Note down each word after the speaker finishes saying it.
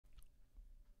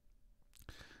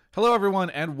Hello, everyone,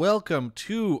 and welcome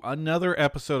to another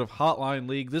episode of Hotline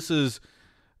League. This is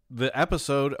the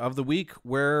episode of the week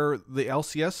where the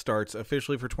LCS starts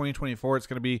officially for 2024. It's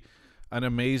going to be an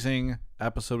amazing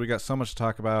episode. We got so much to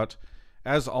talk about.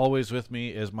 As always, with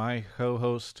me is my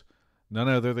co-host, none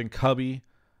other than Cubby.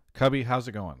 Cubby, how's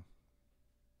it going?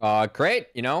 Great.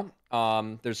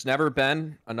 There's never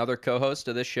been another co-host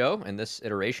of this show in this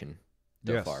iteration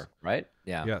so far, right?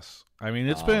 Yeah. Yes. I mean,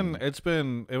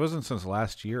 it wasn't since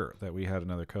last year that we had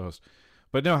another co-host.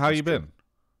 But no, how you been?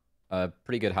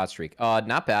 Pretty good hot streak.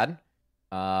 Not bad.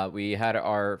 We had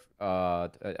I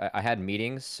had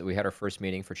meetings. We had our first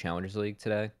meeting for Challengers League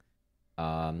today.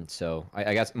 So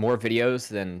I got more videos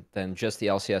than just the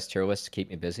LCS tier list to keep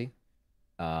me busy.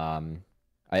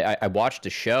 I watched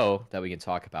a show that we can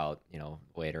talk about,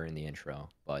 later in the intro.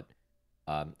 But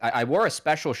I wore a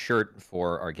special shirt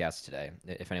for our guest today,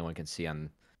 if anyone can see on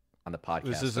the podcast.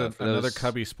 This is another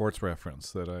Cubby sports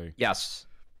reference that I... Yes.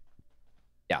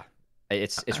 Yeah.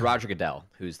 It's Roger Goodell,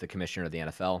 who's the commissioner of the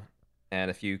NFL. And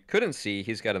if you couldn't see,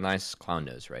 he's got a nice clown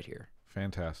nose right here.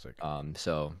 Fantastic.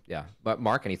 So, yeah. But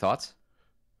Mark, any thoughts?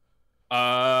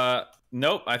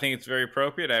 Nope. I think it's very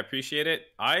appropriate. I appreciate it.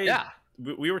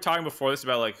 We were talking before this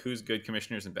about who's good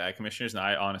commissioners and bad commissioners, and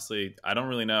I don't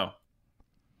really know.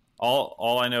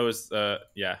 All I know is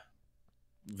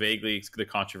vaguely the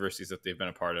controversies that they've been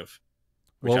a part of.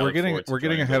 Well, we're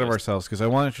getting ahead of ourselves because I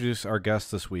want to introduce our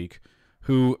guest this week,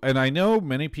 who, and I know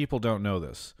many people don't know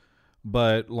this,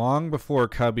 but long before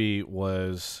Cubby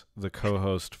was the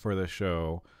co-host for the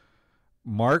show,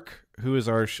 Mark, who is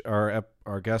our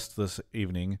guest this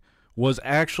evening, was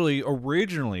actually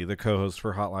originally the co-host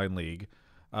for Hotline League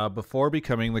before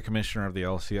becoming the commissioner of the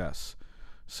LCS.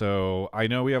 So I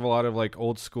know we have a lot of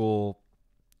old school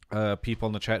people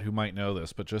in the chat who might know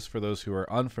this, but just for those who are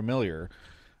unfamiliar,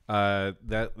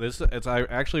 it's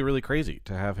actually really crazy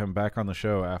to have him back on the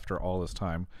show after all this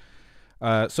time.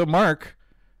 So Mark,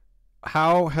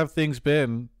 how have things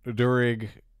been during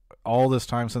all this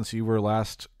time since you were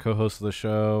last co-host of the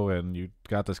show and you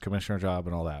got this commissioner job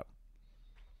and all that?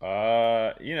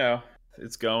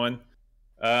 It's going.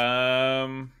 I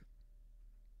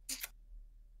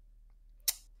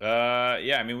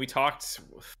mean, we talked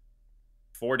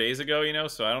 4 days ago,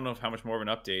 so I don't know how much more of an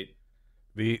update.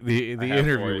 The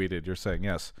interview we did, you're saying,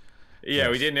 yes. Yeah,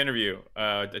 yes. We did an interview,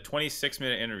 a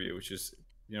 26-minute interview, which is,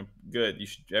 good.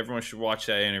 Everyone should watch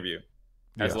that interview.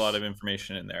 It has a lot of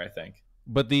information in there, I think.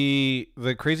 But the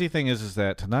crazy thing is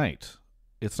that tonight,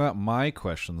 it's not my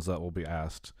questions that will be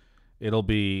asked. It'll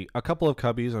be a couple of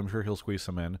Cubbies. I'm sure he'll squeeze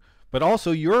some in. But also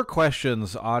your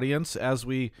questions, audience, as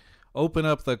we open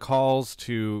up the calls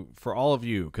for all of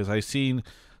you, because I've seen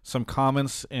some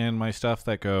comments in my stuff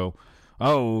that go,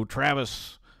 "Oh,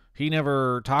 Travis, he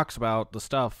never talks about the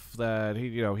stuff that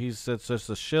it's just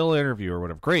a shill interview or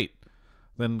whatever." Great,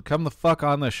 then come the fuck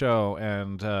on the show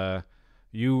and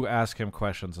you ask him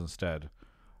questions instead.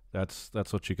 That's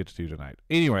what you get to do tonight.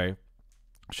 Anyway,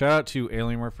 shout out to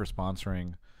Alienware for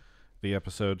sponsoring the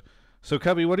episode. So,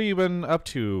 Cubby, what have you been up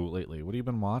to lately? What have you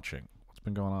been watching? What's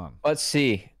been going on? Let's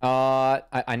see.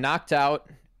 I knocked out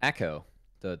Echo,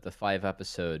 the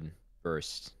 5-episode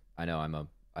burst. I know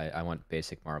I went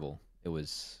basic Marvel. It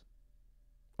was.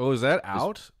 Oh, is that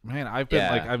out? Man, I've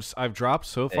been I've dropped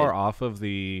so far off of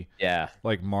the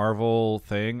Marvel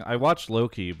thing. I watched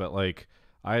Loki, but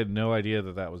I had no idea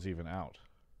that was even out.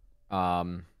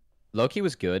 Loki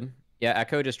was good. Yeah,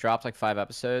 Echo just dropped 5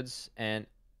 episodes, and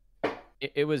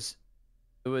it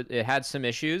had some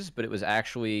issues, but it was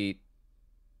actually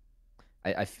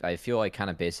I feel kind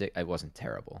of basic. It wasn't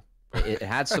terrible. It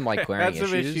had some glaring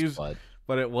issues,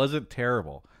 but it wasn't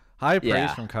terrible. High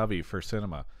praise from Cubby for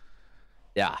cinema.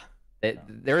 Yeah,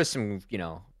 there is some.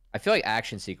 I feel like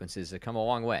action sequences have come a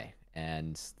long way,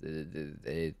 and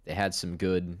they had some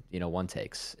good one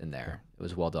takes in there. It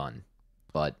was well done,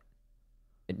 but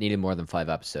it needed more than 5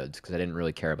 episodes because I didn't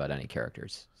really care about any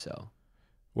characters. So,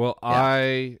 well,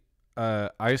 yeah.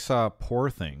 I saw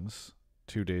Poor Things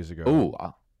 2 days ago. Oh,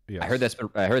 yes. I heard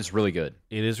it's really good.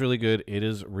 It is really good. It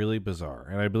is really bizarre,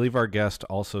 and I believe our guest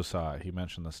also saw it. He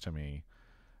mentioned this to me,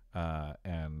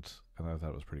 and I thought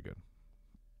it was pretty good.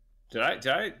 Did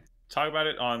I talk about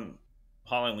it on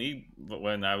Hotline League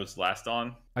when I was last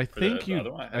on? I think you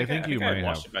might have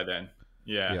watched it by then.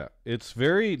 Yeah. It's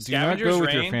very. Do not go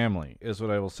with your family, is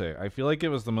what I will say. I feel like it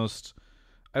was the most.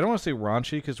 I don't want to say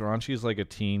raunchy because raunchy is a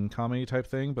teen comedy type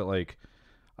thing, but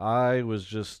I was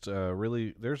just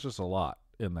really. There's just a lot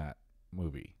in that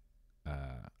movie.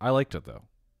 I liked it though.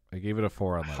 I gave it a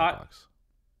 4 on Letterboxd.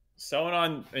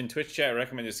 Someone in Twitch chat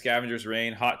recommended Scavenger's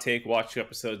Reign. Hot take, watch 2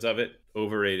 episodes of it.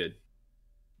 Overrated.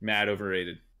 Mad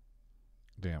overrated.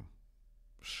 Damn.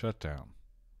 Shut down.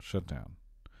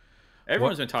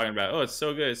 Everyone's been talking about, oh, it's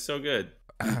so good. It's so good.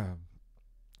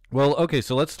 Well, okay,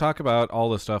 so let's talk about all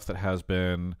the stuff that has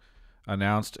been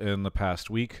announced in the past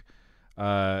week.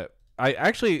 Has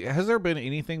there been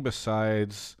anything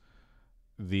besides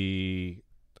the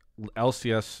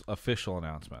LCS official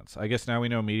announcements? I guess now we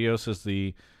know Meteos is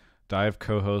the Dive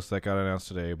co-host that got announced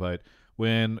today, but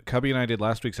when Cubby and I did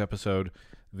last week's episode,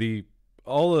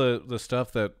 all the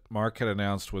stuff that Mark had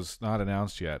announced was not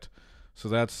announced yet. So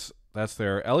that's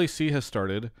there. LEC has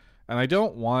started, and I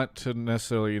don't want to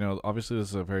necessarily, obviously this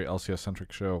is a very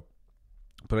LCS-centric show,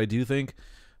 but I do think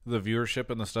the viewership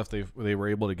and the stuff they were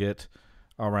able to get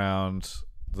around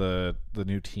the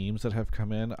new teams that have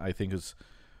come in, I think is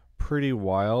pretty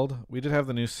wild. We did have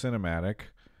the new cinematic,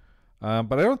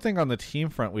 but I don't think on the team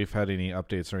front we've had any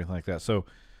updates or anything like that. So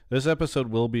this episode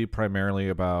will be primarily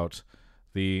about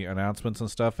the announcements and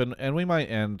stuff, and we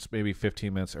might end maybe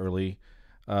 15 minutes early.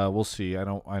 We'll see. I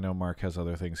know Mark has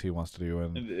other things he wants to do,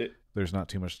 and there's not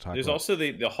too much to talk about. There's also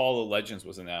the Hall of Legends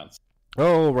was announced.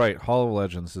 Oh, right. Hall of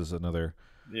Legends is another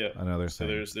thing. So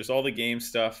there's all the game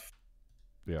stuff.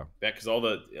 Yeah. Because all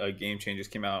the game changes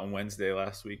came out on Wednesday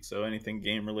last week. So anything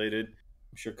game related,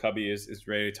 I'm sure Cubby is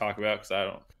ready to talk about, because I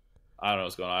don't know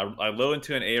what's going on. I load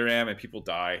into an ARAM and people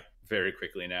die very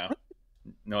quickly now.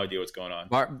 No idea what's going on.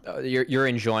 Mark, you're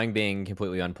enjoying being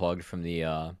completely unplugged from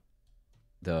the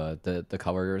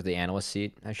cover, the analyst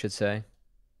seat, I should say.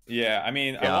 Yeah, I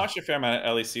mean, I watched a fair amount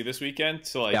of LEC this weekend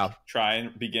to try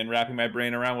and begin wrapping my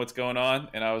brain around what's going on,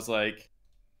 and I was like,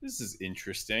 this is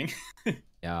interesting.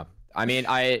 Yeah, I mean,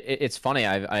 it's funny.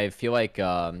 I feel like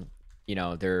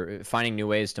they're finding new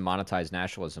ways to monetize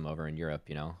nationalism over in Europe.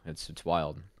 It's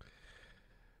wild.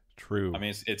 True. I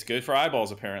mean, it's good for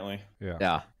eyeballs, apparently.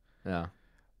 Yeah.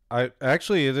 It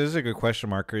is a good question,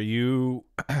 Mark. Are you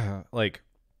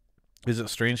is it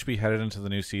strange to be headed into the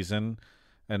new season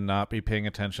and not be paying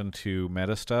attention to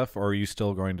meta stuff, or are you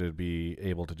still going to be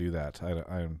able to do that?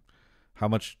 How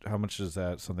much is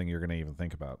that something you're going to even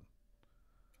think about?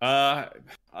 A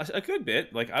good bit.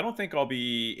 I don't think I'll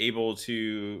be able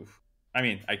to. I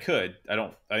mean, I could. I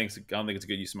don't think it's a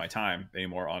good use of my time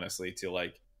anymore, honestly,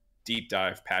 to deep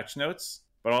dive patch notes.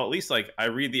 But I'll at least I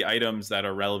read the items that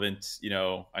are relevant. I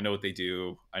know what they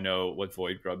do. I know what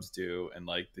Void Grubs do, and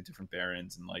the different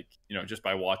Barons, and just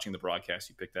by watching the broadcast,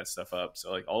 you pick that stuff up.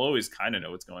 So I'll always kind of know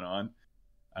what's going on.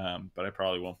 But I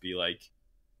probably won't be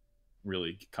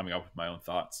really coming up with my own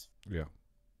thoughts. Yeah.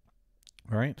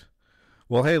 All right.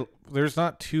 Well, hey, there's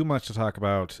not too much to talk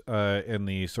about in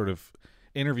the sort of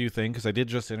interview thing, because I did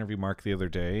just interview Mark the other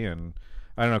day, and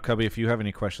I don't know, Cubby, if you have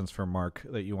any questions for Mark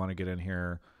that you want to get in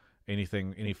here.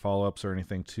 Any follow-ups or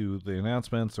anything to the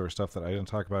announcements or stuff that I didn't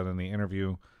talk about in the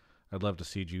interview, I'd love to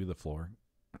cede you the floor.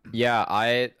 Yeah,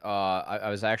 I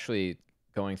was actually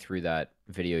going through that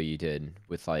video you did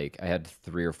with I had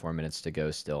 3 or 4 minutes to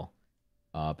go still,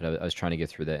 but I was trying to get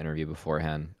through that interview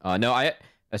beforehand.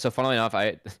 So funnily enough,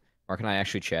 Mark and I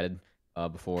actually chatted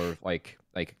before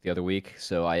the other week,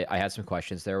 so I had some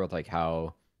questions there with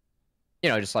how,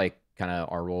 just kind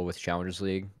of our role with Challengers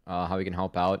League, how we can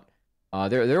help out.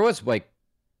 There was I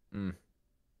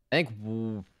think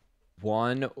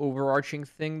one overarching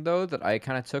thing though that I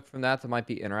kind of took from that might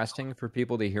be interesting for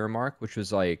people to hear, Mark, which was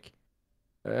kind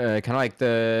of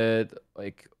the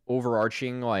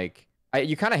overarching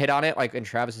you kind of hit on it in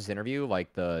Travis's interview, what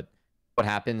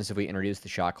happens if we introduce the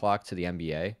shot clock to the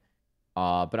NBA.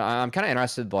 But I'm kind of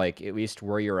interested at least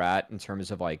where you're at in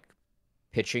terms of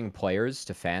pitching players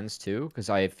to fans too, because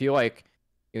I feel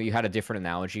you had a different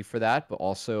analogy for that, but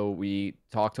also we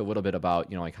talked a little bit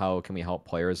about, how can we help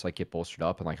players get bolstered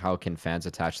up, and how can fans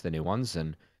attach to the new ones,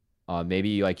 and maybe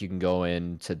you can go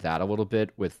into that a little bit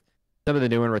with some of the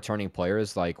new and returning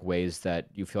players, ways that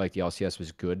you feel the LCS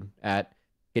was good at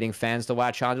getting fans to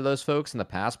latch onto those folks in the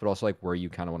past, but also where you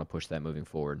kind of want to push that moving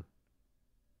forward.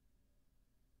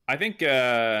 I think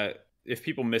if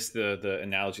people miss the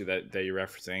analogy that you're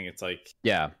referencing, it's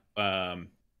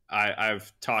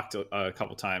I've talked a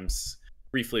couple times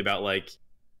briefly about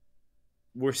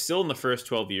we're still in the first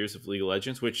 12 years of League of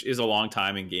Legends, which is a long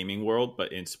time in gaming world,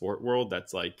 but in sport world,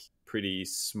 that's pretty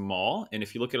small. And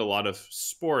if you look at a lot of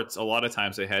sports, a lot of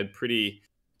times they had pretty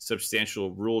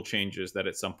substantial rule changes that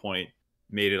at some point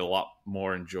made it a lot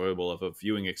more enjoyable of a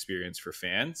viewing experience for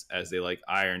fans as they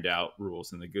ironed out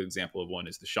rules. And the good example of one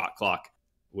is the shot clock,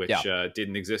 which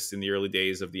didn't exist in the early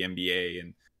days of the NBA,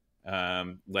 and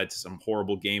led to some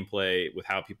horrible gameplay with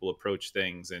how people approach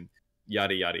things and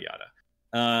yada yada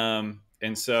yada.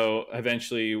 And so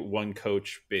eventually one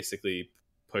coach basically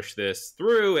pushed this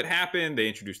through. It happened. They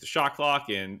introduced the shot clock,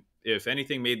 and if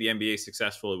anything made the NBA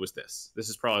successful, it was this. This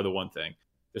is probably the one thing.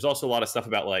 There's also a lot of stuff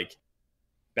about like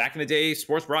back in the day,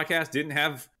 sports broadcast didn't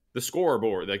have the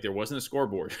scoreboard. Like there wasn't a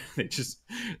scoreboard.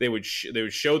 they would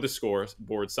show the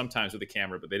scoreboard sometimes with a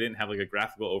camera, but they didn't have like a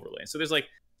graphical overlay. So there's like,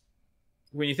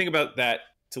 when you think about that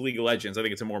to League of Legends, I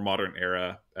think it's a more modern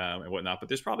era and whatnot. But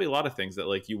there's probably a lot of things that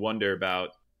like you wonder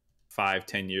about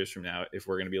 5-10 years from now if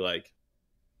we're going to be like,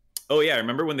 oh yeah,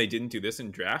 remember when they didn't do this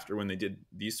in draft or when they did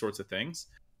these sorts of things.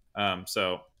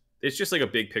 So it's just like a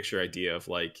big picture idea of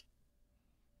like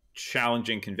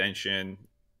challenging convention,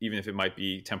 even if it might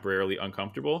be temporarily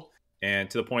uncomfortable. And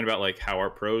to the point about like how our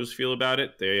pros feel about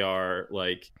it, they are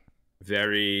like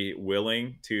very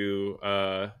willing to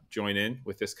join in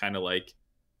with this kind of like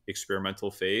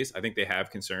experimental phase. I think they have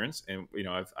concerns, and you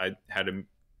know, I had a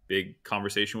big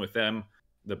conversation with them.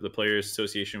 The Players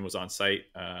Association was on site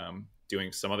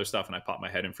doing some other stuff, and I popped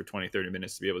my head in for 20-30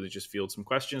 minutes to be able to just field some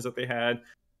questions that they had.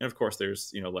 And of course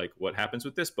there's, you know, like what happens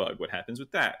with this bug, what happens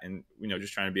with that, and you know,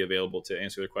 just trying to be available to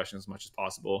answer their questions as much as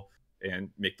possible and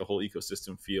make the whole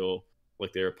ecosystem feel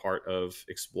like they're a part of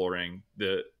exploring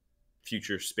the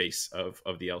future space of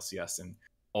the LCS and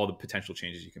all the potential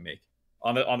changes you can make.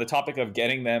 On the topic of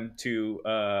getting them to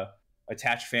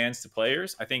attach fans to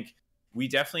players, I think we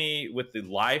definitely, with the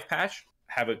live patch,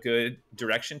 have a good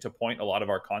direction to point a lot of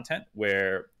our content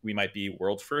where we might be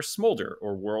world's first Smolder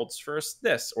or world's first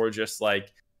this, or just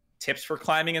like tips for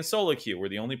climbing in solo queue. We're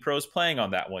the only pros playing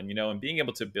on that one, you know, and being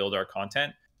able to build our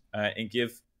content and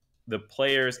give the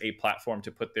players a platform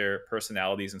to put their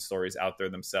personalities and stories out there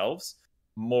themselves,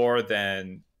 more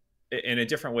than in a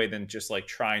different way than just like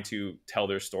trying to tell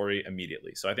their story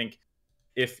immediately. So I think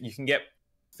if you can get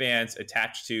fans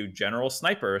attached to General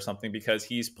Sniper or something because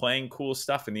he's playing cool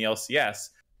stuff in the LCS,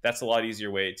 that's a lot easier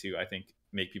way to, I think,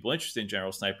 make people interested in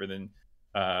General Sniper than,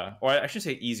 or I shouldn't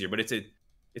say easier, but it's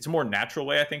a more natural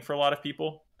way, I think, for a lot of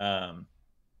people to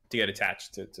get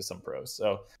attached to some pros.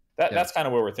 So that's kind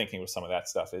of where we're thinking with some of that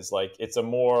stuff, is like, it's a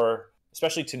more,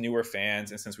 especially to newer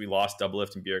fans. And since we lost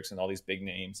Doublelift and Bjergsen and all these big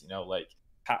names, you know, like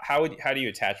how do you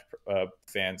attach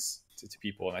fans to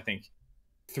people? And I think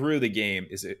through the game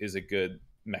is a good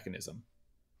mechanism.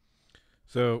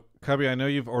 So, Cubby, I know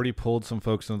you've already pulled some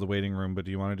folks into the waiting room, but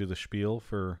do you want to do the spiel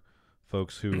for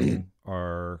folks who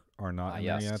are not in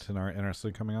there yet and are interested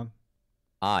in coming on?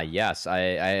 Yes,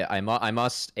 I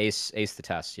must ace the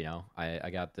test. You know, I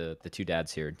got the two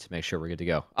dads here to make sure we're good to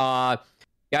go.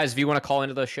 Guys, if you want to call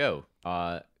into the show,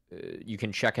 you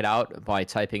can check it out by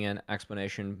typing in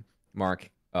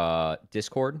 !mark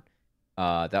Discord.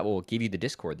 That will give you the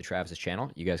Discord, the Travis's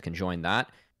channel. You guys can join that.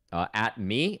 At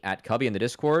me, at Cubby in the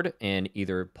Discord, in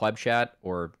either pleb chat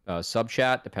or sub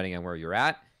chat, depending on where you're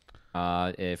at.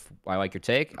 If I like your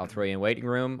take, I'll throw you in waiting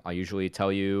room. I'll usually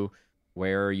tell you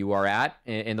where you are at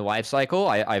in the life cycle.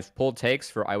 I've pulled takes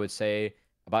for, I would say,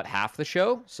 about half the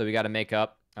show. So we got to make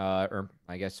up, or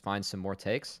I guess find some more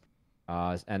takes.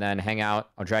 And then hang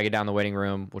out. I'll drag you down the waiting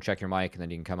room. We'll check your mic, and then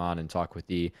you can come on and talk with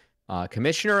the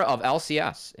commissioner of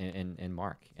LCS in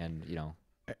Mark. And, you know.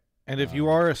 And if you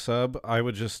are a sub, I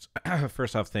would just,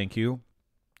 first off, thank you.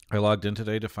 I logged in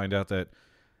today to find out that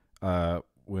I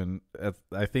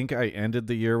think I ended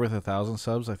the year with 1,000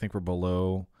 subs. I think we're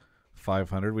below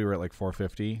 500. We were at like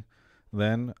 450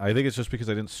 then. I think it's just because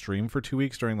I didn't stream for 2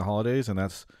 weeks during the holidays, and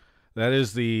that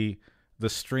is the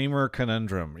streamer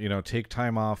conundrum. You know, take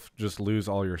time off, just lose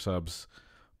all your subs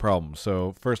problem.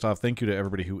 So first off, thank you to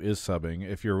everybody who is subbing.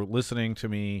 If you're listening to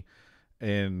me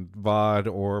in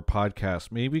VOD or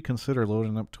podcast, maybe consider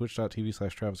loading up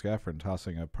twitch.tv/Travis Gafford and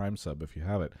tossing a Prime sub if you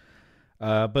have it.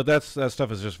 But that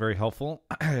stuff is just very helpful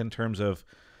in terms of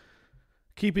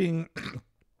keeping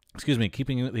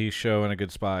the show in a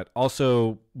good spot.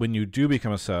 Also, when you do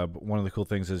become a sub, one of the cool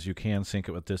things is you can sync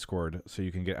it with Discord, so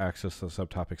you can get access to the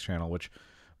Subtopics channel, which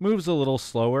moves a little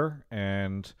slower.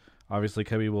 And obviously,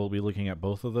 Kebby will be looking at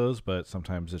both of those, but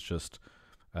sometimes it's just,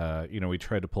 we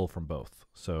try to pull from both.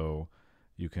 So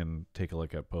you can take a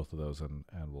look at both of those, and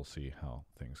we'll see how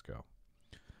things go.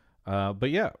 But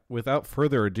yeah, without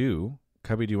further ado,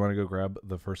 Cubby, do you want to go grab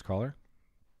the first caller?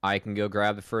 I can go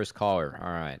grab the first caller.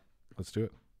 All right. Let's do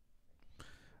it.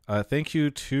 Thank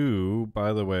you to,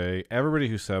 by the way, everybody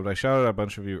who subbed. I shouted out a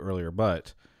bunch of you earlier,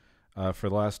 but for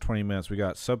the last 20 minutes, we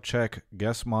got Subcheck,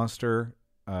 Guest Monster,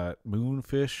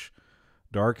 Moonfish,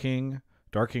 Darking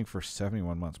for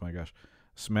 71 months, my gosh,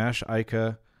 Smash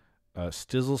Ica,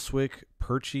 Stizzleswick,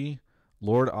 Perchy,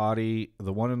 Lord Audie,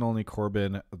 the one and only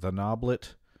Corbin, The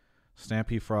Noblet,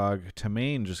 Snappy Frog,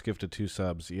 Tamaine just gifted 2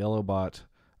 subs, Yellowbot,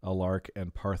 Alark,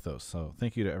 and Parthos. So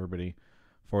thank you to everybody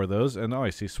for those. And I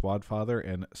see Swadfather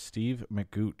and Steve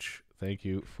McGooch. Thank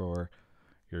you for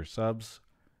your subs.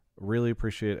 Really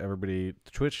appreciate everybody.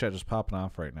 The Twitch chat just popping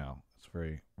off right now. It's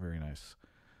very, very nice.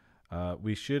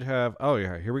 We should have. Oh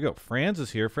yeah, here we go. Franz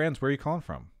is here. Franz, where are you calling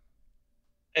from?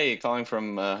 Hey, calling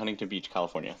from Huntington Beach,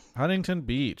 California. Huntington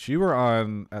Beach. You were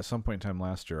on at some point in time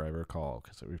last year, I recall,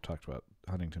 because we've talked about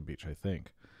Huntington Beach, I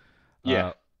think.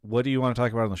 Yeah. What do you want to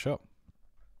talk about on the show?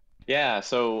 Yeah,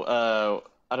 so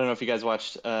I don't know if you guys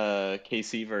watched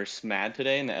KC versus Mad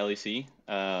today in the LEC,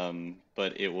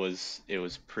 but it was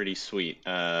pretty sweet.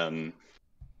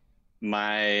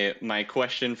 My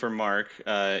question for Mark,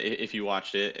 if you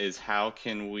watched it, is how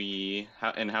can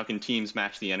teams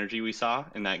match the energy we saw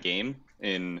in that game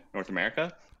in North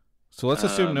America? So let's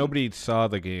assume nobody saw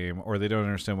the game or they don't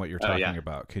understand what you're talking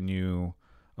about. Can you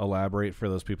elaborate for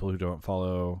those people who don't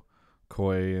follow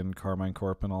Koi and Carmine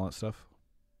Corp and all that stuff?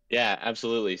 Yeah,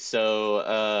 absolutely. So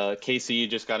KC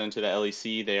just got into the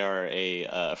LEC. They are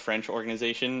a French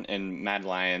organization, and Mad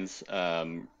Lions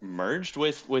merged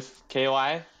with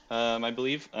KOI, I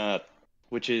believe,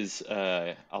 which is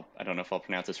I don't know if I'll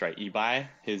pronounce this right. Ibai.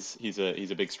 He's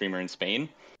a big streamer in Spain,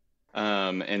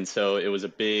 and so it was a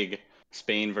big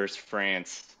Spain versus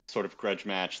France sort of grudge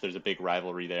match. There's a big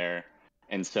rivalry there,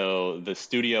 and so the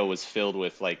studio was filled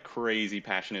with like crazy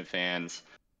passionate fans,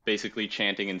 basically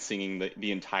chanting and singing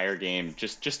the entire game.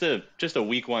 Just a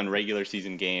week one regular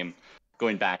season game,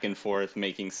 going back and forth,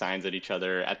 making signs at each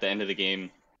other. At the end of the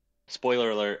game,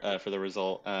 spoiler alert for the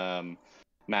result.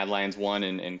 Mad Lions won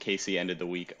and KC ended the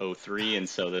week 0-3, and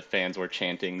so the fans were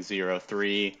chanting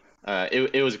 0-3.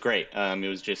 It was great. It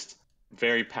was just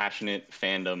very passionate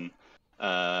fandom,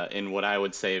 in what I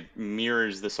would say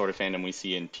mirrors the sort of fandom we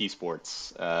see in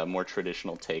T-sports, more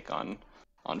traditional take on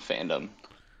fandom.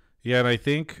 Yeah, and I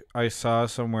think I saw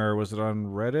somewhere, was it on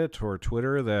Reddit or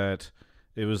Twitter, that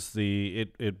it was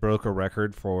it broke a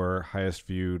record for highest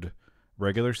viewed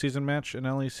regular season match in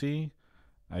LEC.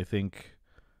 I think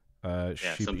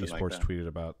Sheep Esports like tweeted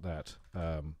about that.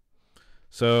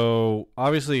 So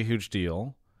obviously a huge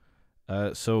deal.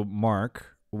 So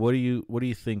Mark, what do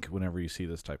you think whenever you see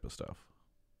this type of stuff?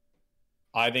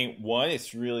 I think one,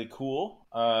 it's really cool.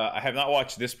 I have not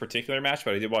watched this particular match,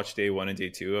 but I did watch day 1 and day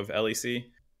 2 of LEC.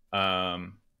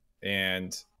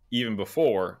 And even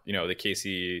before, the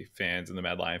KC fans and the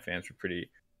Mad Lion fans were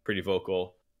pretty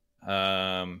vocal.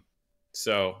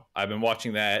 So I've been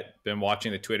watching that, been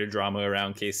watching the Twitter drama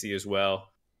around KC as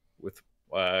well, with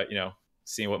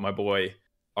seeing what my boy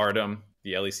Artem,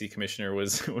 the LEC commissioner,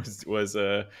 was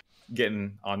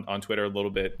getting on Twitter a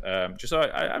little bit. Just so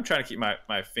I'm trying to keep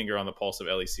my finger on the pulse of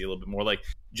LEC a little bit more. Like,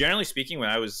 generally speaking, when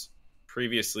I was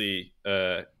previously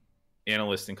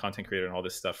analyst and content creator and all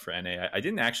this stuff for NA, I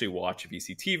didn't actually watch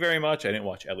VCT very much. I didn't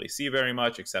watch LEC very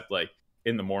much, except like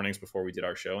in the mornings before we did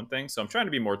our show and things. So I'm trying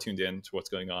to be more tuned in to what's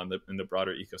going on in the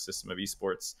broader ecosystem of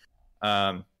esports.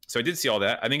 So I did see all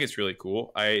that. I think it's really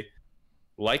cool. I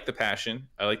like the passion.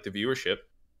 I like the viewership.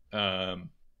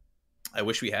 I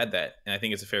wish we had that. And I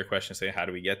think it's a fair question to say, how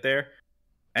do we get there?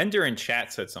 Ender in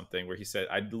chat said something where he said,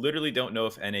 I literally don't know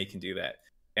if NA can do that.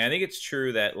 And I think it's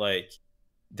true that like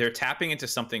they're tapping into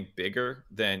something bigger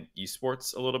than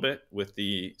esports a little bit with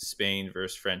the Spain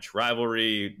versus French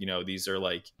rivalry. These are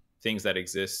like things that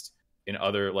exist in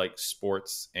other like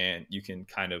sports, and you can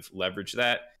kind of leverage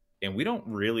that. And we don't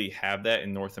really have that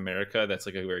in North America. That's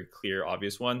like a very clear,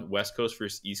 obvious one. West Coast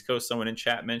versus East Coast, someone in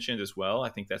chat mentioned as well. I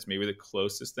think that's maybe the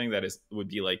closest thing that would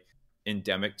be like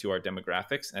endemic to our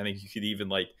demographics. And I think you could even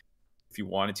like, if you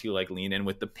wanted to, like lean in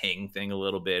with the ping thing a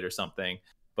little bit or something.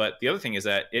 But the other thing is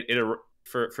that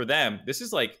for them, this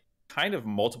is like kind of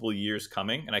multiple years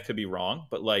coming, and I could be wrong,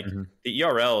 but like the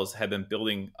ERLs have been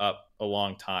building up a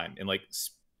long time, and like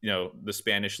the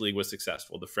Spanish league was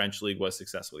successful, the French league was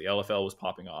successful, the LFL was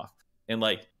popping off, and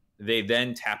like they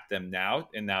then tapped them now,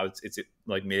 and now it's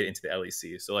like made it into the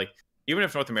LEC. So like even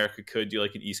if North America could do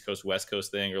like an East Coast West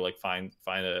Coast thing, or like find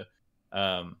a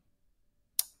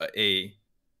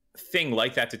thing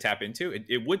like that to tap into,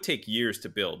 it would take years to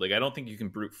build. Like I don't think you can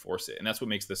brute force it, and that's what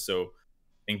makes this so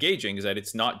engaging, is that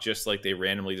it's not just like they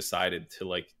randomly decided to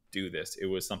like do this. It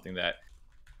was something that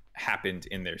happened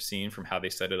in their scene from how they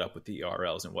set it up with the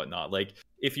ERLs and whatnot. Like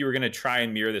if you were going to try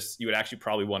and mirror this, you would actually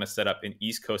probably want to set up an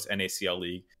East Coast NACL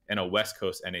league and a West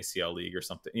Coast NACL league or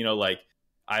something. Like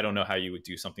I don't know how you would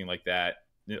do something like that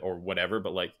or whatever,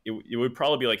 but like it would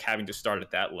probably be like having to start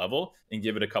at that level and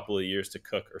give it a couple of years to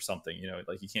cook or something.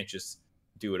 Like you can't just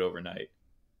do it overnight.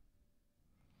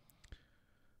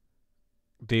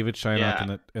 David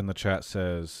Shynock in the chat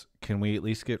says, can we at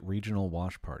least get regional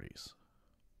watch parties?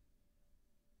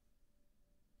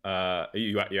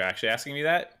 You're actually asking me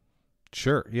that?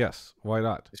 Sure. Yes. Why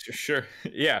not? Sure.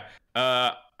 Yeah.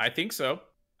 I think so.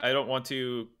 I don't want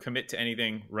to commit to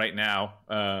anything right now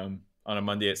on a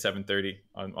Monday at 7:30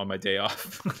 on my day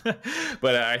off.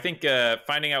 But I think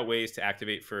finding out ways to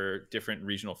activate for different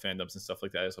regional fandoms and stuff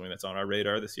like that is something that's on our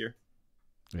radar this year.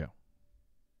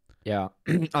 Yeah.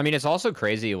 I mean, it's also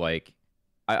crazy. Like,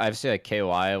 I've seen like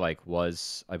KOI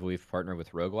was, I believe, partnered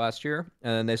with Rogue last year,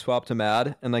 and then they swapped to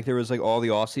Mad, and like there was like all the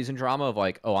off-season drama of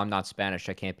like, oh, I'm not Spanish,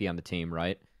 I can't be on the team,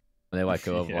 right? When they let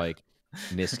go of like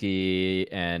Miski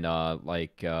and what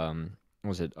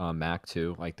was it, Mac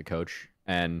too, like the coach,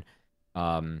 and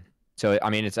so I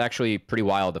mean, it's actually pretty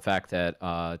wild the fact that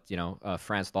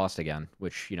France lost again,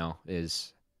 which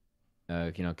is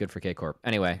good for K Corp.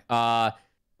 Anyway,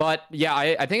 but yeah,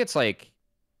 I think it's like,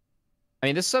 I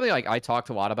mean, this is something like I talked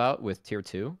a lot about with Tier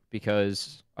 2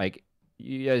 because, like,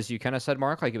 as you kind of said,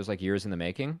 Mark, like it was like years in the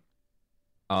making.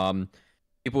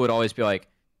 People would always be like,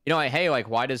 hey, like,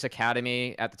 why does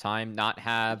Academy at the time not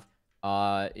have,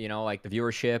 like the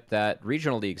viewership that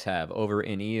regional leagues have over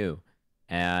in EU?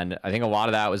 And I think a lot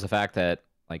of that was the fact that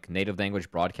like native language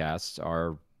broadcasts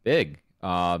are big.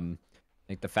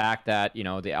 Like the fact that the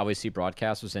LEC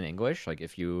broadcast was in English, like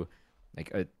if you like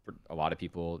a lot of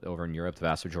people over in Europe, the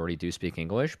vast majority do speak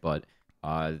English, but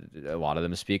a lot of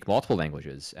them speak multiple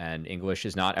languages, and English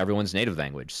is not everyone's native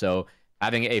language. So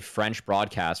having a French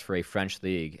broadcast for a French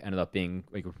league ended up being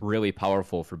like really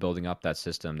powerful for building up that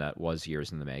system that was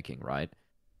years in the making, right?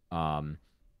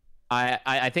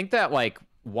 I think that like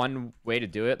one way to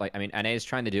do it, like I mean, NA is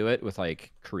trying to do it with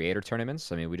like creator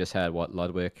tournaments. I mean, we just had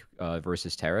Ludwig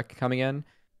versus Tarek coming in.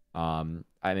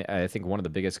 I think one of the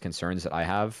biggest concerns that I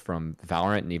have from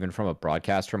Valorant and even from a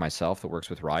broadcaster myself that works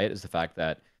with Riot is the fact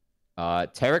that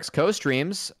Tarek's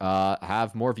co-streams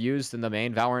have more views than the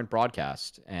main Valorant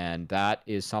broadcast, and that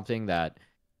is something that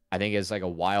I think is like a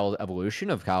wild evolution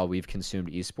of how we've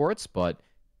consumed esports, but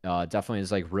definitely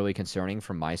is like really concerning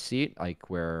from my seat, like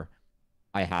where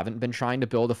I haven't been trying to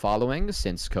build a following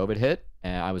since COVID hit,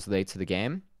 and I was late to the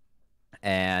game,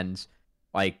 and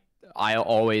like I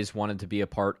always wanted to be a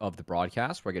part of the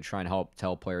broadcast where I could try and help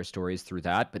tell player stories through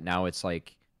that. But now it's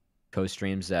like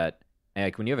co-streams that,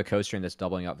 like when you have a co-stream that's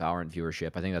doubling up Valorant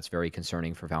viewership, I think that's very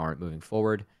concerning for Valorant moving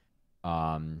forward.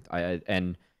 I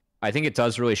think it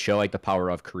does really show like the power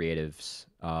of creatives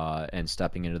and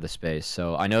stepping into the space.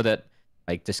 So I know that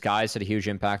like Disguise had a huge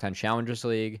impact on Challengers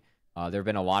League. There have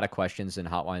been a lot of questions in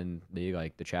Hotline League,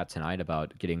 like the chat tonight,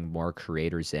 about getting more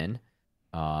creators in.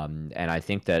 And I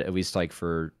think that at least like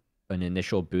for an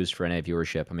initial boost for NA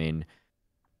viewership, I mean,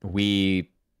 we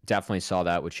definitely saw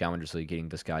that with Challengers League getting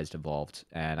Disguised involved.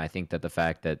 And I think that the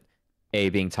fact that A,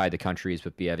 being tied to countries,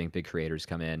 but B, having big creators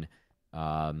come in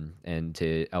and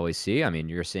to LEC, I mean,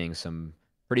 you're seeing some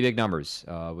pretty big numbers,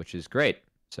 which is great.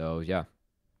 So, yeah.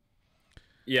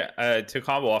 Yeah, to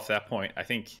combo off that point, I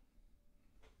think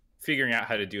figuring out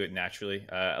how to do it naturally.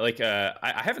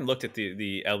 I haven't looked at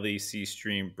the LEC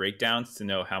stream breakdowns to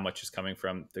know how much is coming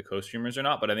from the co-streamers or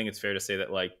not, but I think it's fair to say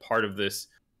that like part of this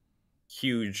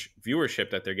huge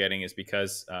viewership that they're getting is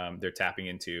because they're tapping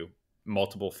into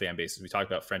multiple fan bases. We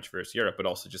talked about French versus Europe, but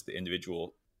also just the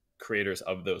individual creators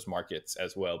of those markets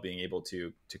as well being able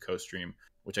to co-stream,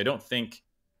 which I don't think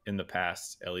in the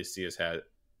past LEC has had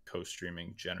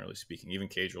co-streaming, generally speaking. Even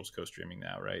Casual's co-streaming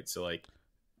now, right? So like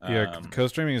yeah,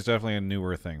 co-streaming is definitely a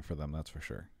newer thing for them, that's for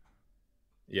sure.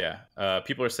 Yeah.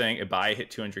 People are saying Ibai hit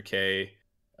 200K,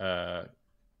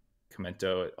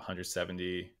 Comento at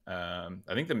 170. I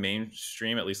think the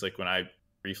mainstream, at least like when I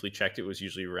briefly checked, it was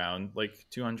usually around like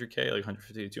 200K, like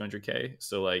 150 to 200K.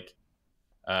 So like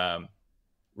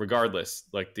regardless,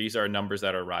 like these are numbers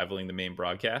that are rivaling the main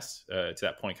broadcast. To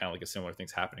that point, kind of like a similar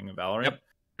thing's happening in Valorant.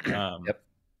 Yep. Yep.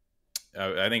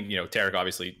 I think Tarek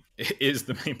obviously is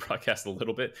the main broadcast a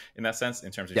little bit in that sense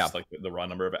in terms of just like the raw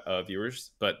number of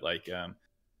viewers, but like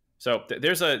so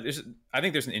I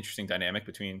think there's an interesting dynamic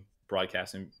between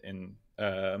broadcast and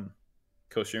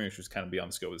co-streaming, which was kind of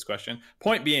beyond the scope of this question.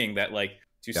 Point being that like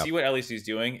to see what LEC is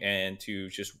doing and to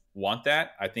just want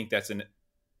that, I think that's an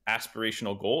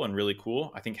aspirational goal and really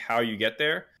cool. I think how you get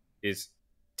there is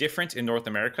different in North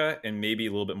America and maybe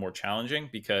a little bit more challenging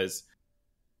because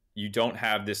you don't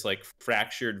have this like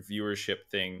fractured viewership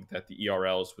thing that the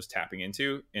ERLs was tapping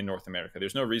into in North America.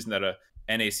 There's no reason that a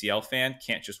NACL fan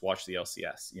can't just watch the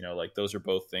LCS. Like those are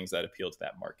both things that appeal to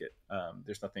that market.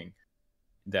 There's nothing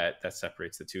that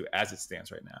separates the two as it stands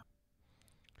right now.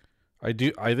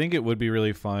 I think it would be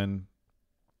really fun.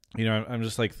 I'm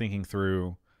just like thinking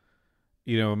through,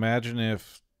 imagine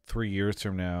if 3 years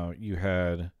from now you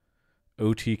had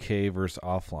OTK versus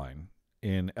offline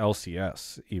in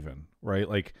LCS even, right?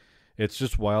 Like it's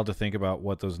just wild to think about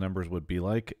what those numbers would be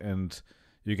like, and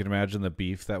you can imagine the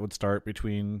beef that would start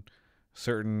between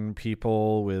certain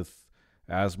people with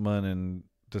asthma and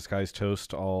disguised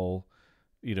toast all,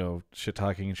 shit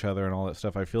talking each other and all that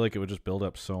stuff, I feel like it would just build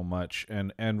up so much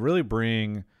and really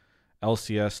bring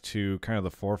LCS to kind of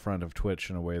the forefront of Twitch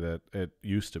in a way that it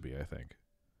used to be, I think.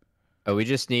 Oh, we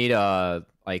just need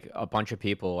like a bunch of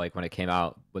people, like when it came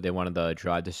out, when they wanted the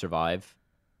Drive to Survive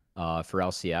for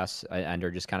LCS,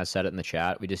 Ender just kind of said it in the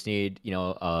chat. We just need,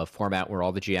 a format where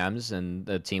all the GMs and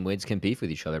the team leads can beef with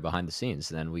each other behind the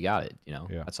scenes, and then we got it. Yeah.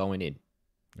 That's all we need.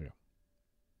 Yeah.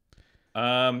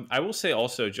 I will say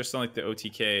also, just on like the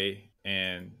OTK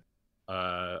and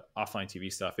offline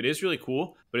TV stuff, it is really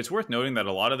cool, but it's worth noting that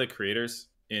a lot of the creators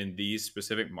in these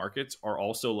specific markets are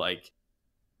also like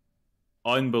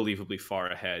unbelievably far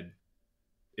ahead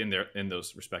in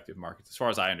those respective markets, as far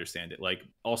as I understand it. Like,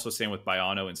 also same with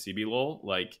Biano and CBLOL.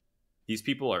 Like, these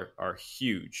people are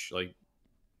huge, like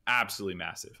absolutely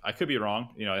massive. I could be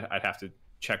wrong, I'd have to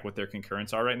check what their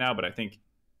concurrents are right now, but I think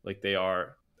like they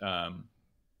are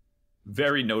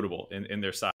very notable in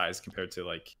their size compared to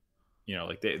like,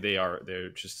 like they're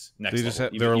just next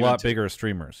level. They're a lot bigger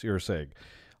streamers, you're saying,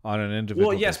 on an individual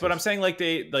well, yes, basis. but I'm saying like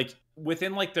they like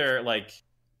within like their like,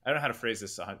 I don't know how to phrase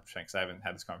this because I haven't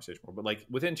had this conversation before, but like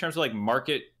within terms of like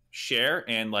market share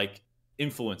and like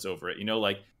influence over it,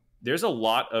 like there's a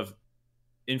lot of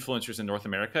influencers in North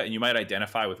America, and you might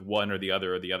identify with one or the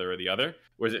other or the other or the other.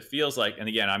 Whereas it feels like, and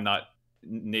again, I'm not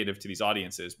native to these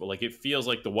audiences, but like it feels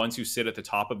like the ones who sit at the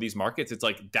top of these markets, it's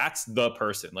like that's the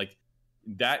person, like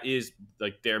that is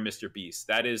like their Mr. Beast.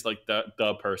 That is like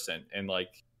the person, and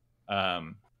like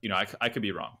I could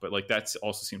be wrong, but like that's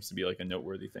also seems to be like a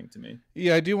noteworthy thing to me.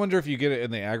 Yeah, I do wonder if you get it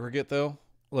in the aggregate though.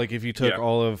 Like if you took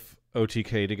all of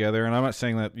OTK together, and I'm not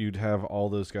saying that you'd have all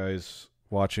those guys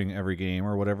watching every game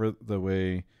or whatever the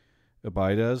way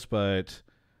Abai does, but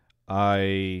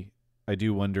I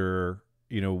do wonder,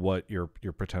 what your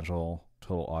potential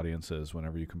total audience is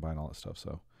whenever you combine all that stuff.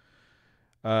 So,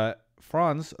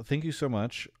 Franz, thank you so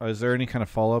much. Is there any kind of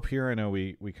follow up here? I know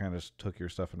we kind of took your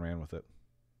stuff and ran with it.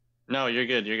 No, you're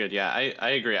good. You're good. Yeah, I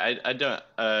agree. I don't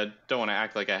want to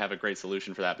act like I have a great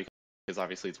solution for that, because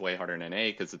obviously it's way harder in NA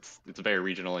because it's very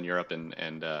regional in Europe, and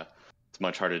it's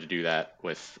much harder to do that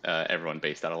with everyone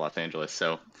based out of Los Angeles.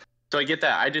 So I get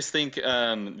that. I just think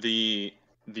the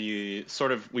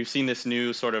sort of, we've seen this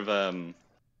new sort of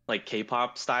like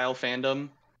K-pop style fandom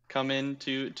come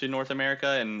into North America,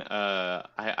 and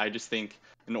I just think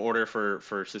in order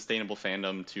for sustainable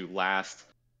fandom to last,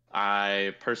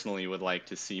 I personally would like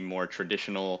to see more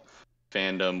traditional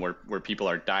fandom where people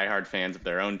are diehard fans of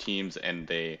their own teams, and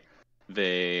they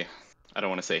I don't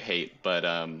want to say hate, but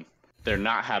they're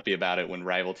not happy about it when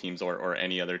rival teams or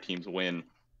any other teams win.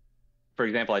 For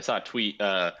example, I saw a tweet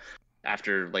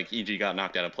after like EG got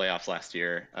knocked out of playoffs last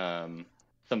year.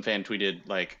 Some fan tweeted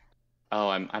like, "Oh,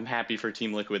 I'm happy for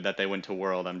Team Liquid that they went to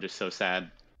World. I'm just so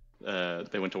sad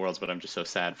they went to Worlds, but I'm just so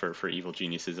sad for Evil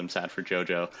Geniuses. I'm sad for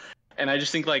JoJo." And I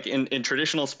just think like in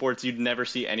traditional sports, you'd never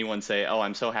see anyone say, "Oh,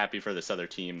 I'm so happy for this other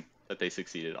team that they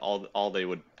succeeded." All they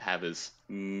would have is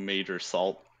major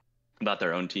salt about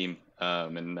their own team.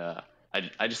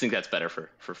 I just think that's better for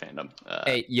fandom.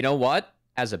 Hey, you know what?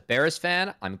 As a Bears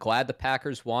fan, I'm glad the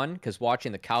Packers won, because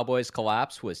watching the Cowboys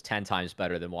collapse was 10 times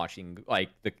better than watching like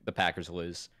the Packers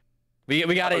lose. We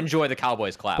got to enjoy the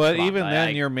Cowboys collapse. But even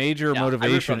then, your major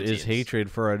motivation is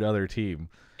hatred for another team.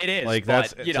 It is. Like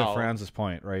that's to Franz's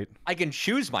point, right? I can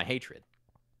choose my hatred.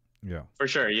 Yeah. For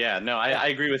sure. Yeah. No, I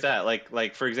agree with that.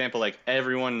 Like for example, like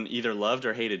everyone either loved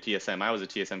or hated TSM. I was a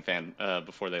TSM fan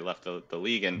before they left the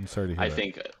league, and I'm sorry to hear that.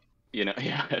 think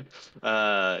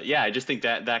I just think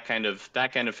that kind of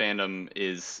fandom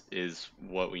is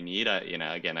what we need.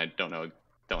 Again, I don't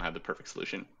have the perfect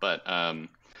solution, but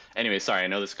anyway, sorry, I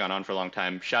know this has gone on for a long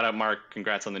time. Shout out Mark,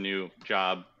 congrats on the new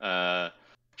job.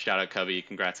 Shout out Cubby,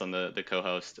 congrats on the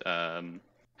co-host.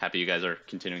 Happy you guys are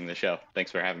continuing the show.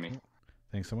 Thanks for having me.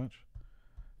 Thanks so much.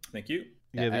 Thank you.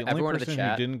 Yeah, the only person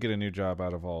who didn't get a new job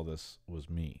out of all this was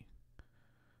me.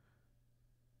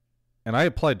 And I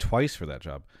applied twice for that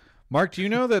job. Mark, do you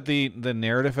know that the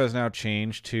narrative has now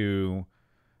changed to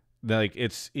like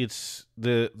it's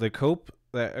the cope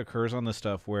that occurs on this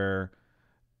stuff where,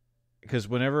 because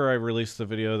whenever I released the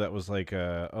video that was like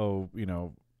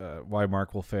why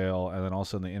Mark will fail, and then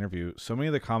also in the interview, so many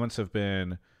of the comments have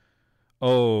been,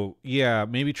 oh yeah,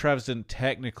 maybe Travis didn't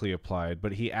technically apply,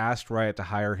 but he asked Riot to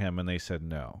hire him and they said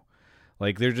no.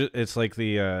 Like they're just, it's like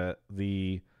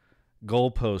the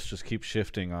goalpost just keeps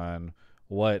shifting on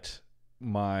what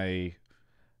my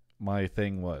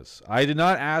thing was. I did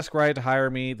not ask Riot to hire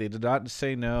me. They did not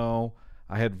say no.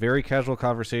 I had very casual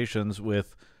conversations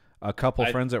with a couple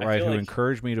friends at Riot who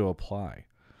encouraged me to apply.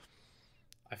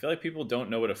 I feel like people don't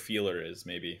know what a feeler is.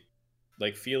 Maybe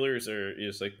like feelers are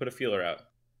just like put a feeler out.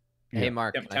 Hey,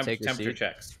 Mark, can I take your temperature seat?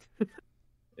 checks.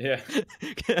 Yeah.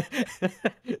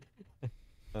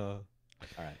 All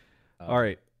right. All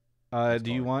right.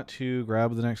 Do you want to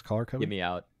grab the next caller, Cubby? Get me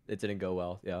out. It didn't go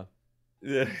well. Yeah.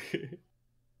 Yeah.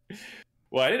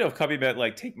 Well, I didn't know if Cubby meant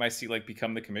like take my seat, like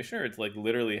become the commissioner. It's like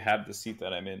literally have the seat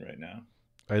that I'm in right now.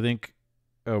 I think.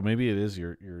 Oh, maybe it is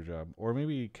your job, or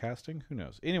maybe casting. Who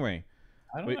knows? Anyway,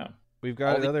 I don't know. We've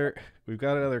got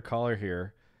another caller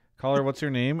here. Caller, what's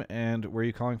your name and where are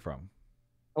you calling from?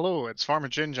 Hello, it's Farmer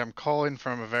Ginge. I'm calling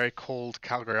from a very cold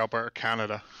Calgary, Alberta,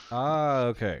 Canada. Ah,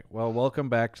 okay. Well, welcome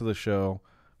back to the show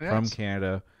from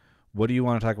Canada. What do you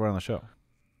want to talk about on the show?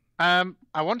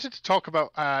 I wanted to talk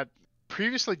about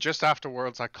previously, just after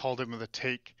Worlds, I called in with a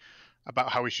take about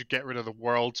how we should get rid of the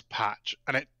Worlds patch,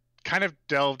 and it kind of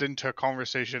delved into a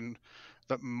conversation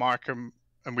that Mark and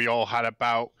we all had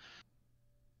about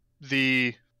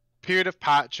the period of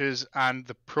patches and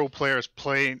the pro players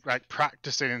playing, like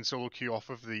practicing in solo queue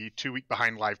off of the 2 week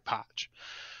behind live patch.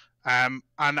 And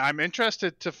I'm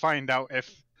interested to find out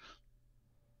if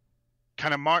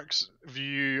kind of Mark's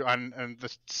view and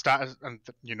the status and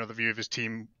the view of his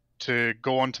team to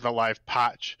go onto the live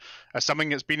patch as something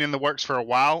that's been in the works for a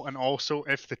while, and also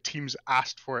if the teams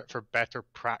asked for it for better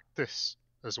practice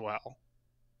as well.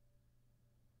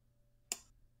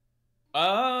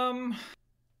 I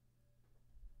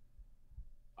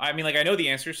mean, like, I know the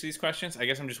answers to these questions. I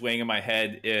guess I'm just weighing in my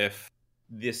head if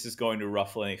this is going to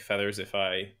ruffle any feathers if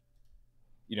I,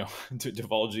 to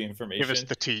divulge the information. Give us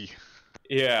the tea.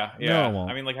 Yeah. No, it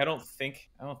won't. I mean, like, I don't think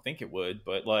it would,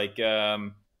 but like,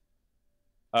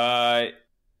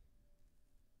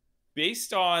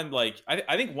 based on like,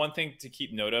 I think one thing to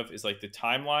keep note of is like the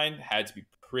timeline had to be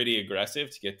pretty aggressive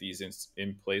to get these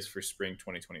in place for spring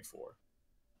 2024.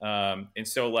 And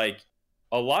so like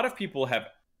a lot of people have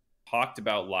talked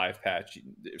about live patch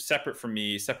separate from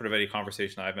me, separate of any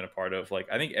conversation I've been a part of. Like,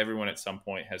 I think everyone at some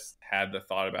point has had the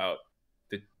thought about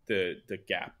the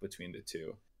gap between the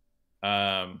two.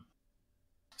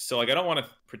 So like, I don't want to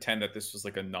pretend that this was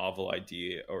like a novel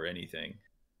idea or anything.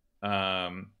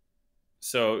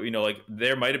 So, like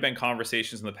there might've been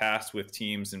conversations in the past with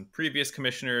teams and previous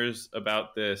commissioners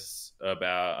about this,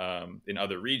 about, in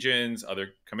other regions,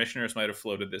 other commissioners might've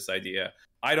floated this idea.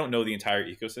 I don't know the entire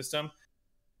ecosystem,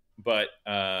 but,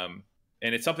 and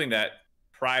it's something that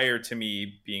prior to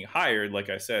me being hired, like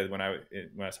I said, when I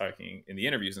was talking in the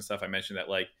interviews and stuff, I mentioned that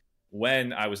like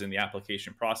when I was in the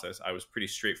application process, I was pretty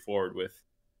straightforward with,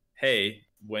 hey,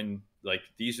 when like,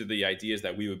 these are the ideas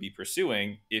that we would be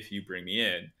pursuing if you bring me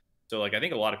in. So like, I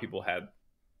think a lot of people had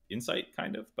insight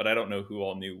kind of, but I don't know who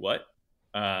all knew what.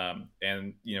 And,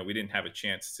 we didn't have a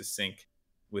chance to sync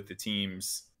with the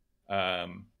teams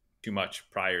too much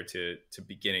prior to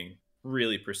beginning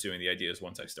really pursuing the ideas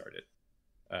once I started,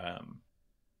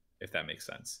 if that makes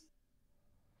sense.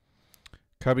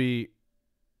 Cubby,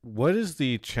 what is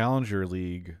the Challenger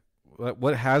League?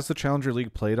 What has the Challenger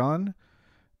League played on?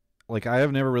 Like, I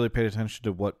have never really paid attention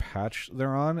to what patch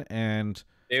they're on, and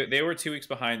they were 2 weeks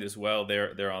behind as well.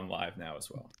 They're on live now as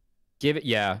well.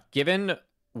 Given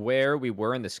where we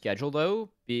were in the schedule, though,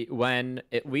 when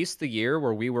at least the year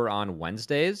where we were on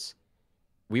Wednesdays,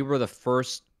 we were the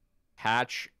first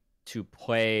patch to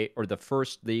play, or the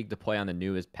first league to play on the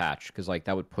newest patch, because like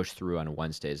that would push through on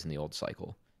Wednesdays in the old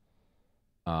cycle.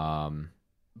 But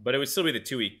it would still be the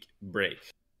 2 week break.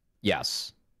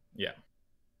 Yes. Yeah.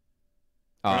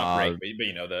 Not break, but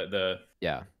the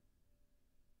yeah.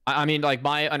 I mean, like,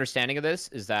 my understanding of this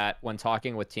is that when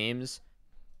talking with teams,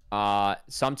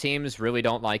 some teams really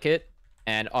don't like it,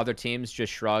 and other teams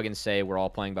just shrug and say we're all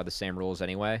playing by the same rules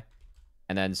anyway.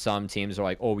 And then some teams are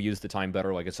like, oh, we use the time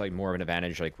better, like it's like more of an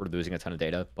advantage, like we're losing a ton of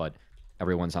data, but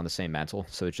everyone's on the same mantle.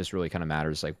 So it just really kind of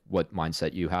matters like what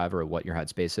mindset you have or what your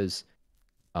headspace is.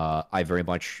 I very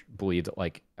much believe that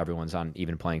like everyone's on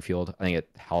even playing field. I think it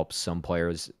helps some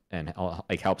players and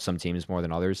like helps some teams more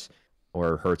than others,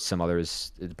 or hurts some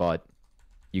others, but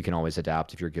you can always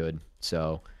adapt if you're good.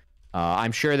 So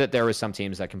I'm sure that there were some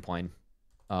teams that complain.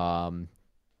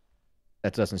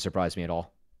 That doesn't surprise me at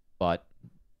all. But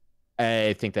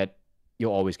I think that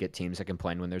you'll always get teams that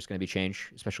complain when there's going to be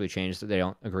change, especially change that they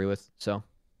don't agree with. So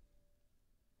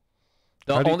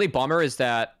the only bummer is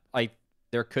that like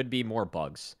there could be more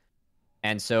bugs.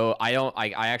 And so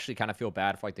I actually kind of feel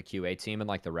bad for like the QA team and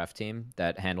like the ref team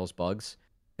that handles bugs,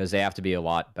 because they have to be a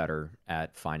lot better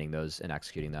at finding those and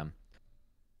executing them.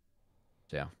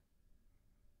 So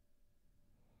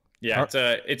yeah,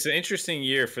 it's an interesting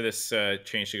year for this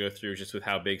change to go through, just with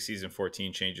how big season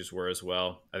 14 changes were as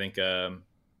well. I think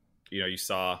you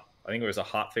saw I think it was a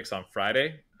hot fix on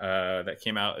Friday that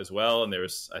came out as well. And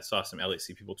I saw some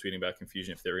LEC people tweeting about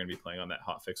confusion if they were going to be playing on that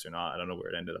hot fix or not. I don't know where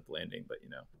it ended up landing, but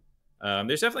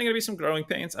there's definitely going to be some growing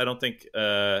pains. I don't think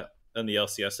on the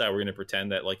LCS side we're going to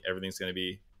pretend that like everything's going to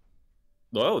be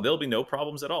there'll be no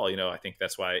problems at all. I think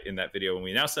that's why in that video when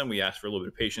we announced them, we asked for a little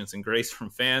bit of patience and grace from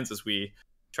fans as we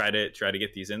try to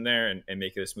get these in there and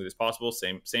make it as smooth as possible.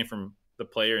 Same from the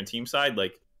player and team side.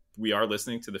 Like we are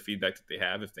listening to the feedback that they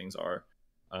have. If things are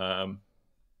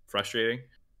frustrating,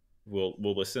 we'll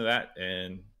listen to that.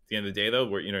 And at the end of the day, though,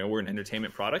 we're an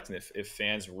entertainment product, and if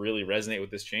fans really resonate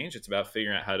with this change, it's about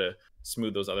figuring out how to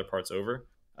smooth those other parts over,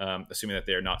 assuming that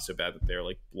they are not so bad that they're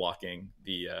like blocking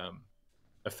the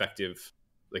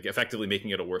effectively making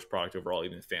it a worse product overall,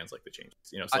 even if fans like the changes.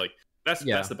 So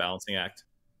that's the balancing act.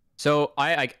 So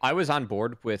I was on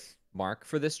board with Mark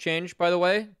for this change, by the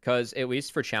way, because at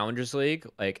least for Challengers League,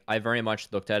 like I very much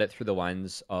looked at it through the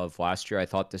lens of last year. I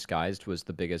thought Disguised was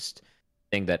the biggest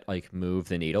thing that like moved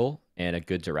the needle in a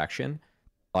good direction.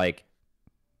 Like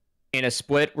in a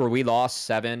split where we lost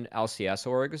 7 LCS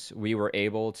orgs, we were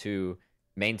able to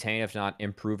maintain, if not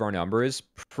improve our numbers,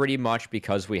 pretty much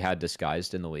because we had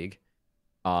Disguised in the league.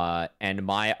 And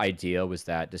my idea was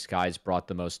that Disguised brought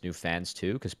the most new fans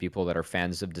too, because people that are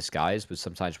fans of Disguised would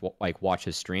sometimes like watch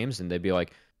his streams and they'd be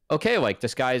like, okay, like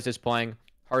Disguised is playing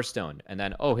Hearthstone, and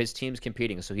then his team's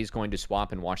competing, so he's going to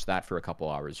swap and watch that for a couple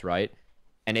hours, right?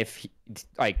 And if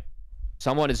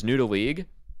someone is new to League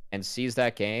and sees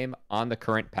that game on the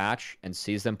current patch and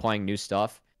sees them playing new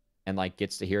stuff and like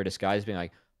gets to hear Disguised being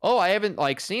like, oh, I haven't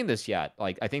like seen this yet.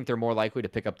 Like, I think they're more likely to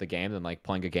pick up the game than like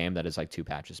playing a game that is like 2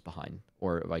 patches behind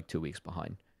or like 2 weeks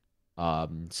behind.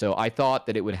 So I thought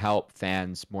that it would help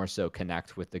fans more so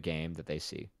connect with the game that they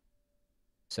see.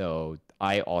 So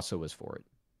I also was for it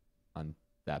on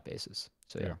that basis.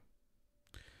 So yeah.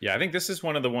 Yeah, I think this is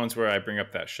one of the ones where I bring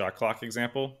up that shot clock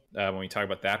example when we talk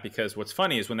about that, because what's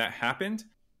funny is when that happened,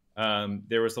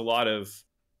 there was a lot of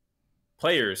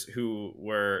players who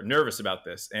were nervous about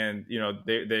this, and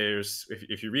there's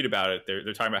if you read about it,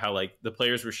 they're talking about how like the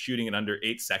players were shooting in under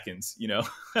 8 seconds,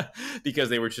 because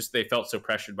they felt so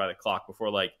pressured by the clock before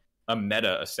like a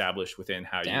meta established within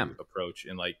how you approach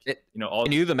and like all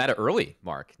knew the meta early,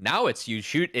 Mark. Now it's you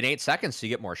shoot in 8 seconds so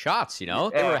you get more shots. They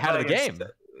were ahead of the game.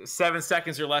 7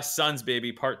 seconds or less, Suns,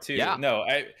 baby, part 2. Yeah. No,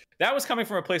 that was coming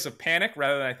from a place of panic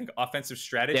rather than I think offensive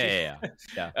strategy.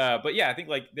 Yeah. But yeah, I think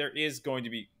like there is going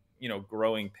to be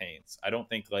growing pains. I don't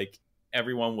think like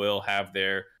everyone will have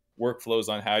their workflows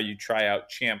on how you try out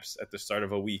champs at the start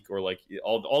of a week or like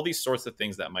all these sorts of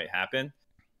things that might happen.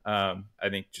 I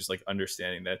think just like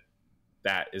understanding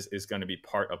that is going to be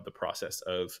part of the process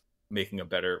of making a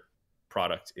better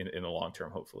product in the long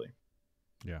term, hopefully.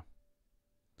 Yeah.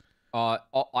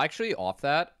 Actually, off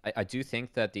that, I do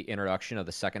think that the introduction of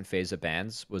the second phase of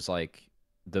bans was like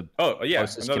the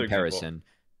closest comparison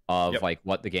of like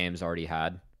what the game's already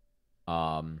had.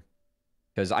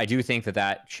 Because I do think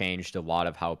that changed a lot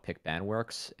of how pick ban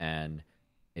works and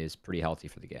is pretty healthy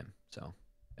for the game. So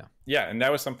yeah, and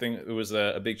that was something. It was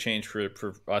a big change for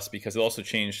us because it also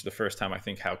changed the first time I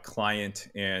think how client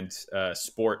and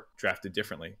sport drafted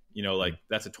differently. Like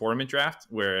that's a tournament draft,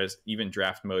 whereas even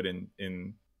draft mode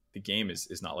in the game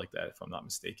is not like that, if I'm not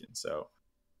mistaken. So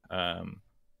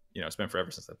it's been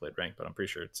forever since I played ranked, but I'm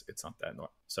pretty sure it's not that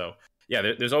normal. So yeah,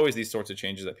 there's always these sorts of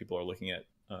changes that people are looking at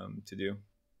to do.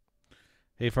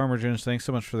 Hey, Farmer Jones, thanks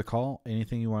so much for the call.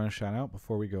 Anything you want to shout out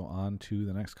before we go on to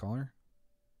the next caller?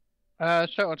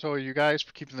 Shout out to all you guys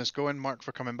for keeping this going, Mark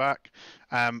for coming back.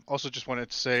 Also just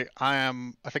wanted to say I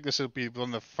think this will be one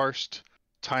of the first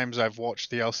times I've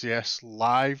watched the LCS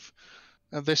live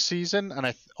this season, and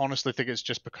I honestly think it's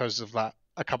just because of that.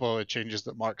 A couple of the changes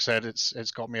that Mark said,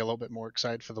 it's got me a little bit more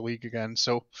excited for the league again.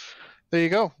 So there you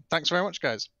go. Thanks very much,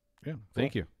 guys. Yeah,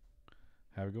 thank you.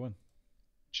 Have a good one.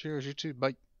 Cheers, you too.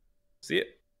 Bye. See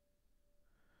it.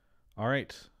 All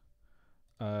right.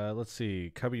 Let's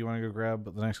see. Cubby, you want to go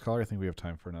grab the next caller? I think we have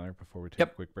time for another before we take a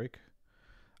quick break.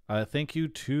 Thank you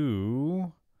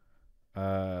to,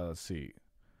 let's see,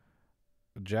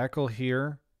 Jackal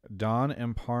here, Don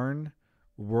Emparn,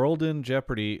 World in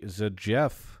Jeopardy,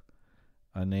 Zajeff,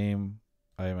 a name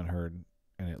I haven't heard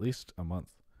in at least a month,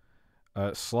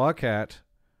 Slawcat,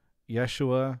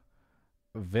 Yeshua,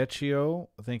 Vecchio,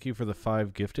 thank you for the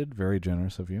 5 gifted. Very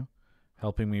generous of you.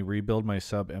 Helping me rebuild my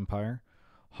sub empire.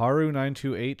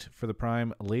 Haru928 for the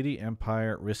prime. Lady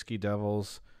Empire, Risky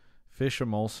Devils, Fish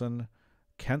Molson,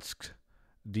 Kensk,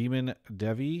 Demon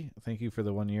Devi, thank you for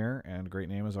the 1 year and great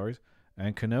name as always.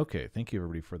 And Kanoke, thank you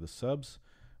everybody for the subs.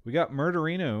 We got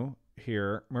Murderino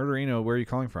here. Murderino, where are you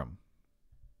calling from?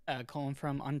 Calling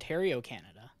from Ontario,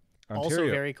 Canada. Also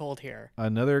very cold here.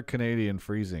 Another Canadian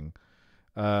freezing.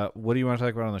 What do you want to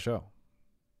talk about on the show?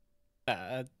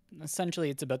 Essentially,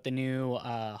 it's about the new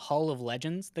Hall of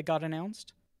Legends that got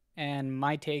announced. And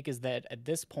my take is that at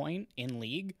this point in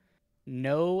League,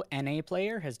 no NA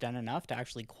player has done enough to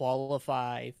actually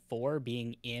qualify for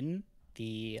being in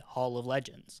the Hall of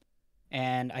Legends.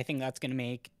 And I think that's going to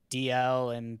make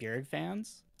DL and Bjerg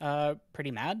fans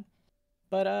pretty mad.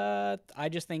 But I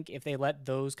just think if they let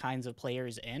those kinds of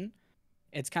players in,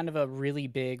 it's kind of a really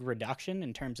big reduction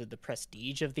in terms of the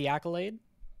prestige of the accolade.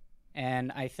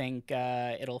 And I think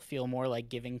it'll feel more like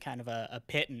giving kind of a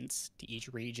pittance to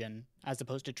each region as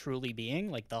opposed to truly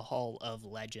being like the Hall of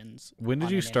Legends. When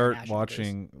did you start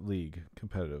watching League,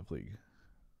 competitive League?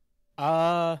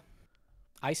 I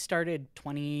started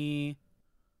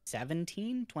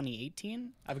 2017, 2018.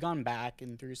 I've gone back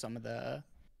and through some of the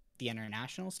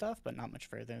international stuff, but not much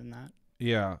further than that.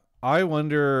 Yeah. I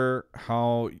wonder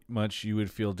how much you would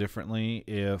feel differently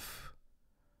if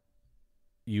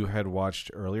you had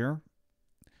watched earlier,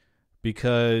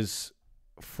 because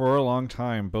for a long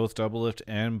time both Doublelift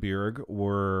and Bjerg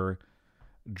were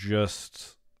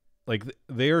just like,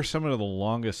 they are some of the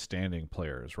longest standing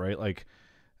players, right? Like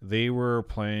they were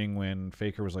playing when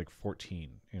Faker was like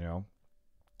 14, you know?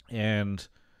 And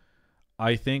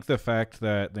I think the fact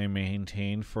that they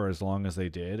maintained for as long as they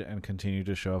did and continued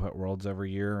to show up at Worlds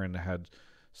every year and had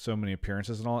so many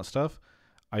appearances and all that stuff,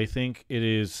 I think it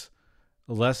is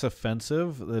less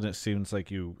offensive than it seems like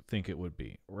you think it would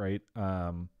be, right?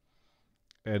 And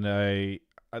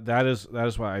that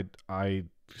is why I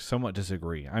somewhat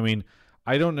disagree. I mean,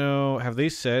 I don't know. Have they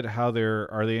said how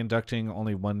are they inducting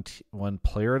only one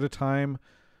player at a time,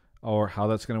 or how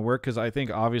that's going to work? Because I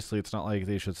think obviously it's not like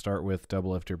they should start with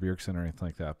Doublelift or Bjergsen or anything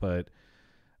like that. But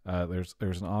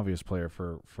there's an obvious player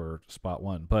for spot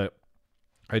one. But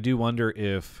I do wonder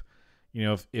if, you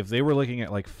know, if they were looking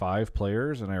at like 5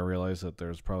 players, and I realize that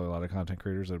there's probably a lot of content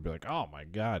creators that'd be like, oh my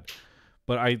god.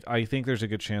 But I think there's a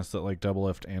good chance that like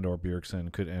Doublelift and or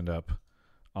Bjergsen could end up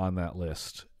on that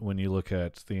list when you look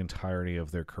at the entirety of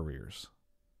their careers.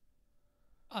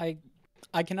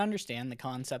 I can understand the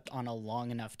concept on a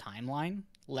long enough timeline,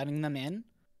 letting them in,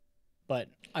 but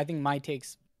I think my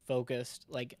take's focused.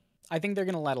 Like, I think they're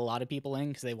going to let a lot of people in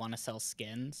because they want to sell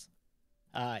skins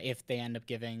if they end up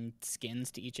giving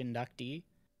skins to each inductee.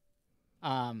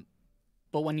 But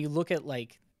when you look at,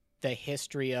 like, the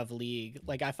history of League,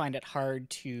 like, I find it hard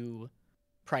to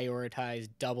prioritize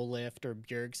Doublelift or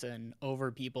Bjergsen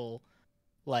over people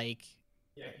like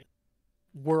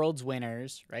Worlds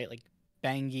winners, right? Like,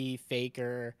 Bengi,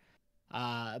 Faker,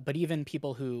 but even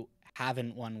people who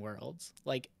haven't won Worlds.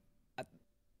 Like,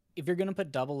 if you're gonna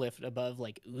put Doublelift above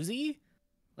like Uzi,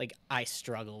 like I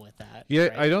struggle with that. Yeah,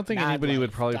 right? I don't think anybody would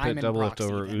Life, probably put Diamond Doublelift Proxy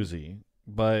over even. Uzi,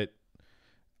 but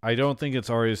I don't think it's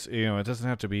always, you know, it doesn't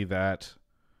have to be that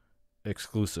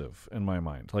exclusive in my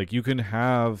mind. Like you can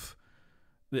have,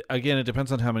 again, it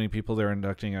depends on how many people they're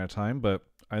inducting at a time, but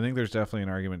I think there's definitely an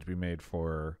argument to be made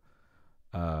for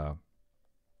Doublelift,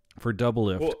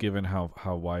 given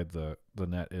how wide the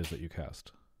net is that you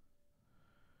cast.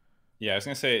 Yeah, I was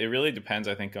gonna say it really depends,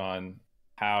 I think, on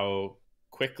how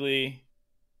quickly,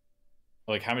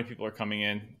 like how many people are coming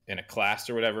in a class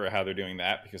or whatever, or how they're doing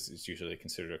that, because it's usually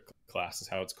considered a class is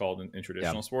how it's called in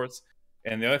traditional sports.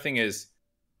 And the other thing is,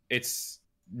 it's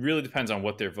really depends on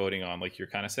what they're voting on. Like you're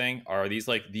kind of saying, are these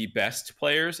like the best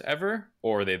players ever,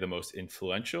 or are they the most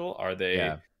influential? Are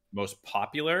they most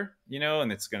popular? You know,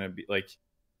 and it's gonna be like,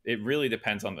 it really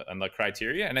depends on the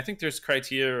criteria. And I think there's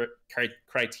criteria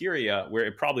where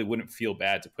it probably wouldn't feel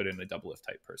bad to put in a Doublelift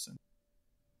type person.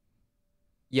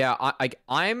 Yeah,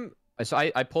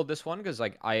 I pulled this one because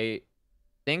like I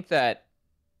think that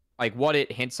like what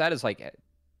it hints at is like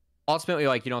ultimately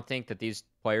like you don't think that these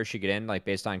players should get in like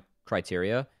based on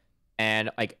criteria.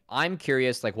 And like I'm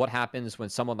curious like what happens when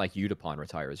someone like Udapon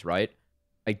retires, right?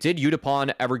 Like did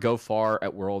Udapon ever go far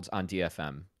at Worlds on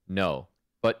DFM? No.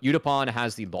 But Udapon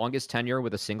has the longest tenure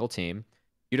with a single team.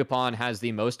 Udapon has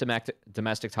the most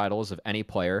domestic titles of any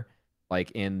player, like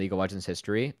in League of Legends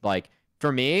history. Like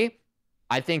for me,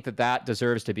 I think that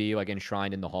deserves to be like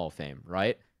enshrined in the Hall of Fame,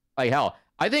 right? Like hell,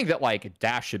 I think that like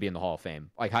Dash should be in the Hall of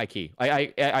Fame, like high key.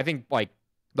 I think like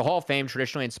the Hall of Fame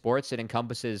traditionally in sports, it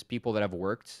encompasses people that have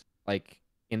worked like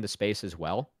in the space as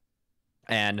well.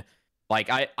 And like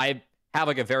I have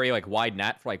like a very like wide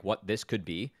net for like what this could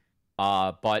be,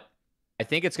 but I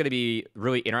think it's going to be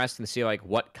really interesting to see like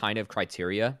what kind of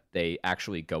criteria they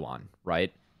actually go on,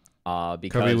 right? Because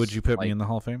Cubby, would you put like, me in the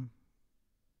Hall of Fame?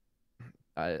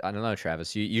 I don't know,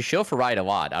 Travis. You shill for Riot a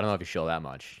lot. I don't know if you shill that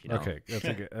much. You know? Okay, that's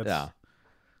a good. Yeah,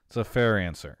 it's a fair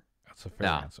answer. That's a fair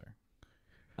answer.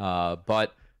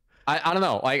 But I don't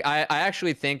know. Like I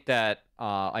actually think that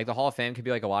like the Hall of Fame could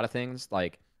be like a lot of things.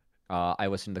 Like I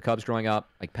listened to the Cubs growing up.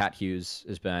 Like Pat Hughes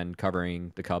has been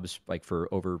covering the Cubs like for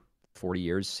over 40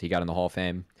 years. He got in the Hall of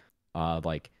Fame.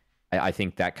 Like I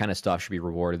think that kind of stuff should be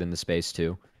rewarded in the space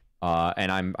too.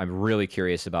 And I'm really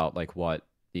curious about like what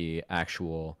the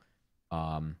actual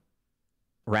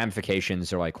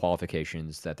ramifications or like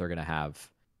qualifications that they're gonna have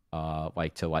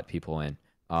like to let people in.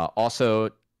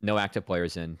 Also, no active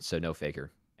players in, so no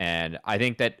faker. And I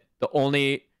think that the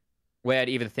only way I'd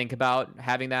even think about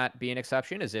having that be an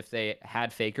exception is if they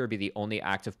had faker be the only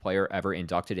active player ever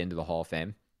inducted into the Hall of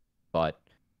Fame. But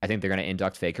I think they're going to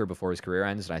induct faker before his career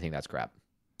ends, and I think that's crap.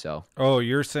 So. Oh,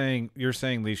 you're saying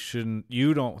they shouldn't.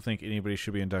 You don't think anybody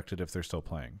should be inducted if they're still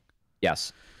playing?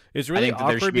 Yes. It's really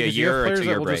awkward because you have players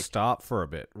that will break. just stop for a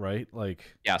bit, right?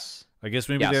 Like. Yes. I guess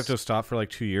maybe they have to stop for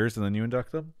like 2 years and then you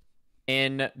induct them.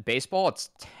 In baseball, it's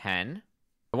 10.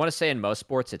 I want to say in most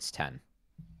sports, it's 10.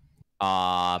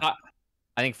 I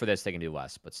think for this, they can do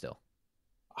less, but still.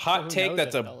 Hot take,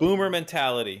 that's a boomer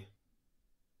mentality.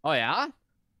 Oh, yeah?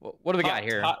 What do we got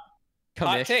here?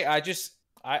 Hot take. I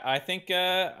think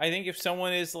if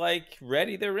someone is like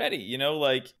ready, they're ready. You know,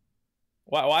 like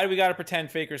why do we got to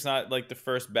pretend faker's not like the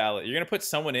first ballot? You're gonna put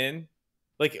someone in.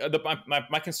 Like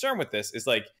my concern with this is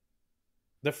like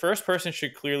the first person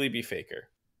should clearly be faker.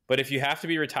 But if you have to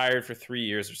be retired for 3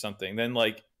 years or something, then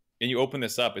like, and you open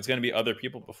this up, it's going to be other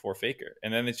people before faker.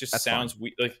 And then it just sounds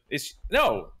weird. Like it's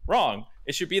wrong.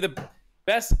 It should be the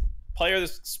best player the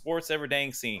sport's ever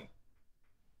dang seen.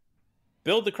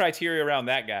 Build the criteria around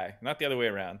that guy, not the other way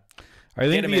around. I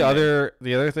think the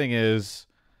other thing is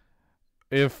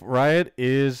if Riot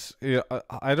is,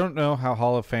 I don't know how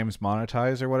Hall of Fame's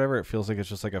monetize or whatever. It feels like it's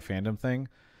just like a fandom thing.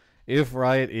 If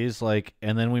Riot is like,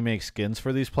 and then we make skins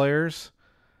for these players,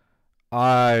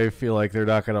 I feel like they're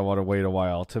not going to want to wait a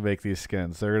while to make these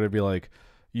skins. They're going to be like,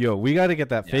 yo, we got to get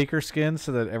that faker skin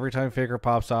so that every time faker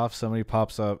pops off, somebody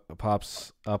pops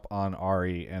up on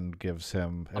Ari and gives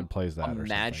him and plays that.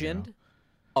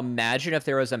 Imagine if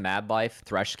there was a Mad Life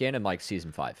Thresh skin in like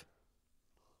season 5.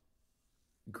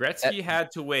 Gretzky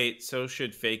had to wait, so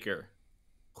should faker.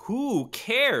 Who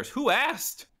cares? Who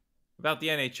asked about the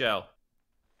NHL?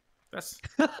 That's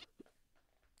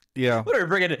yeah. What are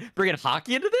we bringing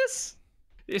hockey into this?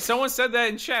 If someone said that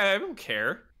in chat, I don't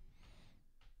care.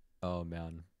 Oh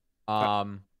man.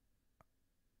 I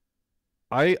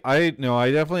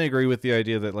definitely agree with the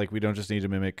idea that like we don't just need to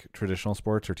mimic traditional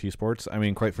sports or T-sports. I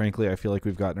mean, quite frankly, I feel like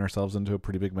we've gotten ourselves into a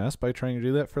pretty big mess by trying to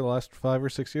do that for the last 5 or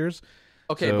 6 years.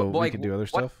 Okay, so but like, we can do other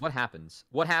stuff. What happens?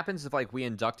 What happens if like we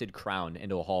inducted Crown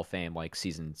into a Hall of Fame like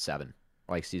season 7,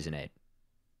 like season 8?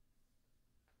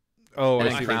 Oh,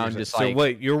 so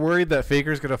wait, you're worried that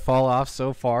Faker's gonna fall off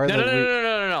so far?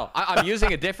 No. I'm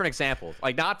using a different example,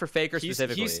 like not for Faker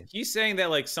specifically. He's saying that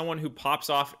like someone who pops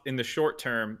off in the short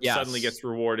term suddenly gets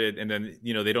rewarded, and then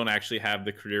they don't actually have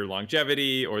the career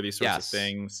longevity or these sorts of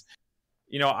things.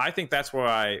 I think that's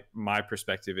why my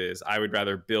perspective is I would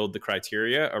rather build the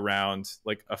criteria around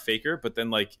like a faker, but then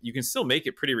like you can still make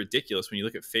it pretty ridiculous when you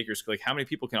look at fakers. Like how many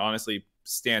people can honestly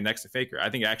stand next to faker? I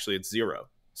think actually it's 0.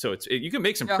 So you can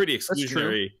make some pretty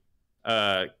exclusionary,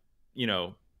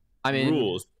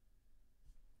 rules.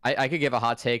 I could give a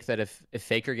hot take that if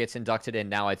Faker gets inducted in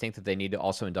now, I think that they need to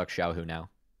also induct Xiaohu now.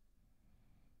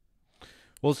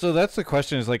 Well, so that's the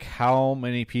question is like how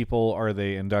many people are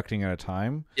they inducting at a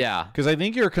time? Yeah. Because I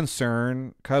think your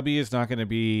concern, Cubby, is not going to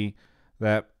be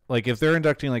that like if they're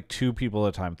inducting like 2 people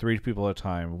at a time, 3 people at a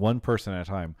time, 1 person at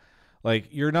a time, like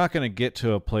you're not going to get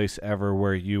to a place ever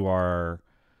where you are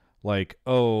like,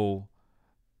 oh,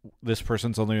 this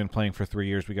person's only been playing for 3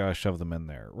 years, we gotta shove them in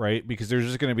there, right? Because there's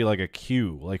just gonna be like a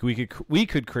queue. Like we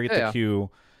could create the queue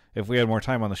if we had more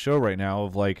time on the show right now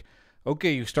of like,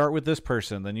 okay, you start with this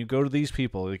person, then you go to these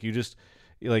people, like you just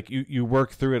like you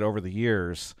work through it over the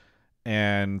years,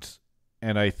 and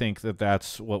I think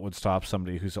that's what would stop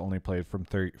somebody who's only played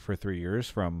for 3 years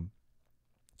from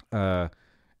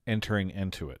entering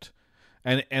into it.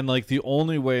 And like the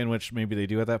only way in which maybe they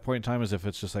do at that point in time is if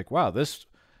it's just like, wow, this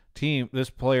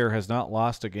player has not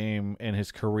lost a game in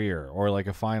his career or like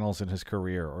a finals in his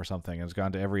career or something. Has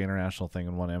gone to every international thing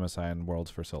and won MSI and Worlds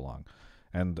for so long,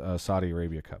 and Saudi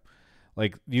Arabia Cup.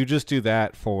 Like you just do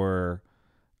that for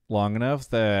long enough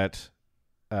that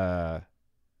like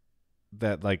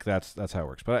that's how it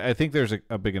works. But I think there's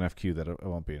a big enough queue that it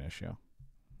won't be an issue.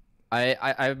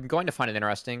 I'm going to find it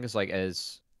interesting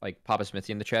because like Papa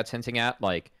Smithy in the chat's hinting at,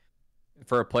 like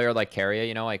for a player like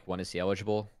Carrier, like when is he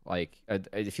eligible? Like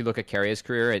if you look at Carrier's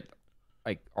career, it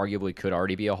like arguably could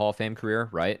already be a Hall of Fame career,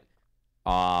 right?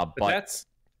 But that's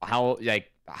how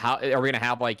like how are we gonna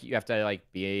have like you have to like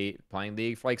be playing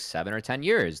League for like 7 or 10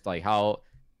 years? Like how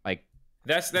like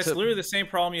that's literally the same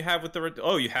problem you have with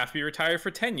you have to be retired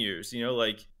for 10 years. You know,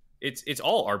 like it's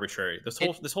all arbitrary.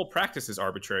 This whole practice is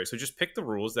arbitrary. So just pick the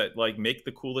rules that like make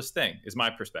the coolest thing. Is my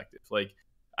perspective. Like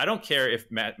I don't care if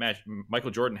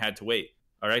Michael Jordan had to wait.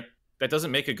 All right. That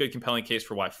doesn't make a good compelling case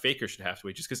for why Faker should have to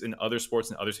wait, just because in other sports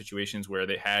and other situations where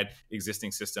they had existing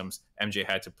systems, MJ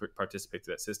had to participate to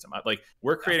that system. Like,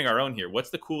 we're creating our own here. What's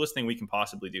the coolest thing we can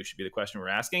possibly do should be the question we're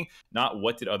asking, not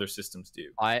what did other systems do,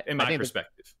 in my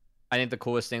perspective. I think the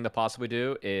coolest thing to possibly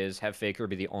do is have Faker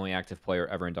be the only active player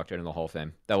ever inducted in the Hall of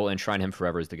Fame. That will enshrine him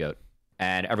forever as the GOAT.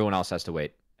 And everyone else has to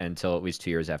wait until at least 2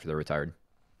 years after they're retired.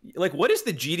 Like, what is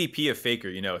the GDP of Faker,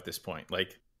 at this point?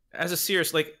 Like, as a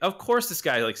serious, like, of course this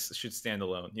guy like should stand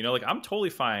alone. Like, I'm totally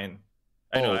fine.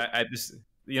 I know. I just,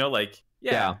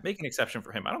 make an exception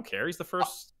for him. I don't care. He's the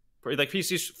first, like,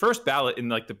 he's first ballot in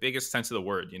like the biggest sense of the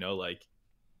word. Like,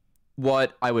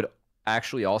 what I would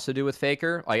actually also do with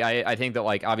Faker, like, I think that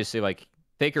like obviously like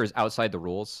Faker is outside the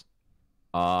rules,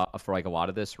 for like a lot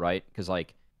of this, right? Because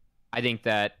like I think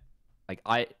that like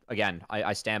I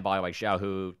stand by like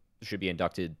Xiaohu should be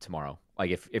inducted tomorrow. Like,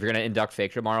 if you're going to induct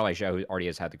Faker tomorrow, like, Xiaohu already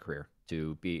has had the career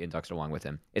to be inducted along with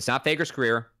him. It's not Faker's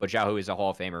career, but Xiaohu is a Hall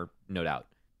of Famer, no doubt.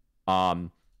 I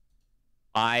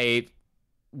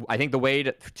think the way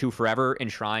to forever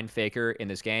enshrine Faker in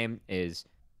this game is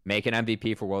make an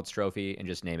MVP for World's Trophy and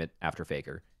just name it after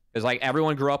Faker. Because, like,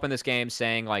 everyone grew up in this game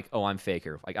saying, like, oh, I'm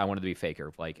Faker. Like, I wanted to be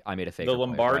Faker. Like, I made a Faker. The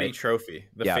Lombardi player, right? Trophy.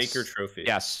 The Faker Trophy.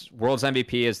 Yes. World's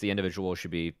MVP as the individual should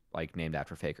be, like, named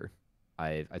after Faker.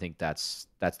 I think that's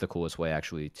the coolest way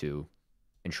actually to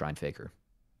enshrine Faker.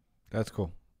 That's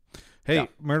cool. Hey,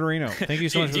 Murderino, thank you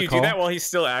so much for the call. Do you do that while he's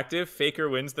still active? Faker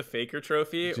wins the Faker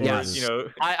Trophy, or yes.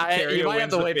 You might have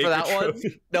to wait for that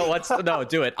trophy. One. No,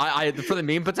 do it. I for the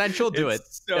meme potential, do it.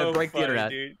 So break funny, the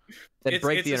internet. Dude. Then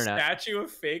break the internet. It's a statue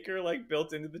of Faker like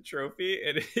built into the trophy,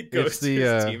 and it goes to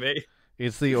his teammate.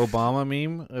 It's the Obama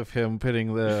meme of him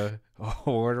putting the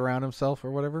award around himself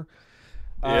or whatever.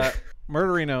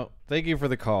 Murderino, thank you for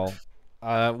the call.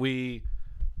 You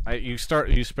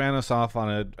span us off on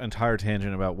an entire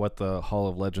tangent about what the Hall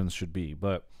of Legends should be,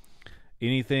 but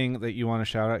anything that you want to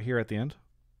shout out here at the end?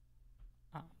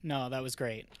 No, that was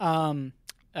great. Shout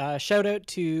out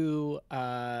to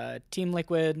Team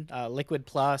Liquid, Liquid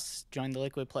Plus. Join the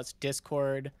Liquid Plus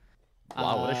Discord.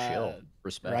 Wow, what a shill.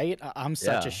 Respect. Right? I'm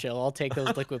such a shill. I'll take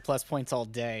those Liquid Plus points all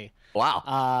day.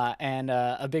 Wow. And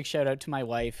a big shout out to my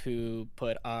wife who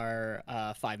put our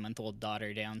 5-month-old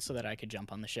daughter down so that I could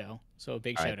jump on the show. So a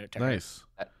big shout out to her. Nice.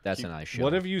 That's a nice show.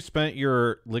 What have you spent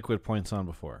your Liquid points on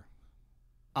before?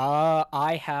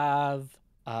 I have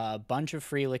a bunch of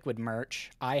free Liquid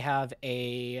merch. I have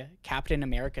a Captain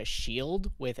America shield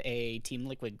with a Team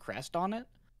Liquid crest on it.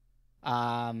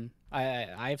 I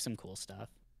have some cool stuff.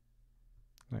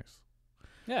 Nice.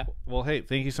 Yeah. Well, hey,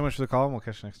 thank you so much for the call, and we'll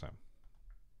catch you next time.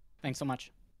 Thanks so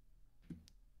much.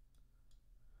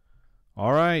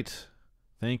 All right.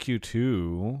 Thank you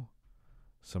to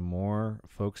some more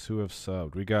folks who have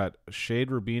subbed. We got Shade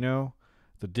Rubino,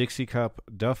 the Dixie Cup,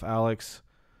 Duff Alex,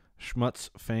 Schmutz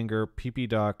Fanger, PP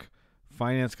Doc,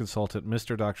 Finance Consultant,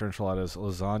 Mr. Dr. Enchiladas,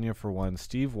 Lasagna for One,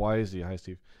 Steve Wisey, hi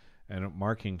Steve, and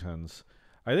Markingtons.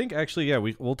 I think actually,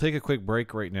 we'll take a quick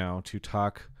break right now to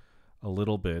talk a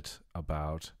little bit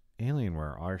about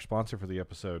Alienware, our sponsor for the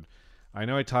episode. I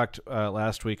know I talked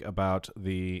last week about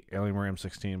the Alienware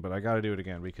M16, but I got to do it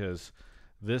again because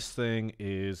this thing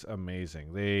is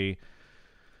amazing. They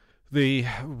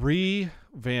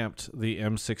revamped the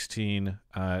M16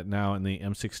 now in the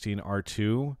M16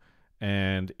 R2,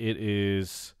 and it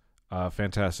is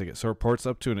fantastic. It supports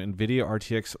up to an NVIDIA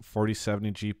RTX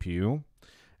 4070 GPU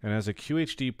and has a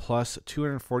QHD plus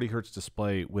 240 Hz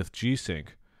display with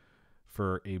G-Sync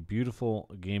for a beautiful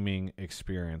gaming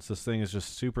experience. This thing is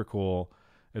just super cool.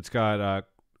 It's got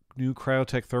new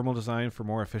Cryotech thermal design for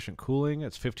more efficient cooling.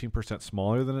 It's 15%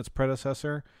 smaller than its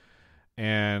predecessor.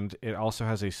 And it also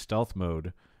has a stealth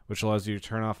mode, which allows you to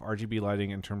turn off RGB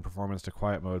lighting and turn performance to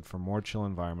quiet mode for more chill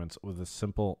environments with a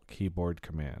simple keyboard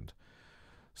command.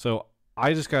 So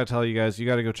I just got to tell you guys, you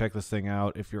got to go check this thing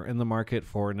out. If you're in the market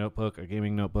for a notebook, a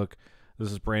gaming notebook,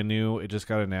 this is brand new. It just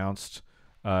got announced,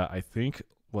 I think,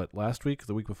 last week?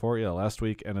 The week before? Yeah, last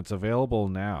week. And it's available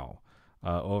now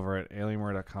over at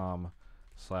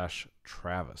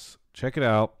alienware.com/Travis. Check it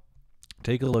out.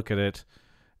 Take a look at it.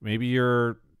 Maybe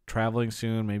you're traveling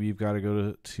soon. Maybe you've got to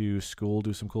go to school,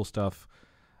 do some cool stuff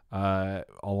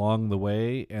along the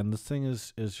way. And this thing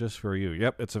is just for you.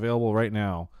 Yep, it's available right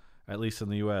now, at least in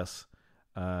the U.S.,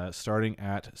 starting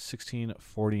at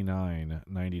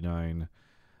 $1649.99.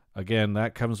 Again,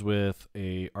 that comes with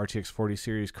a RTX 40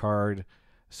 series card,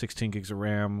 16 gigs of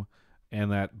RAM,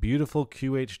 and that beautiful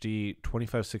QHD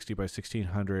 2560 by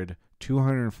 1600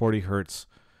 240 hertz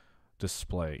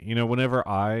display. You know, whenever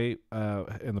I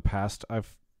in the past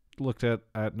I've looked at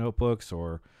notebooks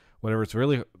or whatever, it's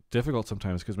really difficult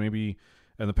sometimes because maybe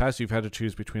in the past you've had to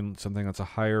choose between something that's a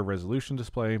higher resolution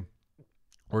display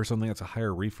or something that's a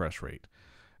higher refresh rate.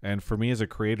 And for me as a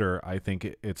creator, I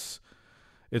think it's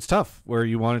tough where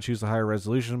you want to choose the higher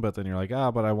resolution, but then you're like,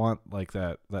 but I want like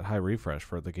that high refresh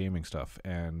for the gaming stuff.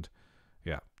 And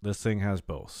yeah, this thing has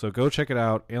both. So go check it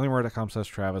out.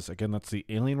 Alienware.com/Travis. Again, that's the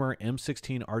Alienware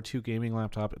M16 R2 gaming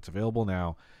laptop. It's available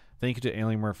now. Thank you to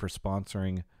Alienware for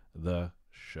sponsoring the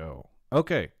show.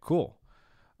 Okay, cool.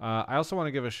 I also want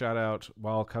to give a shout out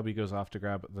while Cubby goes off to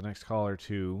grab the next caller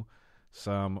to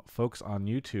some folks on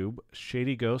YouTube.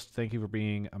 Shady Ghost, thank you for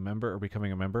being a member or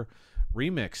becoming a member.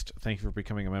 Remixed, thank you for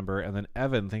becoming a member. And then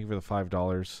Evan, thank you for the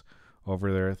 $5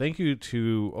 over there. Thank you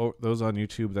to those on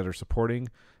YouTube that are supporting.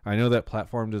 I know that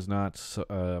platform does not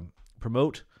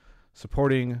promote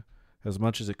supporting as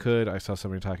much as it could. I saw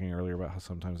somebody talking earlier about how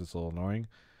sometimes it's a little annoying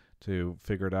to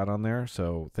figure it out on there.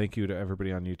 So thank you to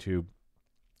everybody on YouTube.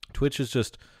 Twitch is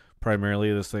just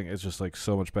primarily this thing. It's just like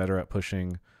so much better at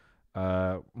pushing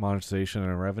monetization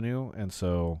and revenue. And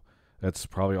so that's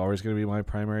probably always going to be my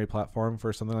primary platform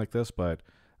for something like this. But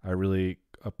I really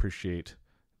appreciate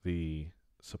the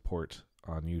support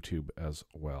on YouTube as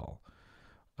well.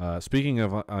 Speaking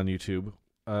of on YouTube,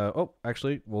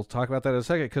 actually, we'll talk about that in a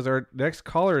second because our next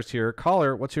caller is here.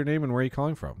 Caller, what's your name and where are you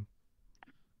calling from?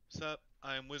 What's up?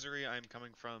 I'm Wizardry. I'm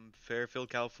coming from Fairfield,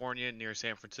 California, near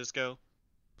San Francisco.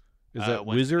 Is that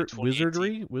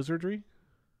Wizardry? Wizardry?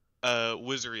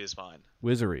 Wizardry is fine.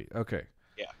 Wizardry, okay.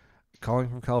 Yeah. Calling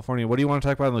from California. What do you want to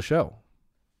talk about on the show?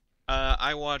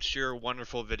 I watched your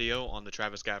wonderful video on the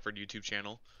Travis Gafford YouTube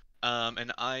channel,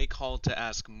 and I called to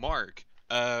ask Mark.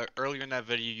 Earlier in that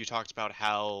video, you talked about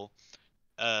how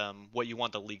what you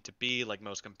want the league to be, like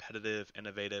most competitive,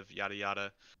 innovative, yada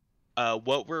yada.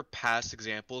 What were past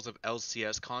examples of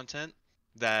LCS content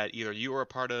that either you were a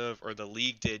part of or the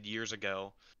league did years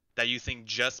ago that you think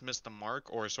just missed the mark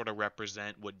or sort of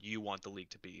represent what you want the league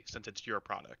to be, since it's your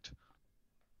product?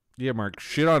 Yeah, Mark,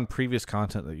 shit on previous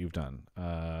content that you've done.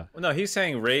 Well, no, he's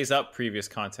saying raise up previous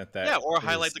content that. Yeah, or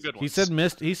highlight the good ones.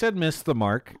 He said missed the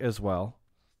mark as well.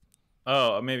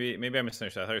 Oh, maybe I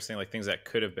misunderstood. I thought you were saying like things that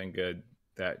could have been good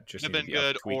that just could have been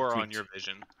good or on your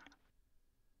vision.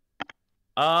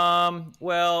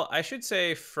 Well, I should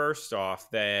say first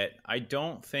off that I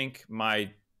don't think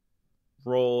my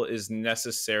role is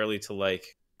necessarily to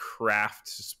like craft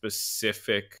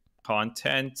specific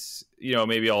content. You know,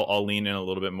 maybe I'll lean in a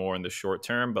little bit more in the short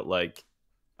term, but like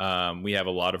we have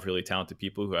a lot of really talented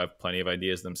people who have plenty of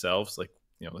ideas themselves. Like,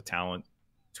 you know, the talent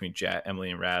between Jet,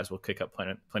 Emily, and Raz will kick up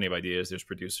plenty of ideas. There's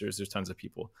producers, there's tons of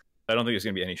people. I don't think there's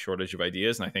going to be any shortage of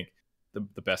ideas, and I think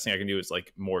the best thing I can do is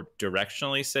like more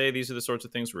directionally say these are the sorts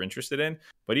of things we're interested in.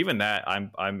 But even that,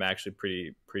 I'm actually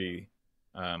pretty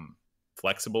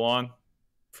flexible on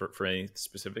for any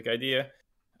specific idea.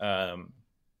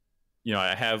 You know,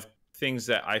 I have things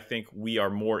that I think we are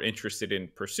more interested in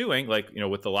pursuing, like, you know,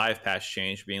 with the live pass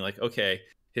change being like, okay,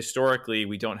 historically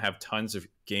we don't have tons of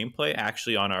gameplay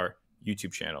actually on our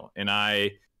YouTube channel, and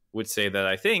I would say that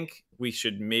I think we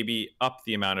should maybe up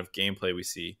the amount of gameplay we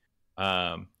see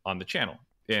on the channel,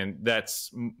 and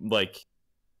that's like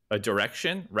a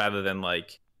direction rather than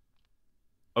like,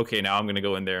 okay, now I'm going to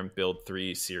go in there and build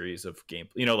 3 series of game.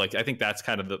 You know, like I think that's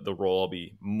kind of the role I'll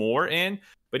be more in.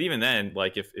 But even then,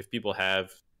 like if people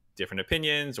have different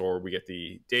opinions or we get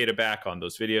the data back on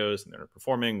those videos and they're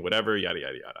performing, whatever, yada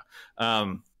yada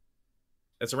yada.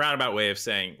 It's a roundabout way of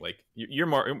saying like you're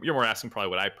more asking probably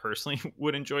what I personally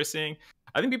would enjoy seeing.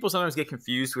 I think people sometimes get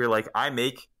confused where like I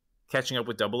make catching up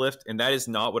with Double Lift, and that is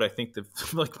not what I think the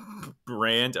like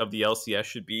brand of the LCS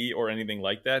should be or anything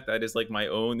like that. That is like my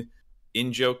own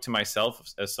in joke to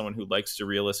myself as someone who likes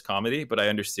surrealist comedy, but I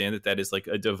understand that is like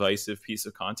a divisive piece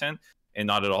of content and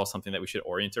not at all something that we should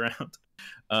orient around.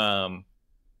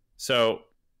 So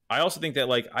I also think that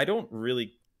like I don't really,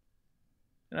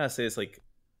 I don't know how to say this like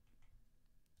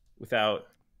without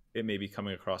it maybe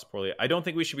coming across poorly. I don't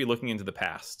think we should be looking into the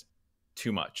past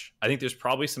too much. I think there's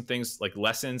probably some things like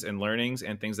lessons and learnings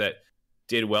and things that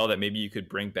did well that maybe you could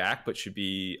bring back but should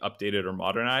be updated or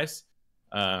modernized.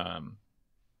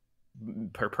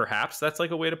 Perhaps that's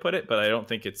like a way to put it, but I don't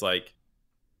think it's like,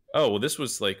 oh, well, this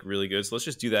was like really good, so let's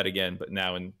just do that again, but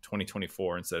now in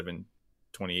 2024 instead of in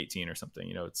 2018 or something.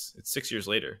 You know, it's 6 years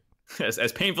later.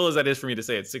 As painful as that is for me to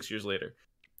say, it's 6 years later.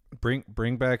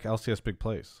 Bring back LCS Big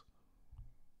Plays.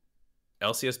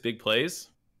 LCS Big Plays?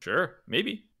 Sure,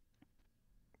 maybe.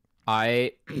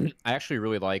 I actually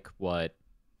really like what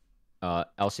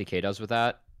LCK does with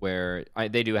that, where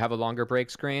they do have a longer break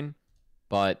screen,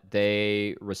 but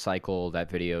they recycle that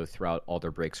video throughout all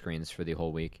their break screens for the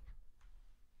whole week.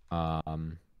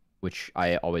 Which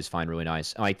I always find really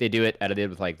nice. And, like, they do it edited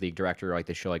with like League Director, like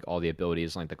they show like all the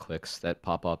abilities, like the clicks that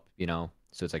pop up, you know.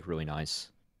 So it's like really nice.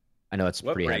 I know it's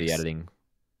pretty heavy editing.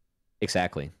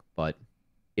 Exactly, but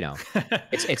you know,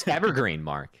 it's evergreen,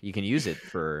 Mark. You can use it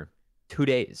for 2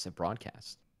 days of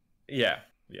broadcast. Yeah.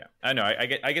 I know.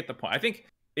 I get the point. I think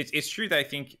it's true that I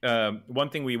think one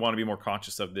thing we want to be more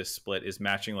conscious of this split is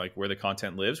matching like where the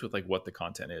content lives with like what the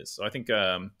content is. So I think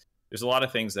there's a lot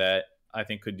of things that I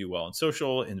think could do well in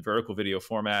social, in vertical video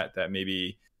format that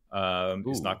maybe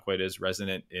is not quite as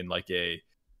resonant in like a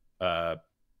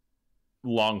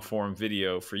long form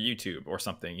video for YouTube or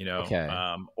something, you know. Okay.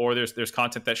 Or there's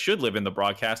content that should live in the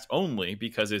broadcast only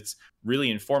because it's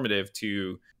really informative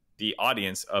to the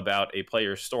audience about a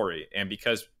player's story, and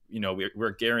because you know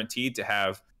we're guaranteed to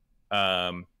have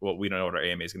well, we don't know what our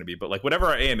AMA is going to be, but like whatever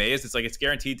our AMA is, it's like it's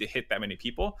guaranteed to hit that many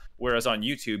people. Whereas on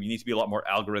YouTube, you need to be a lot more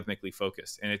algorithmically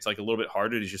focused, and it's like a little bit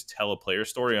harder to just tell a player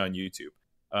story on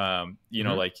YouTube. You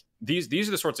know, like these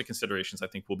are the sorts of considerations I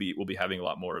think we'll be having a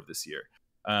lot more of this year.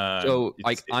 So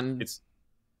like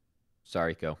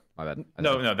sorry, go. My bad.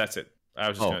 No, that's it. I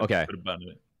was just gonna okay. put a button in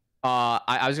it.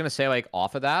 I was gonna say like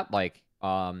off of that, like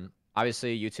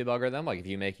obviously YouTube algorithm, like if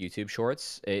you make YouTube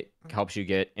shorts, it helps you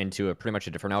get into pretty much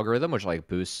a different algorithm, which like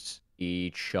boosts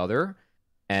each other.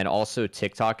 And also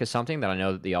TikTok is something that I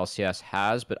know that the LCS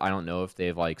has, but I don't know if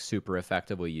they've like super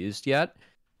effectively used yet.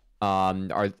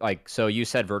 Are like, so you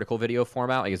said vertical video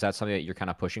format, like is that something that you're kind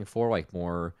of pushing for, like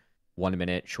more 1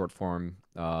 minute short form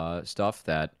stuff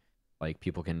that like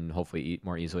people can hopefully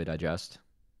more easily digest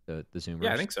the Zoomers?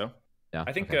 Yeah, I think so. Yeah,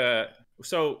 I think okay.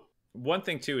 so. One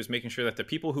thing too is making sure that the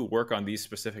people who work on these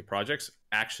specific projects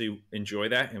actually enjoy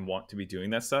that and want to be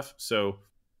doing that stuff. So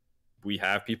we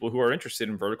have people who are interested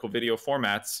in vertical video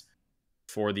formats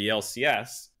for the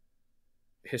LCS.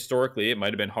 Historically, it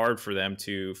might have been hard for them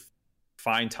to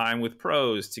find time with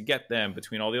pros to get them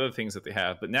between all the other things that they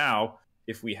have. But now,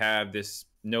 if we have this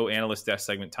no analyst desk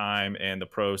segment time and the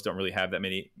pros don't really have that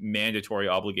many mandatory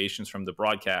obligations from the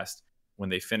broadcast when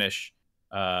they finish,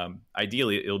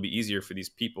 ideally it'll be easier for these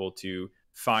people to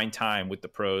find time with the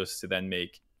pros to then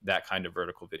make that kind of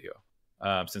vertical video,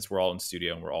 since we're all in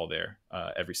studio and we're all there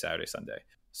every Saturday, Sunday.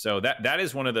 So that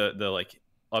is one of the like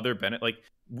other benefit. Like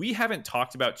we haven't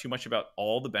talked about too much about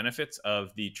all the benefits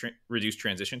of the reduced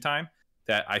transition time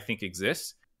that I think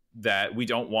exists, that we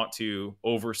don't want to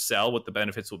oversell what the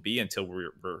benefits will be until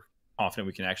we're confident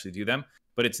we can actually do them.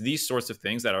 But it's these sorts of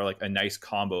things that are like a nice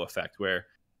combo effect where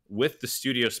with the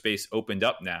studio space opened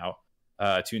up now,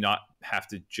 to not have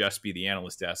to just be the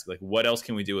analyst desk, like what else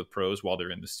can we do with pros while they're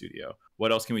in the studio?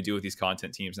 What else can we do with these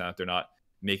content teams now that they're not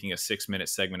making a 6-minute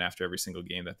segment after every single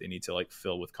game that they need to like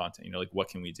fill with content? You know, like what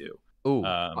can we do? Ooh,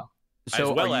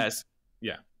 so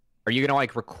are you gonna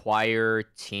like require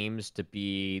teams to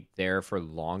be there for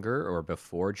longer or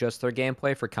before just their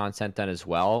gameplay for content then as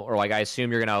well? Or like I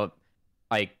assume you're gonna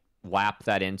like lap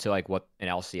that into like what an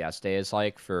LCS day is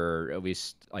like for at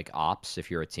least like ops if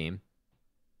you're a team.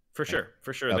 For sure.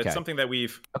 Okay. That's something that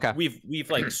we've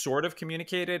like sort of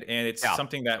communicated, and it's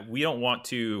something that we don't want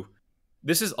to.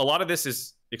 A lot of this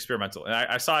is experimental, and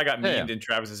I saw I got memed in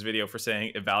Travis's video for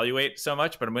saying evaluate so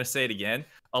much, but I'm going to say it again.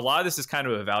 A lot of this is kind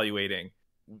of evaluating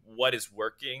what is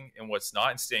working and what's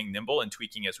not, and staying nimble and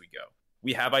tweaking as we go.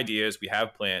 We have ideas, we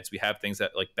have plans, we have things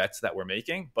that like bets that we're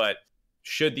making, but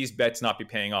should these bets not be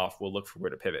paying off, we'll look for where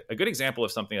to pivot. A good example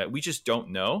of something that we just don't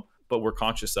know, but we're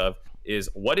conscious of, is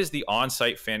what is the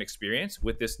on-site fan experience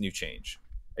with this new change?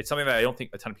 It's something that I don't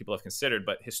think a ton of people have considered,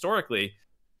 but historically,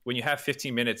 when you have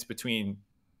 15 minutes between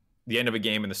the end of a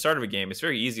game and the start of a game, it's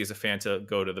very easy as a fan to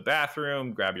go to the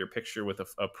bathroom, grab your picture with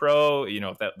a pro, you know,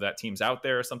 if that team's out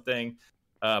there or something.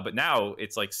 But now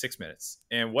it's like 6 minutes.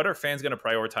 And what are fans going to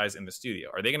prioritize in the studio?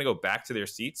 Are they going to go back to their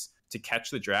seats to catch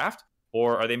the draft?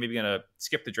 Or are they maybe going to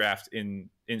skip the draft in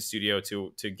studio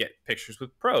to get pictures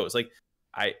with pros? Like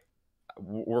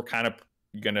we're kind of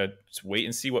going to wait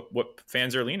and see what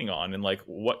fans are leaning on, and like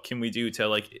what can we do to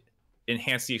like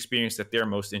enhance the experience that they're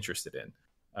most interested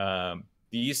in.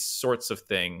 These sorts of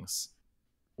things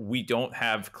we don't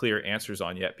have clear answers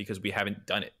on yet because we haven't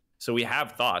done it. So we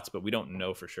have thoughts, but we don't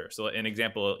know for sure. So an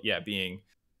example, being,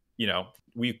 you know,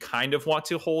 we kind of want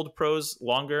to hold pros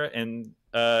longer and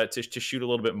to shoot a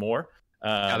little bit more.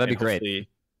 That'd be great.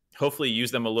 hopefully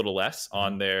use them a little less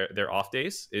on their off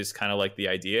days is kind of like the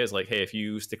idea is like, hey, if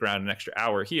you stick around an extra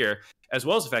hour here, as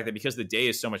well as the fact that because the day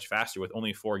is so much faster with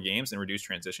only 4 games and reduced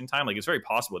transition time, like it's very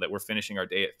possible that we're finishing our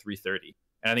day at 3:30.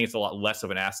 And I think it's a lot less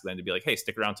of an ask than to be like, hey,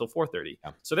 stick around till 4:30.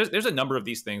 Yeah. So there's a number of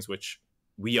these things which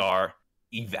we are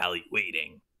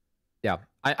evaluating. Yeah,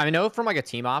 I know from like a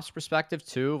team ops perspective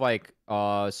too. Like,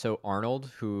 so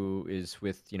Arnold, who is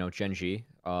with Gen G,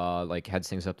 like heads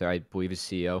things up there. I believe is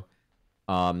CEO.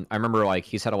 I remember like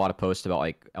he's had a lot of posts about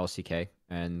like LCK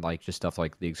and like just stuff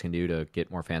like leagues can do to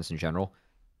get more fans in general.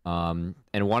 And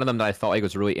one of them that I felt like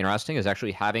was really interesting is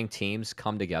actually having teams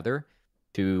come together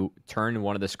to turn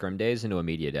one of the scrim days into a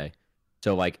media day.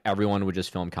 So like everyone would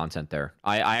just film content there.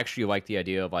 I actually like the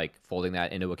idea of like folding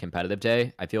that into a competitive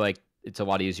day. I feel like it's a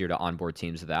lot easier to onboard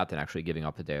teams to that than actually giving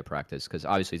up a day of practice, because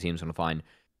obviously teams want to find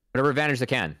whatever advantage they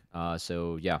can.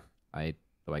 So yeah, I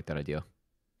like that idea.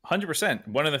 100%.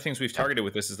 One of the things we've targeted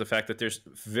with this is the fact that there's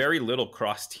very little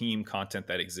cross-team content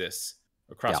that exists,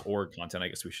 or cross-org content, I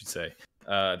guess we should say,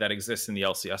 that exists in the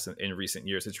LCS in recent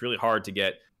years. It's really hard to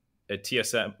get a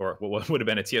TSM, or what would have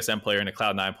been a TSM player and a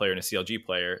Cloud9 player and a CLG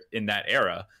player in that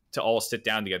era to all sit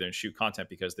down together and shoot content,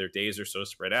 because their days are so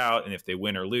spread out. And if they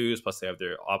win or lose, plus they have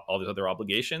all these other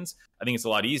obligations, I think it's a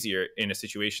lot easier in a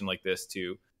situation like this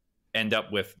to end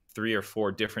up with 3 or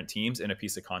 4 different teams in a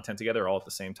piece of content together all at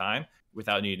the same time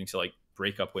without needing to like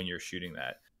break up when you're shooting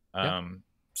that.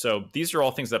 So these are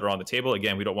all things that are on the table.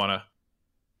 Again, we don't want to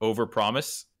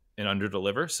overpromise and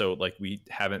underdeliver. So like we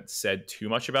haven't said too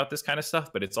much about this kind of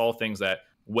stuff, but it's all things that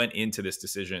went into this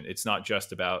decision. It's not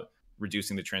just about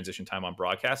reducing the transition time on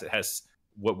broadcast. It has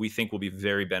what we think will be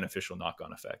very beneficial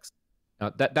knock-on effects.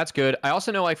 That's good. I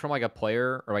also know like from like a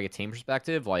player or like a team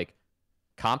perspective, like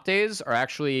comp days are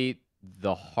actually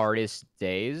the hardest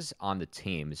days on the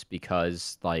teams,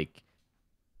 because like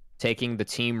taking the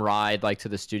team ride like to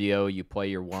the studio, you play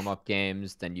your warm-up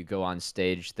games, then you go on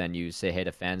stage, then you say hey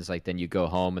to fans, like then you go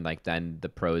home, and like then the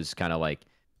pros kind of like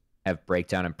have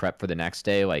breakdown and prep for the next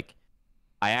day. Like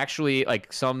I actually,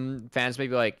 like some fans may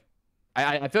be like,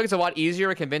 I feel like it's a lot easier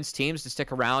to convince teams to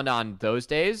stick around on those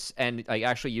days and like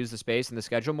actually use the space in the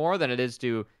schedule more than it is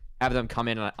to have them come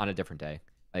in on a different day,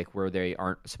 like where they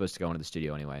aren't supposed to go into the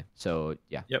studio anyway. So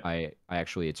yeah, I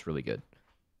actually, it's really good.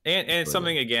 And it's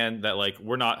something, again, that like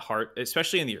we're not hard,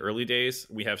 especially in the early days,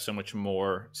 we have so much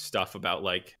more stuff about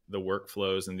like the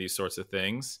workflows and these sorts of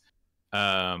things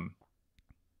that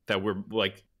we're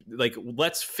like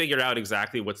let's figure out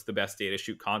exactly what's the best day to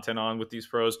shoot content on with these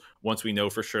pros once we know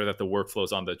for sure that the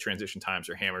workflows on the transition times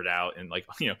are hammered out, and like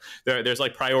there's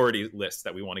like priority lists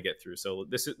that we want to get through. So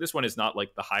this one is not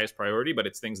like the highest priority, but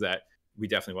it's things that we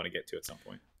definitely want to get to at some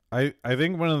point. I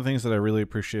think one of the things that I really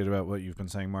appreciate about what you've been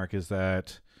saying, Mark, is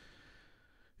that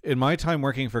in my time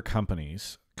working for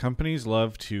companies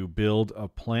love to build a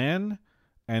plan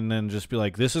and then just be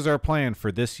like, this is our plan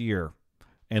for this year,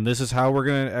 and this is how we're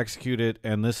going to execute it,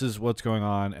 and this is what's going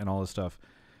on, and all this stuff.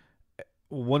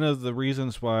 One of the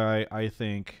reasons why I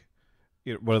think,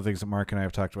 one of the things that Mark and I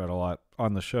have talked about a lot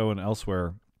on the show and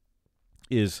elsewhere,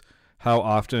 is how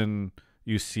often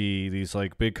you see these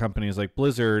like big companies like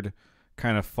Blizzard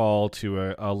kind of fall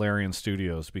to a Larian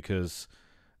Studios, because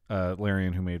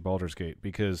Larian, who made Baldur's Gate,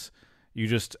 because you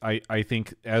just, I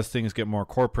think as things get more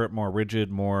corporate, more rigid,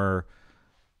 more,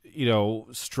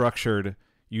 structured,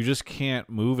 you just can't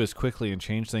move as quickly and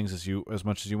change things as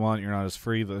much as you want. You're not as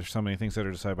free. There's so many things that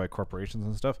are decided by corporations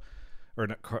and stuff, or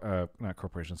not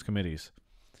corporations, committees.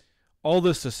 All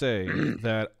this to say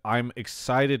that I'm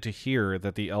excited to hear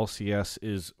that the LCS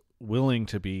is willing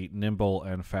to be nimble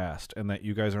and fast, and that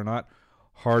you guys are not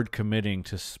hard committing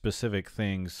to specific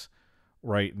things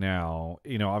right now.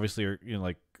 Obviously,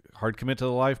 like hard commit to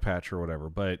the live patch or whatever,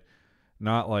 but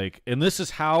not like, and this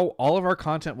is how all of our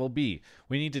content will be.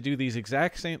 We need to do these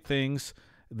exact same things,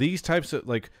 these types of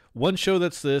like one show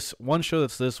that's this, one show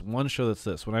that's this, one show that's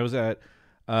this. When I was at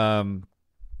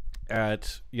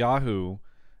Yahoo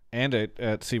and at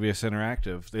CBS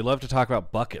Interactive, they love to talk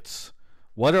about buckets.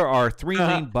 What are our 3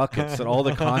 main buckets that all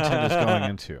the content is going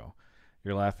into?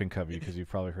 You're laughing, Cubby, because you've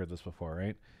probably heard this before,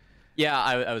 right? Yeah,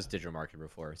 I was digital marketer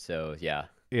before, so yeah.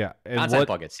 Yeah, and content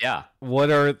buckets. Yeah. What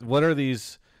are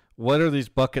these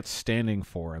buckets standing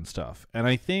for and stuff? And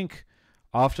I think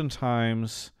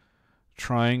oftentimes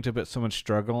trying to put so much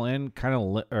struggle in,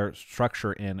 or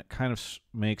structure in, kind of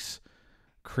makes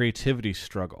creativity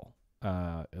struggle.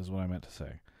 Is what I meant to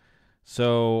say.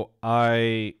 So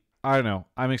I don't know.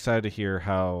 I'm excited to hear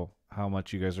how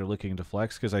much you guys are looking to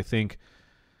flex, because I think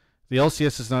the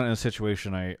LCS is not in a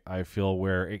situation I feel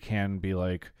where it can be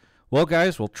like, well,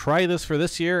 guys, we'll try this for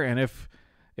this year, and if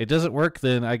it doesn't work,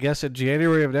 then I guess in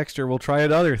January of next year we'll try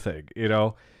another thing.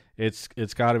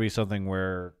 It's got to be something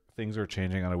where things are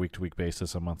changing on a week-to-week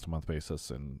basis, a month-to-month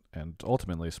basis, and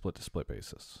ultimately a split-to-split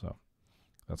basis. So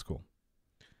that's cool.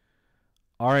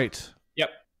 All right.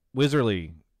 Yep.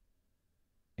 Wizardly,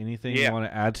 anything you want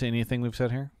to add to anything we've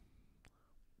said here?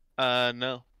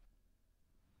 No.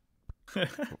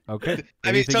 Okay.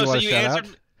 I mean, so you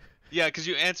answered. Yeah, because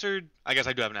you answered. I guess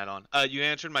I do have an add-on. You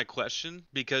answered my question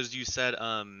because you said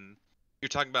you're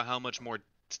talking about how much more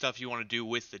stuff you want to do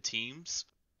with the teams,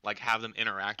 like have them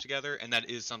interact together, and that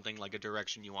is something like a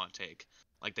direction you want to take.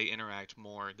 Like they interact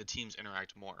more, the teams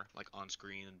interact more, like on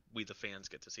screen, and we the fans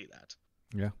get to see that.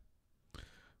 Yeah.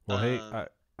 Well, hey,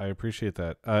 I appreciate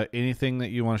that. Anything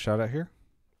that you want to shout out here?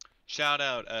 Shout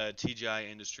out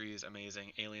TGI Industries,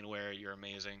 amazing. Alienware, you're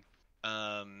amazing.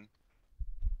 Fuck,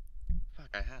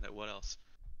 I had it. What else?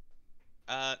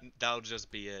 That'll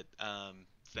just be it.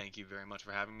 Thank you very much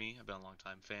for having me. I've been a long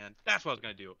time fan. That's what I was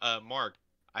gonna do. Mark,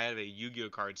 I have a Yu-Gi-Oh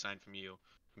card signed from you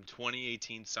from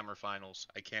 2018 Summer Finals.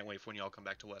 I can't wait for when y'all come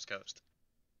back to West Coast.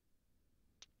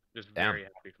 Just very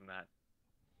happy from that.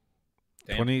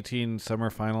 Damn. 2018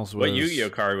 Summer Finals was... What Yu-Gi-Oh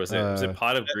card was it? Was it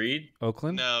Pot of Greed?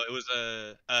 Oakland? No,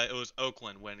 it was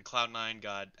Oakland when Cloud9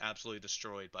 got absolutely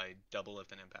destroyed by Double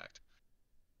Lift and Impact.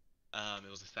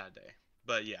 It was a sad day.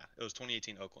 But yeah, it was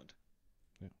 2018 Oakland.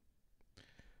 Yeah.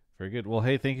 Very good. Well,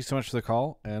 hey, thank you so much for the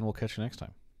call, and we'll catch you next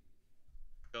time.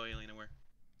 Go Alienware.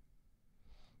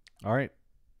 All right.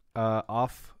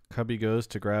 Off Cubby goes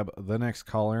to grab the next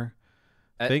caller.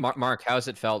 Mark, how's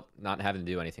it felt not having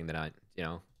to do anything tonight?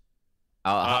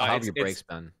 How have your breaks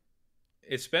been?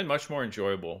 It's been much more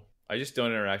enjoyable. I just don't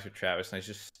interact with Travis, and I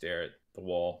just stare at the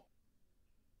wall.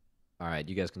 All right,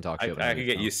 you guys can talk. I can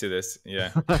get used to this. Yeah.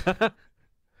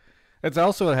 It's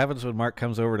also what happens when Mark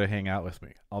comes over to hang out with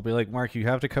me. I'll be like, Mark, you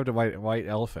have to come to White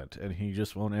Elephant, and he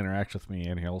just won't interact with me,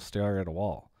 and he'll stare at a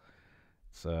wall.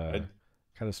 It's kind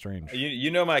of strange.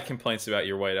 You know my complaints about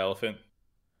your White Elephant?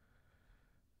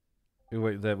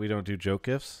 That we don't do joke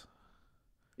gifts?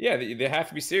 Yeah, they have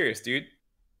to be serious, dude.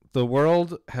 The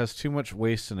world has too much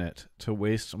waste in it to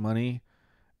waste money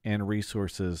and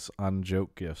resources on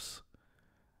joke gifts.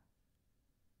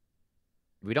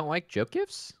 We don't like joke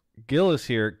gifts? Gil is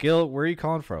here. Gil, where are you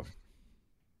calling from?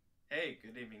 Hey,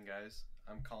 good evening, guys.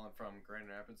 I'm calling from Grand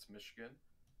Rapids, Michigan.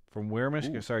 From where,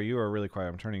 Michigan? Ooh. Sorry, you are really quiet.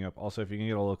 I'm turning up. Also, if you can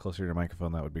get a little closer to your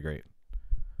microphone, that would be great.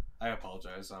 I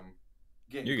apologize. I'm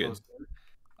getting You're close. good.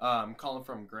 I'm calling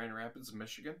from Grand Rapids,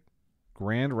 Michigan.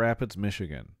 Grand Rapids,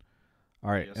 Michigan.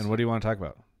 All right, Yes. and what do you want to talk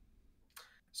about?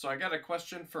 So I got a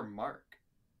question for Mark.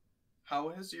 How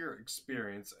has your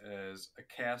experience as a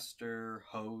caster,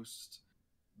 host,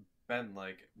 been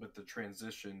like with the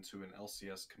transition to an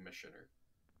LCS commissioner?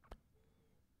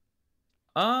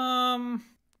 I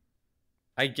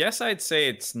guess I'd say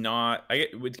it's not.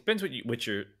 It depends what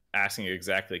you're asking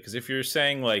exactly. Because if you're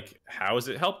saying like, how has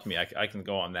it helped me, I can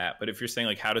go on that. But if you're saying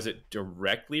like, how does it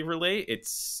directly relate,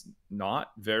 it's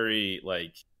not very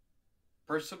like.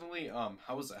 Personally,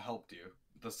 how has it helped you?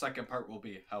 The second part will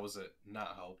be how has it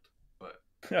not helped, but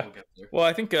we'll get there. Well,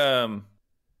 I think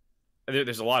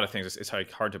there's a lot of things. It's like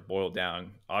hard to boil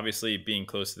down. Obviously, being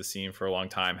close to the scene for a long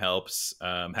time helps.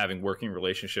 Having working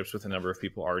relationships with a number of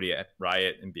people already at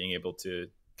Riot and being able to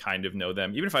kind of know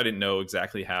them, even if I didn't know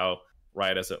exactly how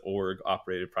Riot as an org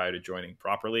operated prior to joining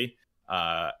properly,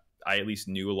 I at least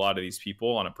knew a lot of these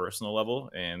people on a personal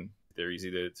level, and they're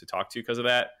easy to talk to because of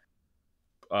that.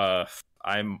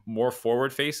 I'm more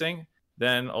forward facing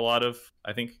than a lot of,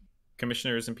 I think,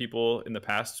 commissioners and people in the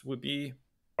past would be,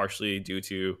 partially due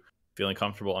to feeling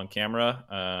comfortable on camera.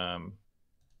 I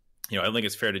don't think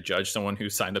it's fair to judge someone who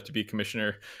signed up to be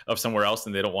commissioner of somewhere else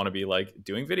and they don't want to be like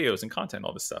doing videos and content,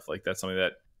 all this stuff. Like that's something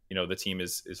that, the team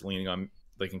is leaning on,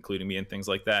 like including me and things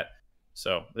like that.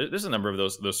 So there's a number of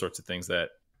those sorts of things that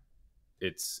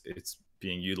it's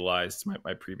being utilized.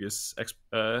 My previous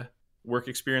work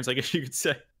experience, I guess you could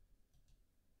say.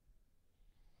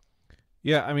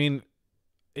 Yeah, I mean,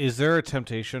 is there a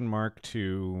temptation, Mark,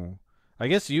 to... I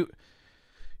guess you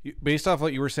based off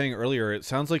what you were saying earlier, it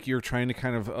sounds like you're trying to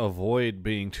kind of avoid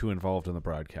being too involved in the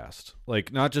broadcast.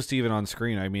 Like, not just even on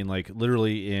screen. I mean, like,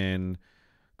 literally in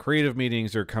creative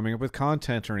meetings or coming up with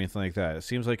content or anything like that. It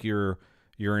seems like you're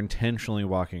intentionally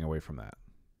walking away from that.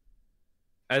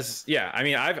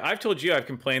 I've told you, I've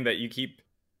complained that you keep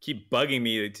bugging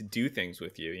me to do things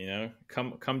with you,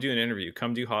 Come do an interview.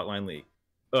 Come do Hotline League.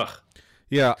 Ugh.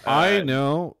 Yeah, I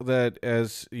know that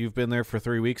as you've been there for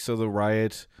 3 weeks, so the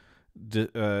Riot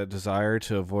desire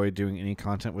to avoid doing any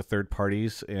content with third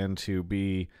parties and to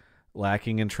be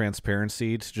lacking in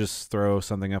transparency, to just throw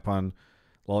something up on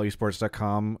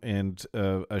lolesports.com and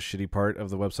a shitty part of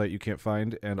the website you can't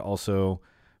find, and also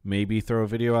maybe throw a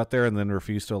video out there and then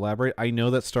refuse to elaborate. I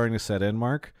know that's starting to set in,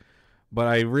 Mark, but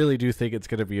I really do think it's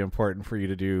going to be important for you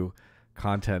to do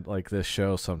content like this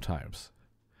show sometimes.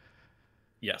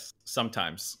 Yes,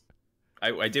 sometimes.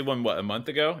 I did one, a month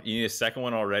ago? You need a second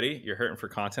one already? You're hurting for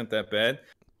content that bad?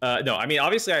 No, I mean,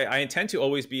 obviously, I intend to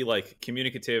always be like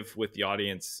communicative with the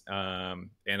audience, and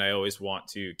I always want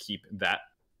to keep that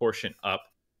portion up.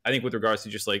 I think with regards to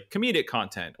just like comedic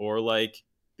content or like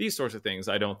these sorts of things,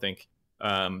 I don't think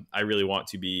I really want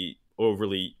to be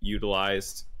overly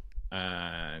utilized.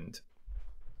 And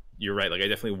you're right. Like, I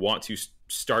definitely want to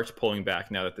start pulling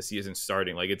back now that the season's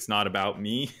starting. Like, it's not about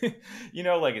me,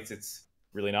 like it's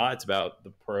really not. It's about the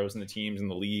pros and the teams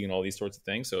and the league and all these sorts of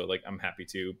things. So like, I'm happy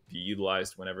to be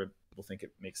utilized whenever people think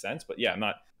it makes sense. But yeah, I'm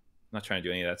not trying to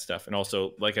do any of that stuff. And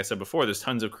also, like I said before, there's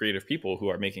tons of creative people who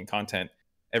are making content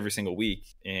every single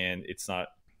week, and it's not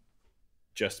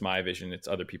just my vision. It's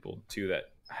other people too that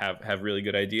have really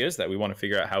good ideas that we want to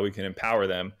figure out how we can empower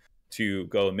them to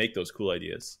go and make those cool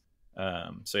ideas.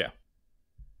 So yeah.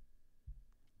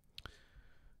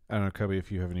 I don't know, Cubby,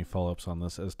 if you have any follow-ups on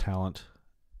this as talent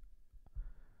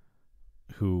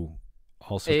who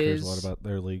also cares a lot about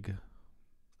their league.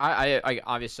 I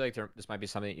obviously, like, this might be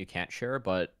something that you can't share,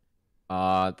 but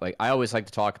like, I always like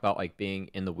to talk about like being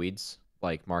in the weeds.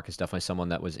 Like, Mark is definitely someone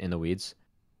that was in the weeds.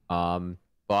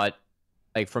 But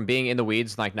like, from being in the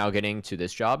weeds, like now getting to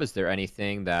this job, is there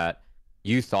anything that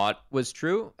you thought was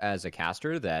true as a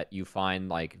caster that you find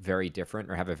like very different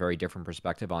or have a very different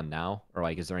perspective on now? Or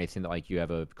like, is there anything that like you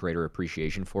have a greater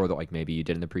appreciation for that like maybe you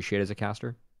didn't appreciate as a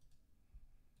caster?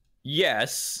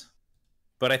 Yes,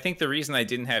 but I think the reason I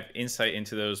didn't have insight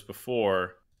into those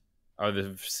before are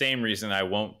the same reason I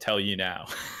won't tell you now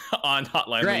on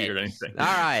Hotline League or anything. All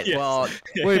right. Yes. Well,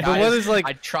 wait, but what is like?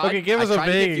 Okay, give us a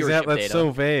vague example. That's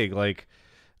so vague. Like,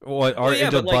 what are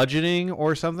into budgeting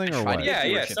or something or what?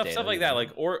 Yeah, stuff like that, like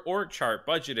org chart,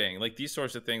 budgeting, like these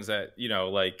sorts of things that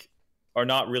like are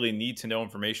not really need to know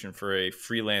information for a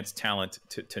freelance talent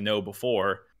to know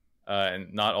before,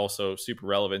 and not also super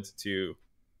relevant to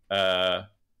the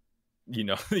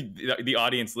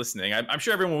audience listening. I'm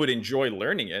sure everyone would enjoy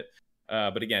learning it,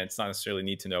 but again, it's not necessarily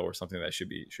need to know or something that should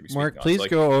be. Mark, please like,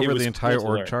 go over the entire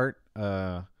org chart.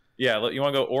 Yeah, you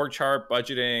want to go org chart,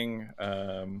 budgeting.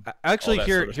 Actually,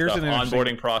 here's an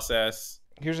onboarding process.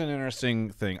 Here's an interesting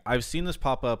thing. I've seen this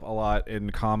pop up a lot in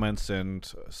comments and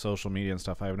social media and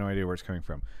stuff. I have no idea where it's coming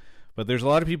from, but there's a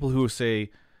lot of people who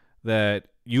say that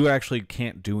you actually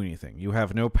can't do anything. You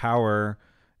have no power.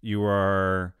 You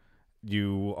are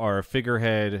a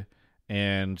figurehead,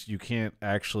 and you can't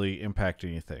actually impact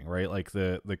anything, right? Like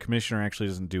the commissioner actually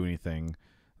doesn't do anything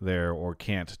there, or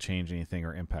can't change anything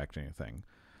or impact anything.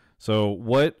 So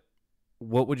what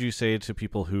would you say to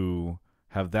people who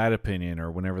have that opinion, or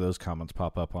whenever those comments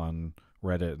pop up on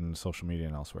Reddit and social media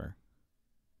and elsewhere?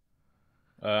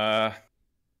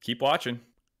 Keep watching.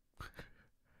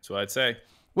 That's what I'd say.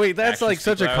 Wait, that's actions like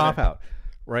such a cop out,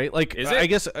 right? Like, is it? I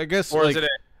guess, or like, is it a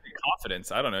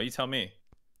confidence? I don't know. You tell me.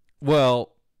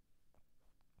 Well,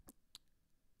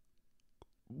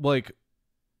 like,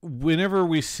 whenever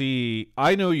we see,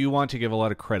 I know you want to give a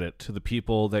lot of credit to the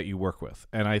people that you work with,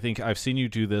 and I think I've seen you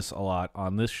do this a lot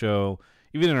on this show,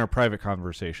 even in our private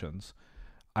conversations.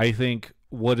 I think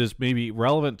what is maybe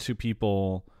relevant to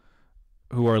people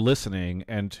who are listening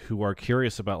and who are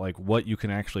curious about like what you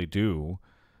can actually do,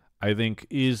 I think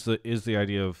is the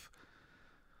idea of,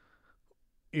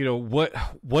 what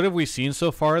have we seen so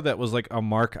far that was like a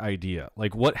Mark idea?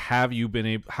 Like, what have you been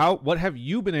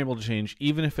able to change,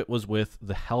 even if it was with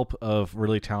the help of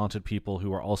really talented people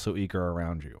who are also eager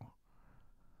around you?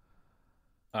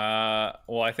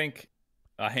 Well, I think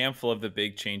a handful of the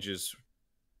big changes,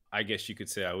 I guess you could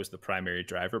say I was the primary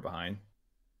driver behind.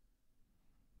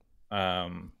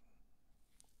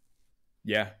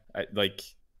 Yeah, like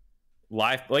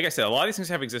I said, a lot of these things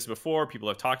have existed before. People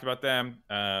have talked about them.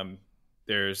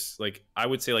 There's like, I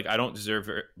would say, like, I don't deserve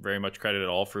very much credit at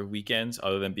all for weekends,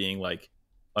 other than being like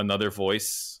another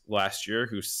voice last year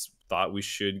who thought we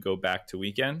should go back to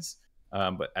weekends,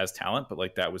 but as talent. But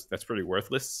like, that's pretty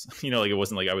worthless. Like, it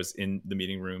wasn't like I was in the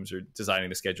meeting rooms or designing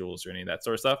the schedules or any of that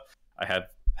sort of stuff. I have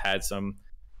had some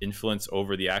influence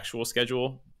over the actual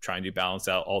schedule, trying to balance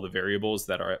out all the variables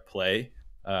that are at play,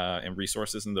 and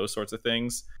resources and those sorts of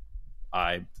things.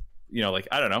 I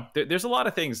don't know. There's a lot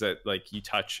of things that like you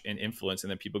touch and influence,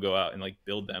 and then people go out and like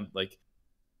build them. Like,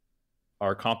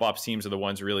 our comp ops teams are the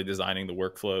ones really designing the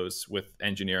workflows with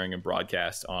engineering and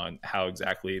broadcast on how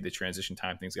exactly the transition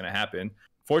time thing's going to happen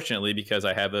fortunately, because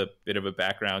I have a bit of a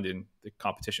background in the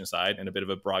competition side and a bit of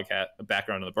a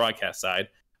background on the broadcast side,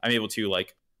 I'm able to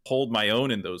like hold my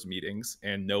own in those meetings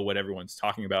and know what everyone's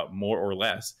talking about more or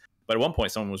less. But at one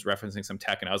point, someone was referencing some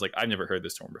tech, and I was like, I've never heard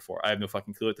this term before. I have no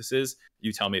fucking clue what this is.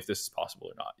 You tell me if this is possible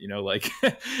or not. You know, like,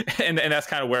 and that's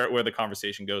kind of where the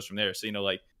conversation goes from there. So, you know,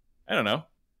 like, I don't know.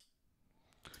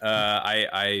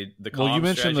 Well, you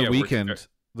mentioned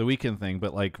the weekend thing,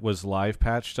 but like, was live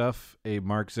patch stuff a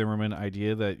Mark Zimmerman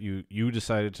idea that you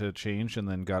decided to change and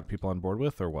then got people on board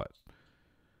with, or what?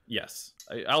 Yes,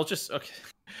 I'll just okay.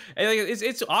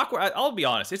 It's awkward. I'll be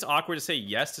honest. It's awkward to say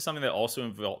yes to something that also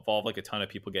involved like a ton of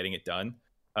people getting it done.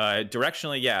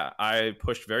 Directionally, yeah, I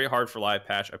pushed very hard for live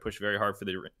patch. I pushed very hard for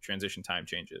the transition time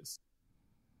changes.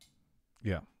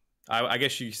 Yeah, I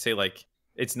guess you could say like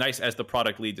it's nice as the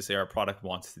product lead to say our product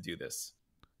wants to do this.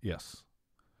 Yes.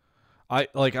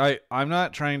 I'm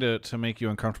not trying to make you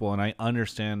uncomfortable, and I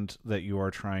understand that you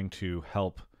are trying to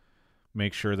help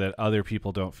make sure that other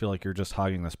people don't feel like you're just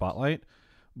hogging the spotlight.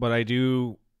 But I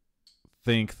do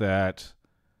think that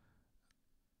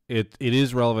it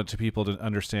is relevant to people to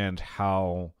understand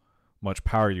how much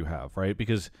power you have, right?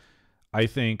 Because I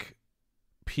think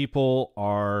people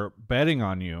are betting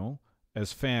on you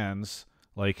as fans,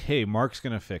 like, hey, Mark's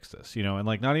going to fix this, you know? And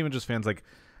like, not even just fans, like,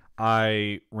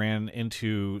 I ran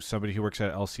into somebody who works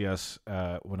at LCS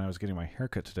when I was getting my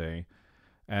haircut today,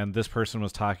 and this person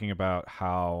was talking about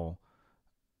how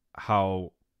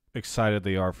excited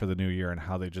they are for the new year and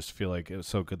how they just feel like it was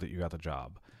so good that you got the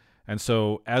job. And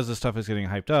so as the stuff is getting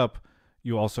hyped up,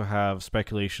 you also have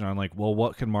speculation on like, well,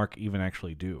 what can Mark even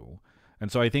actually do? And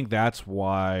so I think that's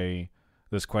why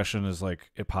this question is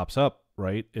like, it pops up,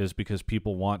 right? Is because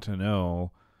people want to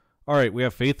know, all right, we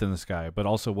have faith in this guy, but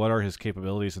also what are his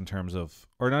capabilities in terms of,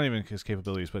 or not even his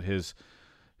capabilities, but his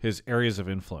areas of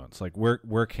influence. Like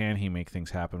where can he make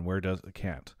things happen? Where does it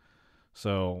can't?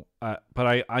 So, but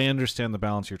I understand the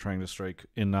balance you're trying to strike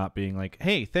in not being like,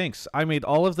 hey, thanks, I made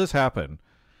all of this happen.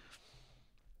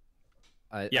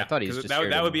 I thought he's just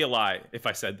that would be a lie if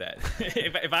I said that.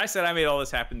 if I said I made all this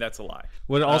happen, that's a lie.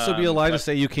 Would it also be a lie to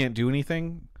say you can't do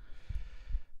anything?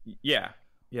 Yeah,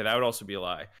 that would also be a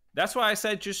lie. That's why I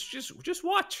said just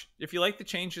watch. If you like the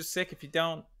changes, sick. If you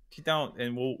don't,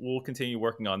 and we'll continue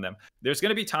working on them. There's going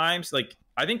to be times like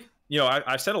I think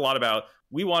I've said a lot about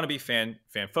we want to be fan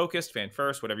focused, fan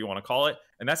first, whatever you want to call it,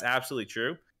 and that's absolutely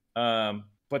true.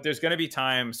 But there's going to be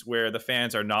times where the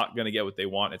fans are not going to get what they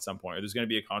want at some point, or there's going to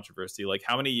be a controversy. Like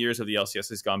how many years of the LCS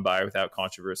has gone by without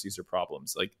controversies or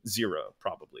problems? Like 0,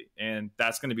 probably, and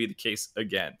that's going to be the case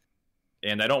again.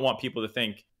 And I don't want people to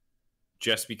think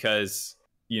just because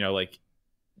like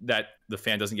that the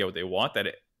fan doesn't get what they want that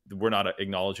we're not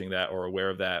acknowledging that or aware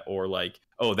of that, or like,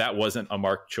 oh, that wasn't a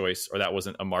Mark choice, or that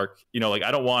wasn't a Mark. Like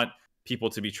I don't want people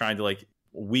to be trying to like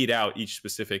weed out each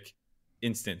specific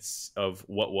instance of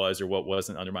what was or what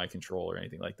wasn't under my control or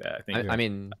anything like that. I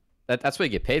mean, that's what you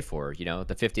get paid for,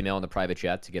 the 50 mil in the private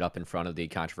jet to get up in front of the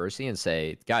controvery and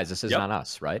say, guys, this isn't on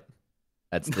us, right?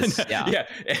 That's this, yeah.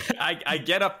 I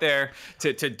get up there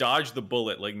to dodge the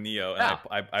bullet like Neo, and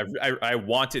I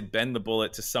wanted bend the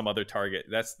bullet to some other target.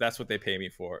 That's what they pay me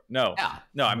for. No,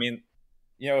 I mean,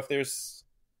 if there's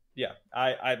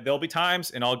there'll be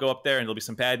times and I'll go up there and there'll be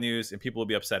some bad news and people will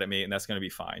be upset at me, and that's going to be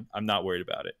fine. I'm not worried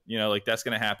about it. Like that's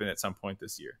going to happen at some point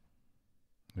this year.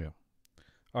 Yeah.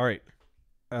 All right.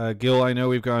 Gil, I know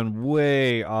we've gone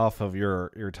way off of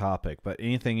your topic, but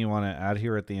anything you want to add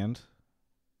here at the end?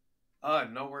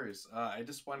 No worries. I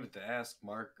just wanted to ask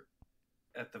Mark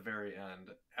at the very end,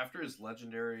 after his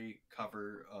legendary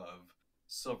cover of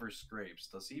Silver Scrapes,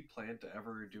 does he plan to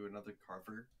ever do another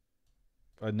cover?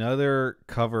 Another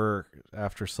cover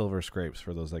after Silver Scrapes,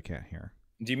 for those that can't hear.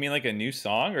 Do you mean like a new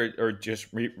song or just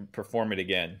perform it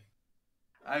again?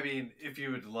 I mean, if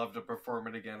you would love to perform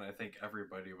it again, I think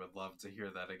everybody would love to hear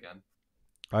that again.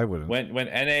 I wouldn't. When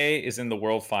NA is in the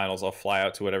World Finals, I'll fly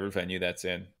out to whatever venue that's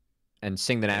in. And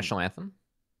sing the national anthem?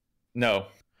 No.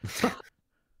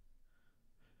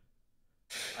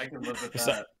 I can live with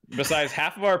that. Besides,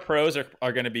 half of our pros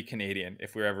are going to be Canadian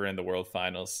if we're ever in the World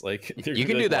Finals. Like you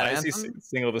can do that anthem.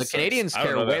 The Canadians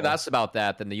care way less about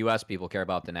that than the U.S. people care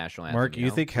about the national anthem. Mark,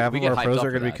 you think half of our pros are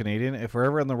going to be Canadian? If we're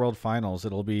ever in the World Finals,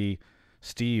 it'll be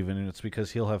Steve, and it's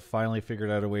because he'll have finally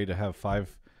figured out a way to have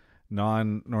 5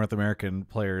 non-North American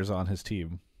players on his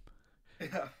team.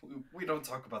 Yeah, we don't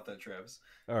talk about that, Travis.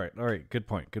 All right. Good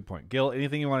point. Gil,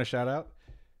 anything you want to shout out?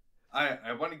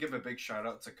 I want to give a big shout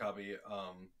out to Cubby.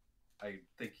 I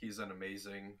think he's an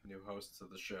amazing new host to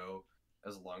the show.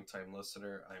 As a longtime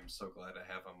listener, I'm so glad to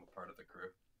have him a part of the crew.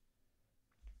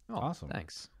 Oh, awesome.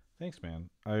 Thanks, man.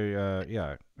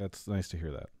 That's nice to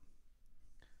hear that.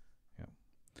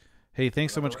 Hey,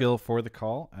 thanks so much, Gil, for the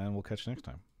call, and we'll catch you next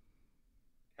time.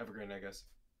 Have a great night, guys.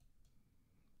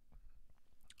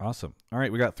 Awesome. All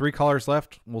right, we got 3 callers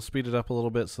left. We'll speed it up a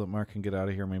little bit so that Mark can get out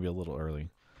of here maybe a little early.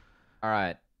 All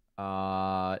right.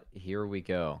 Here we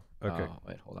go. Okay.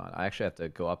 Wait, hold on. I actually have to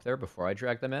go up there before I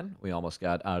drag them in. We almost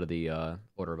got out of the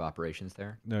order of operations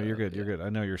there. No, you're good. You're good. I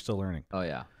know you're still learning. Oh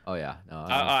yeah. No,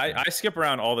 I skip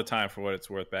around all the time for what it's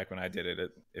worth. Back when I did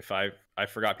it, if I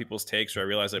forgot people's takes, or I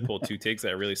realized I pulled 2 takes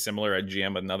that are really similar, I'd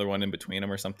GM another one in between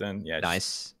them or something. Yeah.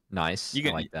 Nice. You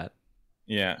can, I like that.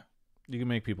 Yeah. You can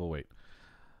make people wait.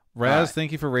 Raz,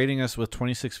 thank you for rating us with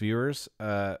 26 viewers.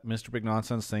 Mr. Big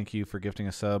Nonsense, thank you for gifting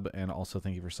a sub, and also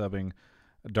thank you for subbing.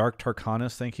 Dark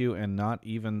Tarkanis, thank you, and Not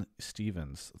Even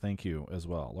Stevens, thank you as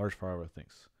well. Large Power,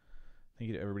 thanks. Thank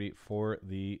you to everybody for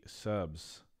the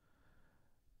subs.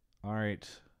 All right.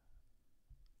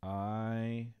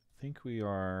 I think we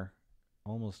are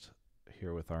almost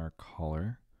here with our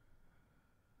caller.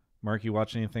 Mark, you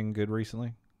watch anything good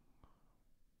recently?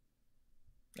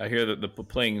 I hear that the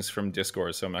playing's from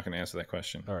Discord, so I'm not going to answer that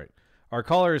question. All right. Our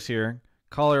caller is here.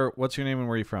 Caller, what's your name and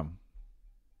where are you from?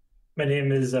 My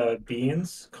name is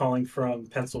Beans, calling from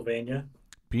Pennsylvania.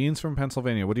 Beans from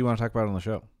Pennsylvania. What do you want to talk about on the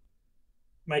show?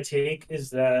 My take is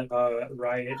that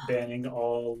Riot banning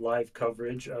all live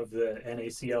coverage of the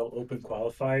NACL Open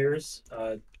qualifiers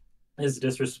is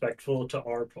disrespectful to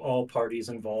all parties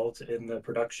involved in the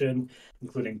production,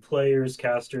 including players,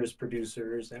 casters,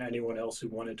 producers, and anyone else who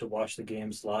wanted to watch the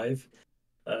games live.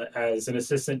 As an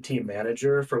assistant team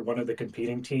manager for one of the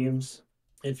competing teams,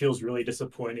 it feels really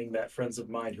disappointing that friends of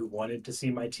mine who wanted to see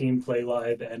my team play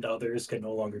live and others can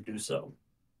no longer do so.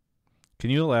 Can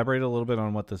you elaborate a little bit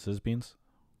on what this is, Beans?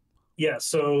 Yeah,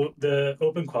 so the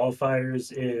Open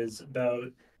qualifiers is about,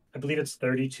 I believe it's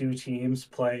 32 teams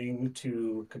playing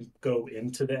to go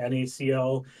into the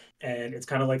NACL, and it's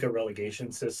kind of like a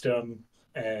relegation system,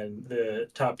 and the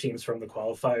top teams from the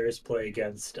qualifiers play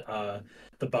against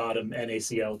the bottom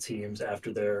NACL teams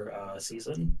after their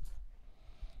season.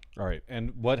 All right,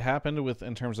 and what happened with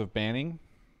in terms of banning?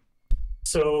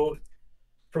 So,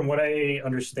 from what I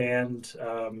understand,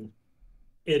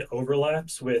 it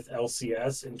overlaps with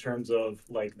LCS in terms of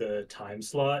like the time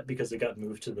slot because it got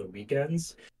moved to the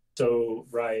weekends. So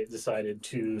Riot decided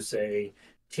to say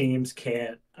teams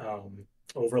can't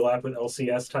overlap with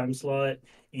LCS time slot,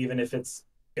 even if it's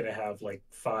going to have like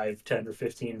 5, 10, or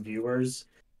 15 viewers,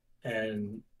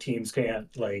 and teams can't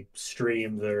like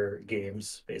stream their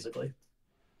games basically.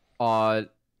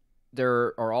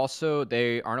 There are also,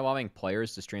 they aren't allowing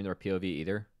players to stream their POV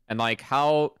either. And like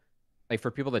how, like for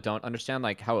people that don't understand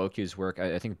like how OQs work,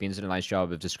 I think Beans did a nice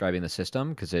job of describing the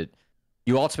system, because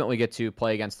you ultimately get to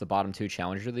play against the bottom 2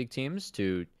 Challenger League teams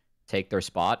to take their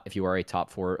spot if you are a top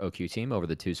 4 OQ team over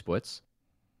the 2 splits.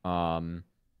 But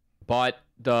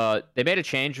they made a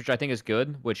change, which I think is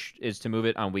good, which is to move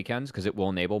it on weekends because it will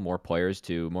enable more players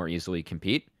to more easily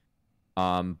compete.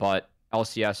 But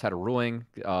LCS had a ruling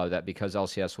that because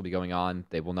LCS will be going on,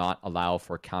 they will not allow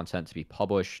for content to be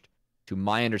published, to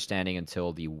my understanding,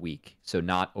 until the week. So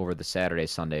not over the Saturday,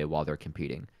 Sunday while they're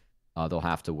competing. They'll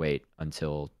have to wait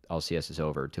until LCS is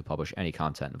over to publish any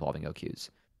content involving OQs.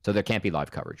 So there can't be live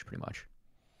coverage, pretty much.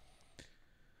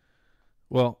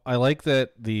 Well, I like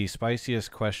that the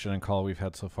spiciest question and call we've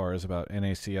had so far is about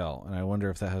NACL, and I wonder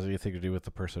if that has anything to do with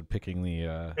the person picking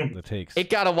the takes. It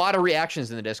got a lot of reactions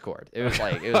in the Discord. It was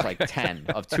like 10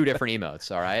 of 2 different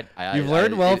emotes. All right, You've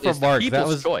learned well from Mark. That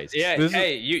was choice. Yeah.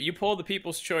 Hey, you pulled the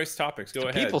people's choice topics. Go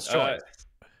ahead. People's choice.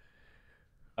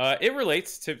 It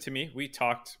relates to me. We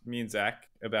talked, me and Zach,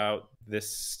 about this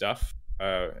stuff,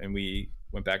 and we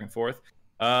went back and forth.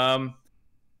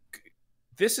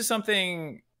 This is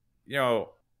something.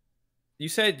 You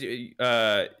said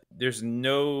there's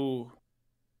no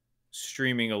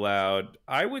streaming allowed.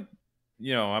 I would,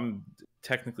 I'm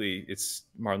technically, it's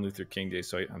Martin Luther King Day,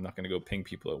 so I'm not going to go ping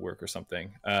people at work or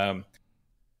something. I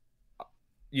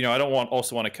don't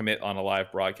also want to commit on a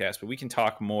live broadcast, but we can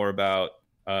talk more about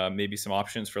maybe some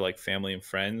options for like family and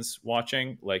friends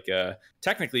watching. Like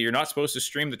technically, you're not supposed to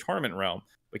stream the tournament realm,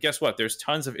 but guess what? There's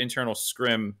tons of internal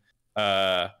scrim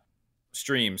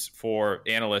streams for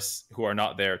analysts who are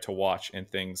not there to watch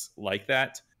and things like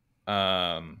that.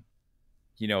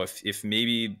 If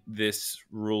maybe this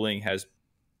ruling has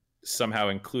somehow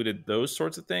included those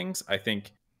sorts of things, I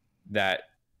think that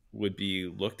would be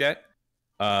looked at.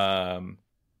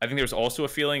 I think there's also a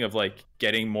feeling of like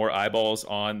getting more eyeballs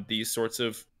on these sorts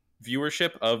of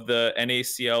viewership of the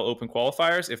NACL Open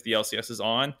qualifiers if the LCS is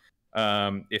on.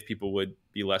 If people would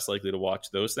be less likely to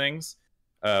watch those things.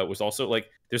 Was also like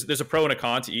there's a pro and a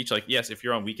con to each. Like, yes, if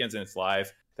you're on weekends and it's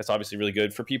live, that's obviously really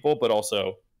good for people, but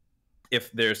also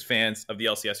if there's fans of the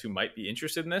LCS who might be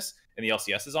interested in this and the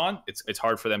LCS is on, it's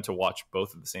hard for them to watch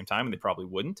both at the same time, and they probably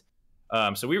wouldn't.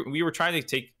 So we were trying to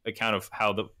take account of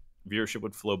how the viewership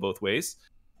would flow both ways.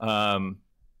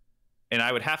 And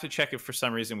I would have to check if for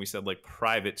some reason we said like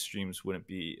private streams wouldn't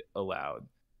be allowed.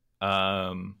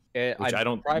 Which I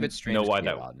don't private streams know why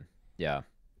that. Allowed.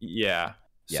 Yeah.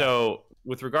 So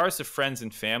with regards to friends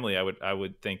and family, I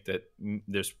would think that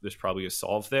there's probably a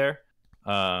solve there.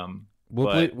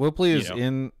 Woopley is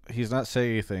in. He's not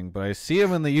saying anything, but I see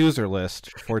him in the user list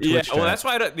for Twitch. Yeah, well, that's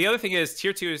why. The other thing is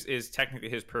tier 2 is technically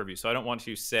his purview, so I don't want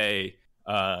to say.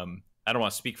 I don't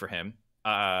want to speak for him.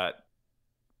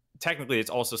 Technically, it's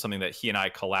also something that he and I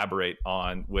collaborate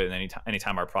on with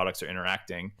anytime our products are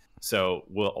interacting. So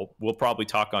we'll probably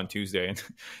talk on Tuesday, and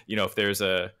if there's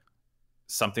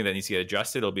something that needs to get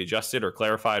adjusted, it'll be adjusted or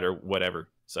clarified or whatever.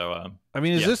 So I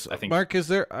mean, is this, Mark? Is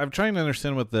there? I'm trying to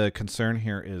understand what the concern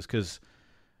here is, because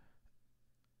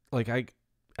like I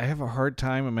have a hard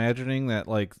time imagining that,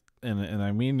 like, and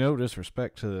I mean no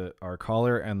disrespect to our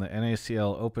caller and the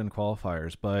NACL Open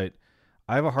qualifiers, but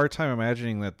I have a hard time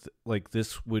imagining that like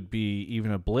this would be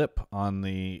even a blip of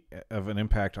an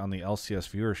impact on the LCS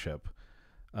viewership.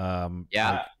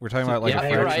 Like, we're talking about like a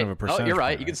fraction of a percentage. Oh, you're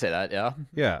right. point. You can say that. Yeah.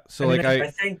 Yeah. So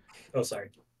I think. Oh,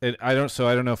 sorry. I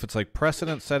don't know if it's like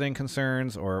precedent setting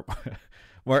concerns or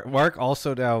Mark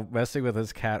also now messing with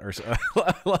his cat or so.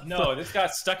 No, this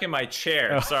got stuck in my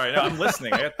chair. Sorry, no, I'm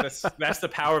listening. That's the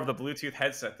power of the Bluetooth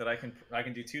headset, that I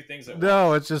can do two things at once.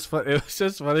 No, it's just fun. It was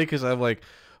just funny because I'm like,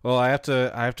 well, I have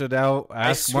to now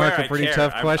ask Mark a pretty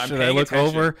tough question. I look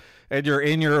over and you're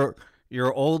in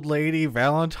your old lady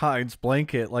Valentine's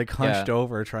blanket, like hunched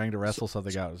over, trying to wrestle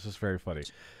something out. It's just very funny.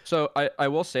 So I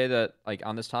will say that, like,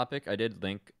 on this topic, I did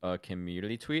link a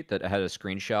community tweet that had a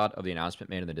screenshot of the announcement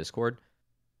made in the Discord.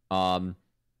 And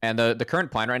the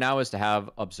current plan right now is to have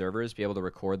observers be able to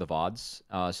record the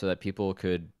VODs, so that people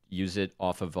could use it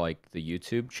off of like the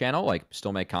YouTube channel, like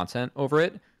still make content over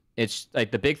it. It's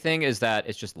like the big thing is that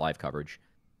it's just live coverage.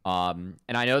 And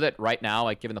I know that right now,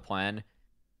 like, given the plan,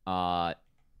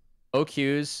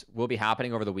 OQs will be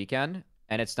happening over the weekend,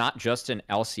 and it's not just an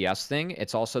LCS thing.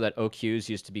 It's also that OQs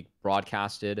used to be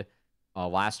broadcasted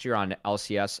last year on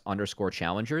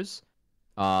LCS_Challengers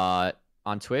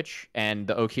on Twitch, and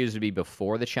the OQs would be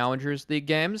before the Challengers League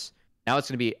games. Now it's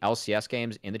going to be LCS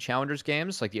games in the Challengers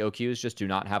games. Like, the OQs just do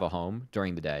not have a home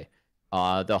during the day.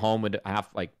 The home would have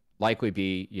likely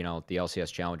be the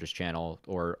LCS Challengers channel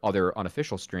or other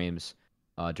unofficial streams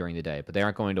during the day, but they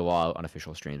aren't going to allow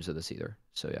unofficial streams of this either.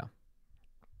 So yeah.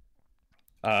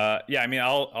 I mean,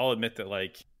 I'll admit that,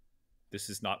 like, this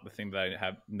is not the thing that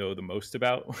I know the most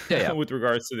about with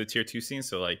regards to the tier 2 scene.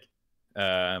 So like,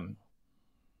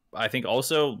 I think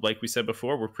also, like we said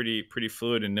before, we're pretty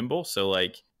fluid and nimble. So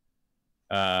like,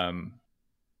 I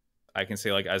can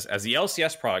say, like, as the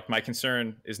LCS product, my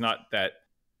concern is not that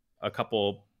a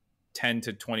couple 10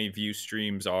 to 20 view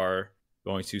streams are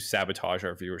going to sabotage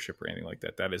our viewership or anything like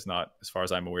that. That is not, as far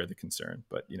as I'm aware, the concern.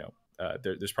 But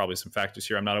there's probably some factors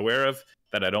here I'm not aware of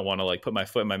that I don't want to like put my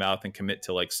foot in my mouth and commit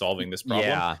to like solving this problem.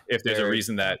 Yeah, if there's a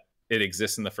reason that it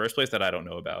exists in the first place that I don't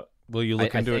know about. Will you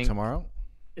look into it tomorrow?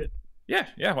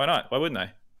 Yeah. Why not? Why wouldn't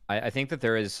I? I think that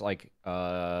there is like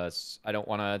I don't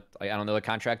know the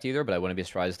contract either, but I wouldn't be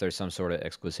surprised if there's some sort of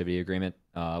exclusivity agreement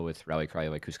with Rally Cry,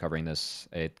 like, who's covering this.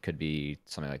 It could be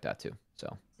something like that too.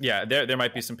 So yeah, there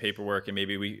might be some paperwork, and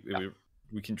maybe we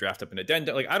can draft up an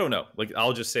addendum. Like, I don't know. Like,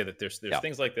 I'll just say that there's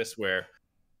things like this where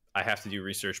I have to do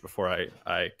research before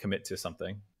I commit to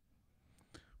something.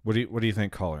 What do you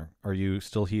think, caller? Are you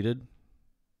still heated?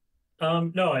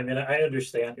 No, I mean, I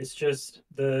understand. It's just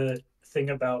the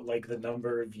thing about like the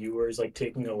number of viewers like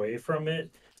taking away from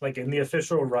it. Like, in the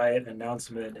official Riot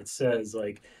announcement, it says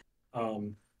like,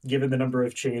 given the number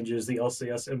of changes, the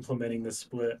LCS implementing the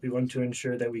split, we want to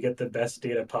ensure that we get the best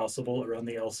data possible around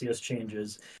the LCS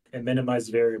changes and minimize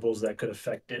variables that could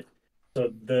affect it.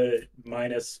 So the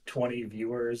minus 20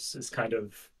 viewers is kind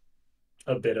of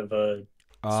a bit of a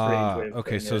strange way of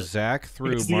okay, so it. Zach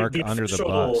threw Mark under the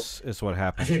bus is what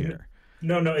happened here.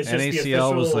 No, it's just the NACL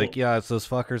official... was like, yeah, it's those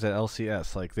fuckers at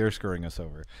LCS. Like, they're screwing us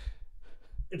over.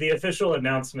 The official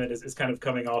announcement is kind of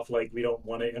coming off like we don't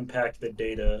want to impact the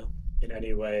data in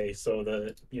any way. So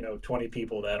the 20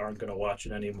 people that aren't going to watch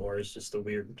it anymore is just a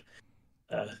weird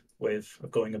way of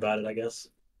going about it, I guess.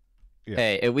 Yeah.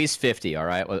 Hey, at least 50. All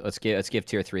right, let's give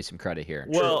tier 3 some credit here.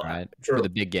 Well, right? For the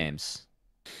big games.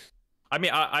 I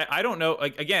mean, I don't know.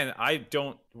 Like, again, I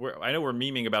know we're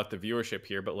memeing about the viewership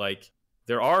here, but like,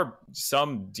 there are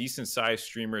some decent sized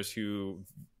streamers who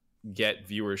get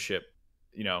viewership.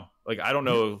 Like, I don't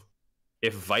know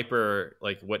if Viper,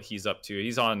 like what he's up to,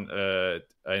 he's on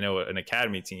I know an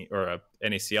academy team or a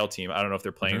NACL team. I don't know if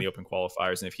they're playing the open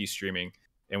qualifiers, and if he's streaming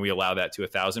and we allow that to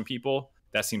 1,000 people,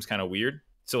 that seems kind of weird.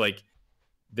 So like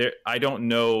there, I don't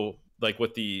know like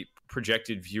what the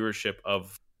projected viewership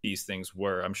of these things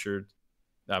were. I'm sure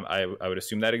I would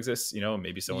assume that exists, you know,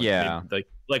 maybe someone, maybe,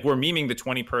 like we're memeing the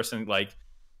 20 person, like,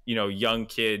 you know, young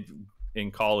kid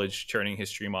in college turning his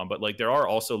stream on, but like there are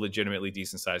also legitimately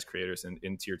decent sized creators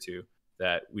in tier 2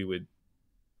 that we would,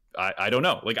 I don't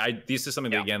know. Like this is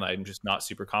something that, again, I'm just not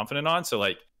super confident on. So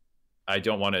like, I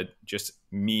don't want to just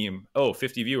meme,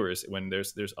 50 viewers when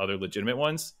there's other legitimate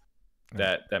ones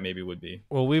that maybe would be.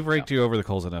 Well, we've raked you over the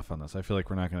coals enough on this. I feel like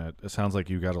we're not going to, it sounds like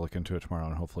you got to look into it tomorrow,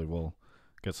 and hopefully we'll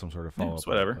get some sort of follow-up.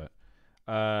 Whatever.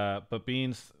 But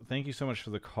Beans, thank you so much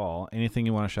for the call. Anything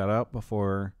you want to shout out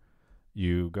before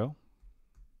you go?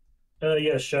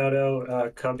 Yeah, shout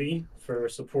out Cubby for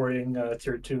supporting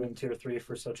Tier 2 and Tier 3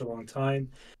 for such a long time.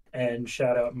 And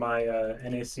shout out my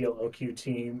NACL OQ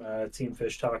team, Team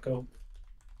Fish Taco.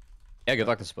 Yeah, good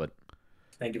luck to split.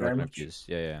 Thank you very much.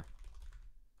 Yeah.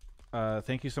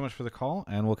 Thank you so much for the call,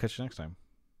 and we'll catch you next time.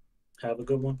 Have a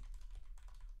good one.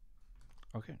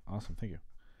 Okay, awesome. Thank you.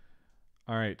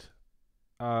 All right.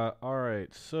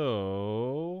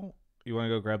 So you want to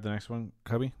go grab the next one,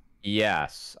 Cubby?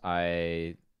 Yes,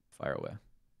 I fire away.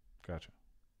 Gotcha.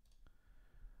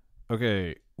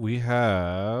 Okay, we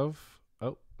have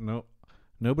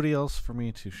nobody else for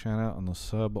me to shout out on the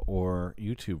sub or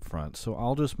YouTube front. So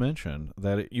I'll just mention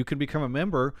that you can become a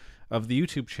member of the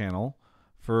YouTube channel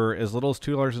for as little as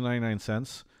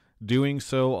 $2.99. Doing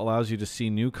so allows you to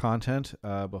see new content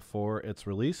before it's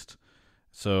released.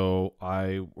 So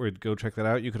I would go check that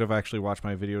out. You could have actually watched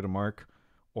my video to Mark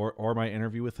or my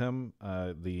interview with him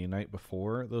the night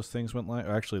before those things went live.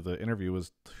 Actually, the interview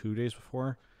was 2 days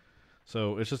before.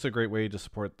 So it's just a great way to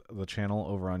support the channel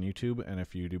over on YouTube. And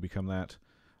if you do become that,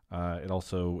 it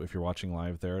also, if you're watching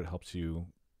live there, it helps you.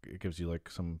 It gives you like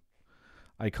some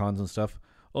icons and stuff.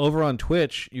 Over on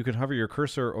Twitch, you can hover your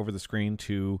cursor over the screen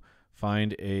to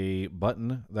find a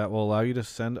button that will allow you to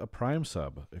send a Prime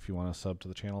sub. If you want to sub to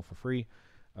the channel for free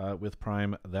with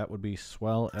Prime, that would be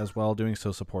swell as well. Doing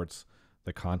so supports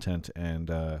the content,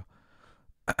 and I'm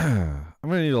going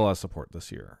to need a lot of support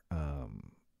this year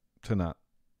to not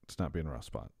be in a rough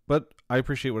spot. But I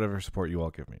appreciate whatever support you all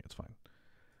give me. It's fine.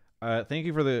 Thank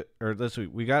you for this week.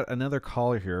 We got another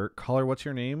caller here. Caller, what's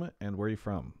your name and where are you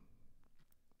from?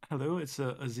 Hello, it's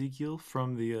Ezekiel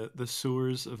from the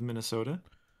sewers of Minnesota.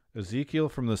 Ezekiel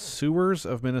from the sewers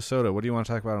of Minnesota. What do you want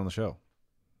to talk about on the show?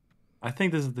 I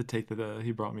think this is the take that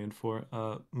he brought me in for.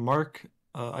 Mark,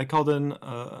 I called in,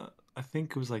 I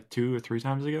think it was like 2 or 3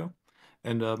 times ago,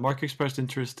 and Mark expressed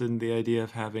interest in the idea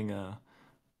of having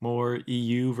more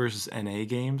EU versus NA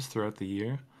games throughout the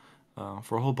year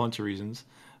for a whole bunch of reasons.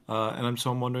 And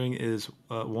I'm wondering is,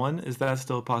 1, is that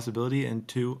still a possibility? And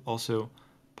 2, also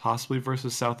possibly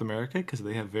versus South America, because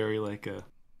they have very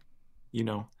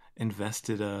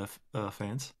invested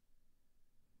fans.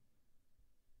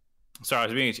 Sorry, I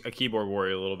was being a keyboard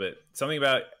warrior a little bit. Something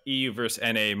about EU versus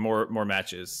NA, more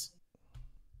matches.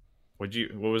 What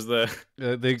was the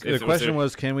question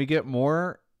was, can we get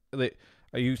more?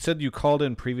 You said you called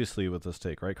in previously with this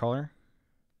take, right, caller?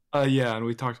 Yeah, and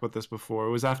we talked about this before. It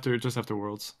was just after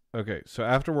Worlds. Okay, so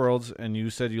after Worlds, and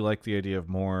you said you like the idea of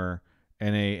more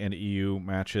NA and EU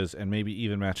matches, and maybe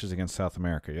even matches against South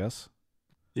America, yes?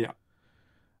 Yeah.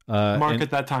 Mark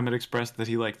at that time had expressed that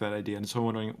he liked that idea, and so I'm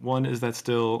wondering, 1, is that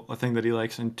still a thing that he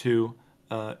likes, and 2,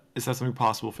 is that something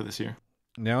possible for this year?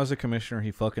 Now, as a commissioner,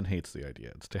 he fucking hates the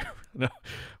idea. It's terrible. No,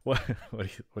 what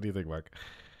do you think, Mark?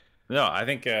 No, I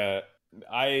think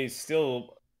I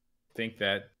still think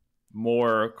that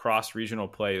more cross-regional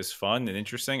play is fun and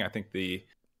interesting. I think the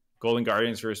Golden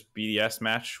Guardians versus BDS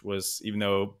match was, even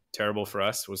though terrible for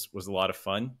us, was a lot of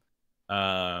fun.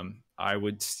 I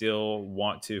would still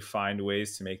want to find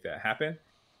ways to make that happen.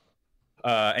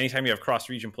 Anytime you have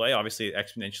cross-region play, obviously it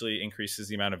exponentially increases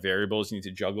the amount of variables you need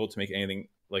to juggle to make anything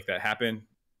like that happen,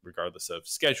 regardless of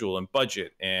schedule and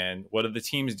budget. And what are the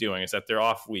teams doing? Is that their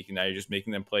off week, and now you're just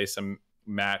making them play some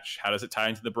match? How does it tie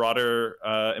into the broader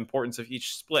importance of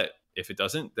each split? If it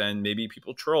doesn't, then maybe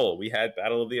people troll. We had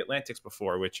Battle of the Atlantics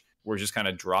before, which were just kind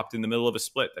of dropped in the middle of a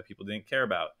split that people didn't care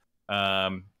about.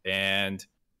 And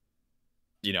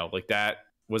like that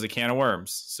was a can of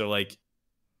worms. So like,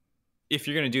 if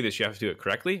you're going to do this, you have to do it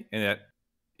correctly. And that,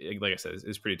 like I said,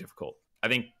 is pretty difficult. I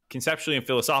think conceptually and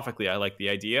philosophically, I like the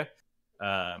idea.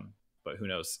 But who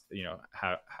knows,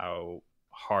 how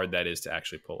hard that is to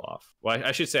actually pull off. Well,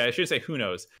 I should say who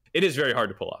knows. It is very hard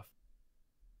to pull off.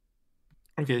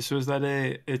 Okay, so is that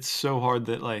it's so hard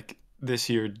that like this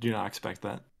year, do not expect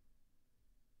that.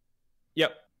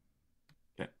 Yep.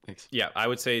 Okay, thanks. Yeah, I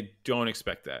would say don't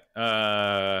expect that.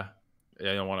 I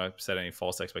don't want to set any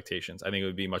false expectations. I think it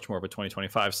would be much more of a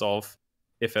 2025 solve,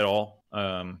 if at all.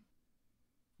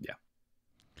 Yeah.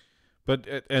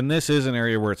 But and this is an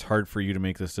area where it's hard for you to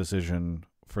make this decision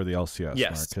for the LCS,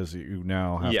 yes, because you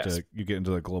now have yes. to get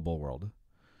into the global world.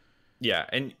 Yeah,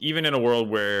 and even in a world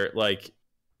where like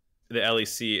the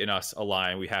LEC and us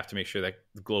align, we have to make sure that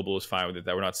the global is fine with it,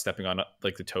 that we're not stepping on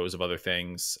like the toes of other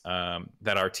things,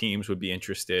 that our teams would be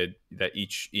interested, that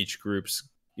each group's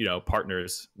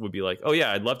partners would be like, oh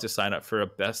yeah, I'd love to sign up for a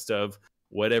best of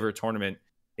whatever tournament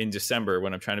in December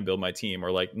when I'm trying to build my team,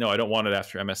 or like, no, I don't want it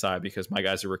after MSI because my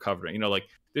guys are recovering. Like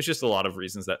there's just a lot of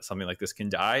reasons that something like this can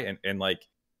die, and like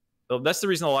that's the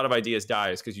reason a lot of ideas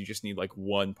die, is because you just need like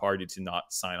one party to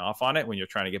not sign off on it when you're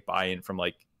trying to get buy-in from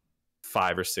like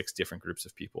 5 or 6 different groups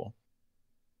of people.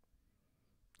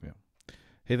 Yeah.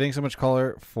 Hey, thanks so much,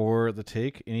 caller, for the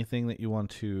take. Anything that you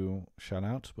want to shout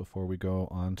out before we go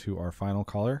on to our final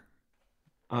caller?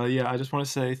 Yeah, I just want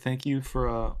to say thank you for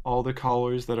all the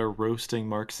callers that are roasting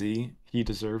MARKZ. He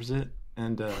deserves it,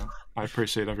 and I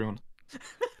appreciate everyone.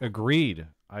 Agreed.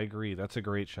 I agree. That's a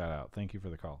great shout out. Thank you for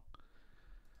the call.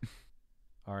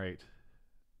 All right.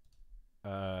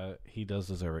 He does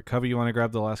deserve it. Cubby, you want to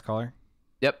grab the last caller?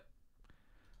 Yep.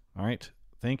 All right.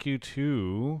 Thank you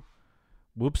to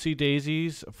Whoopsie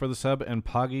Daisies for the sub and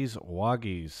Poggies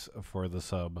Woggies for the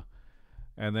sub.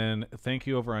 And then thank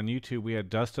you over on YouTube. We had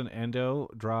Dustin Endo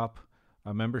drop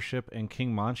a membership and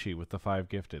King Manchi with the 5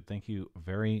 gifted. Thank you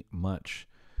very much.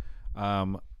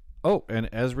 And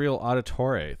Ezreal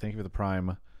Auditore, thank you for the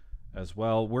Prime as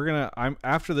well. I'm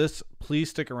after this, please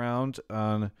stick around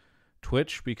on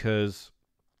Twitch, because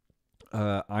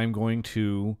I'm going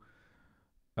to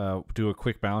do a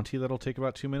quick bounty that'll take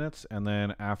about 2 minutes, and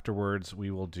then afterwards we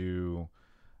will do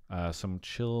some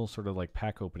chill sort of like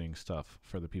pack opening stuff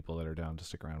for the people that are down to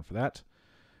stick around for that.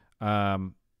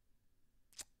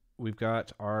 We've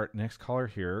got our next caller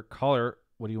here. Caller,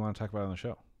 what do you want to talk about on the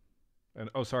show? And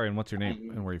and what's your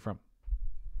name and where are you from?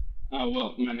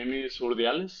 Well, my name is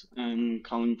Urdiales. I'm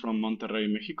calling from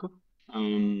Monterrey, Mexico.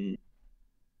 And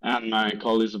my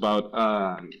call is about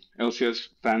LCS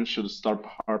fans should start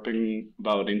harping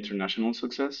about international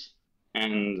success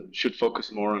and should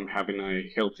focus more on having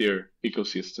a healthier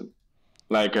ecosystem,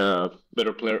 like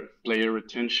better player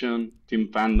retention, team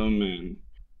fandom, and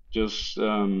just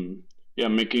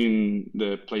making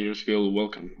the players feel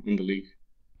welcome in the league.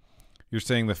 You're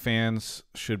saying the fans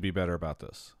should be better about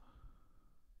this?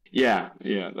 Yeah,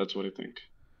 that's what I think.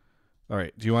 All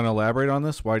right. Do you want to elaborate on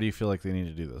this? Why do you feel like they need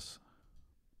to do this?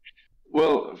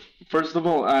 Well, first of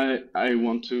all, I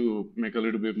want to make a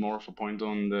little bit more of a point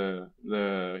on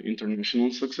the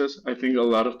international success. I think a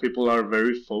lot of people are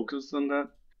very focused on that,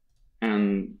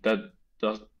 and that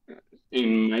does,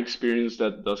 in my experience,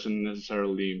 that doesn't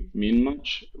necessarily mean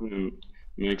much.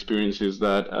 My experience is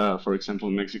that, for example,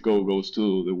 Mexico goes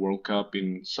to the World Cup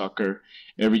in soccer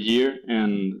every year,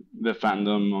 and the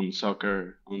fandom on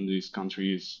soccer on this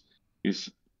country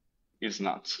is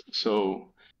nuts. So.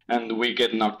 And we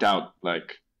get knocked out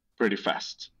like pretty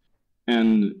fast.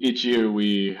 And each year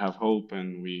we have hope,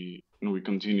 and we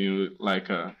continue like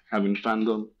having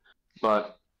fandom.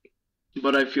 But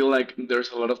I feel like there's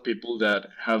a lot of people that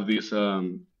have this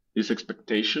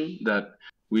expectation that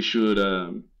we should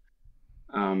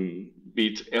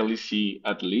beat LEC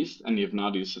at least, and if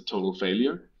not, it's a total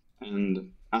failure.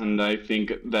 And I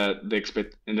think that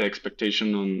the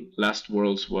expectation on last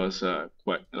Worlds was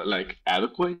quite like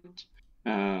adequate.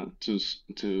 To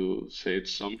say it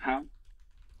somehow,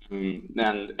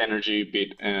 and Energy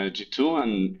beat G2,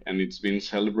 and it's been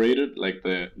celebrated like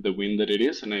the win that it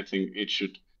is, and I think it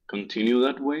should continue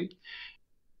that way.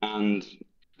 And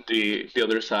the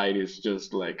other side is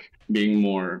just like being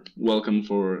more welcome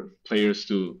for players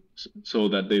so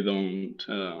that they don't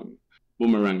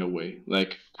boomerang away,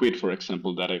 like Quid, for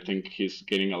example, that I think he's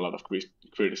getting a lot of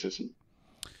criticism.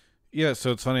 Yeah,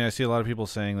 so it's funny. I see a lot of people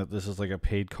saying that this is like a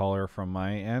paid caller from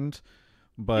my end,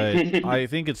 but I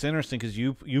think it's interesting because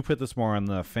you put this more on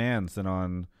the fans than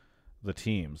on the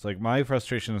teams. Like, my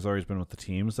frustration has always been with the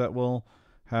teams that will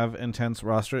have intense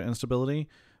roster instability,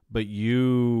 but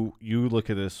you look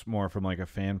at this more from like a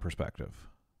fan perspective,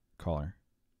 caller.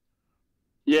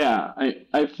 Yeah,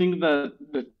 I think that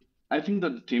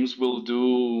the teams will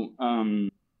do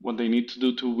what they need to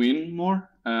do to win more.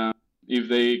 If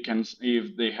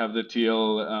they have the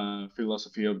TL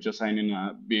philosophy of just signing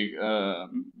a big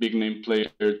name player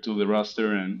to the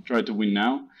roster and try to win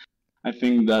now, I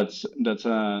think that's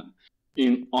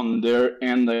on their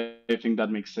end. I think that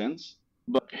makes sense.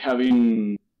 But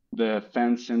having the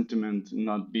fan sentiment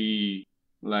not be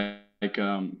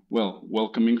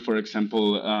welcoming. For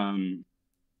example,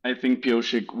 I think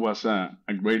Pioshik was a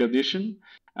great addition,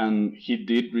 and he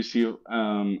did receive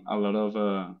a lot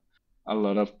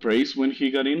of praise when he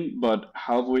got in. But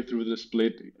halfway through the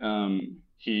split,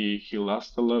 he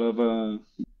lost a lot of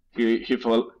he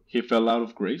fell out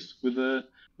of grace with the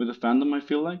fandom, I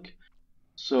feel like.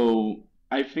 So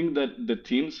I think that the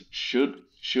teams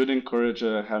should encourage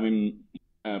having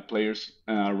players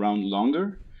around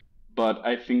longer, but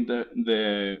I think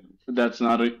that that's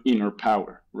not in our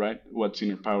power, right? What's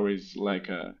in our power is like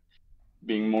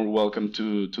being more welcome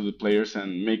to the players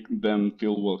and make them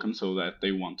feel welcome so that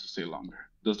they want to stay longer.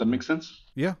 Does that make sense?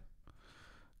 Yeah.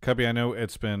 Cubby, I know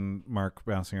it's been Mark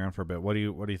bouncing around for a bit. What do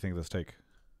you think of this take?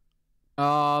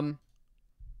 I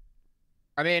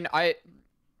mean, I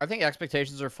think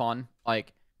expectations are fun.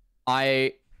 Like,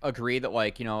 I agree that,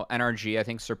 like, you know, NRG, I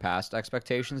think, surpassed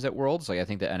expectations at Worlds. Like, I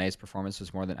think that NA's performance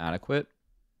was more than adequate.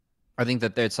 I think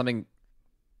that there's something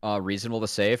reasonable to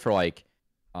say for, like,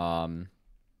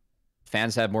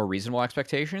 fans have more reasonable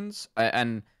expectations.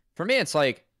 And for me, it's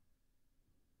like,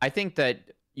 I think that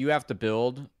you have to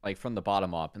build, like, from the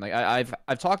bottom up. And, like,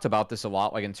 I've talked about this a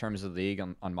lot, like, in terms of the league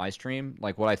on my stream,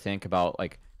 like, what I think about,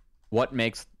 like, what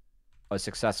makes a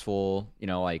successful, you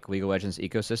know, like, League of Legends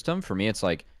ecosystem. For me, it's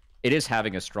like, it is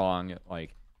having a strong,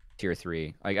 like, tier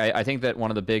 3. Like, I think that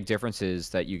one of the big differences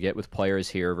that you get with players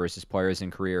here versus players in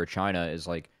Korea or China is,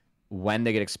 like, when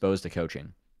they get exposed to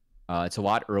coaching. It's a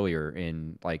lot earlier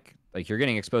in, like you're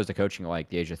getting exposed to coaching at, like,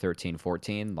 the age of 13,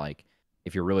 14, like,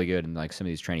 if you're really good in, like, some of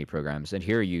these trainee programs. And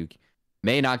here you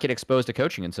may not get exposed to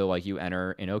coaching until, like, you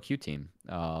enter an OQ team,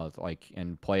 like,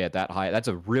 and play at that high. That's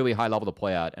a really high level to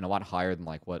play at, and a lot higher than,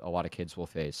 like, what a lot of kids will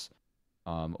face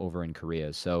over in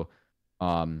Korea. So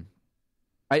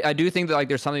I do think that, like,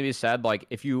 there's something to be said, like,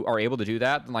 if you are able to do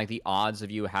that, then, like, the odds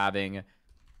of you having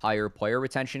higher player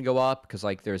retention go up, because,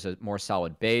 like, there's a more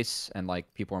solid base, and,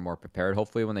 like, people are more prepared,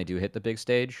 hopefully, when they do hit the big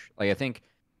stage. Like, I think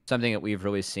something that we've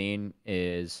really seen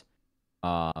is, you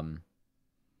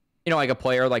know, like, a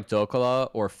player like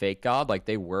Dokala or Fake God, like,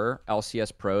 they were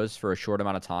LCS pros for a short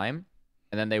amount of time,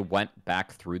 and then they went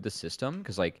back through the system,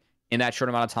 because, like, in that short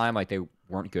amount of time, like, they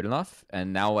weren't good enough,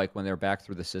 and now, like, when they're back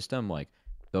through the system, like,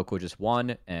 Dokala just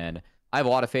won, and I have a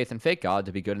lot of faith in Fake God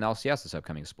to be good in LCS this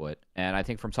upcoming split. And I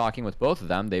think from talking with both of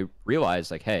them, they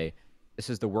realized, like, hey, this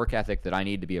is the work ethic that I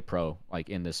need to be a pro, like,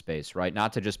 in this space, right?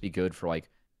 Not to just be good for, like,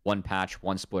 one patch,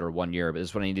 one split, or 1 year, but this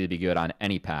is what I need to be good on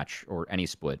any patch or any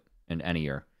split in any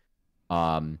year.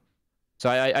 So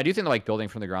I do think that, like, building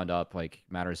from the ground up, like,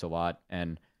 matters a lot.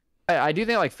 And I do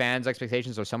think, like, fans'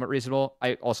 expectations are somewhat reasonable.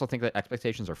 I also think that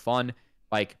expectations are fun.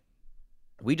 Like,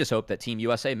 we just hope that Team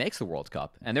USA makes the World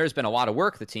Cup. And there's been a lot of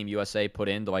work that Team USA put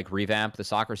in to, like, revamp the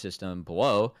soccer system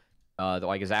below that,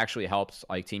 like, has actually helped,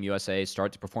 like, Team USA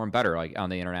start to perform better, like,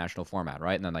 on the international format,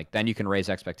 right? And then, like, then you can raise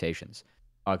expectations.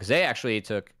 Because they actually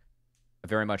took a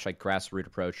very much, like, grassroots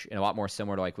approach, and a lot more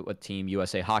similar to, like, what Team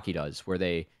USA Hockey does, where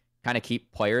they kind of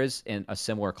keep players in a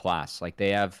similar class. Like, they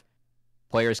have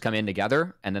players come in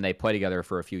together, and then they play together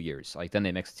for a few years. Like, then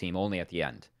they mix the team only at the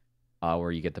end,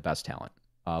 where you get the best talent.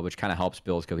 Which kind of helps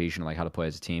build cohesion, like, how to play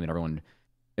as a team, and everyone,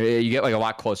 you get, like, a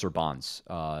lot closer bonds,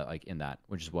 like, in that,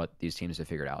 which is what these teams have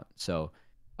figured out. So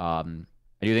I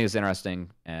do think it's interesting,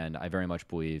 and I very much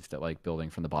believe that, like, building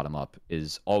from the bottom up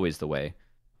is always the way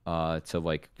to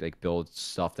like build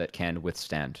stuff that can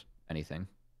withstand anything.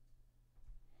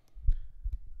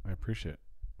 I appreciate it.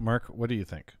 Mark, what do you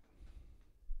think?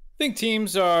 I think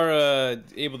teams are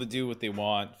able to do what they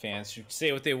want. Fans should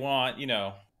say what they want. You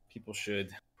know, people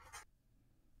should.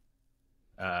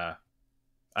 I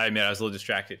admit I was a little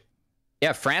distracted.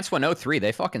 Yeah, France won 0-3.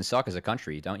 They fucking suck as a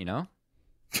country, don't you know?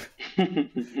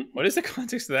 What is the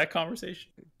context of that conversation?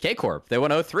 K-Corp, they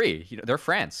won 0-3. You know, they're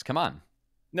France. Come on.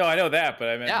 No, I know that, but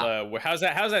I meant, how's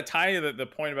that tie to the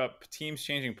point about teams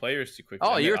changing players too quickly?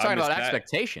 Oh, you were talking about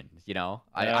expectation. You know,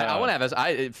 I want to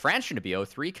have France shouldn't be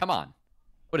 0-3. Come on.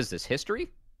 What is this,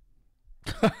 history?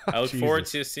 I look forward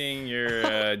to seeing your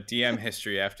DM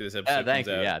history after this episode thank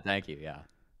comes you. out. Yeah, thank you. Yeah.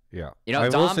 Yeah. You know,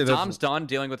 Dom's done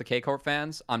dealing with the K-Corp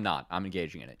fans. I'm not. I'm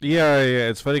engaging in it. Yeah.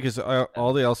 It's funny because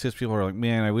all the LCS people are like,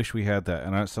 man, I wish we had that.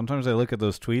 And sometimes I look at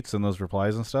those tweets and those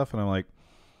replies and stuff, and I'm like,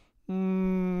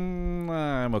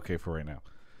 I'm okay for right now.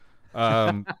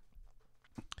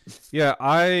 Yeah,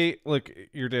 I look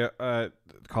your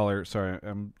caller. Sorry,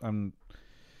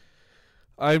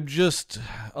 I'm just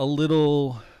a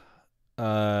little.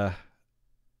 I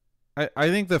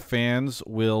think the fans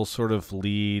will sort of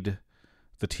lead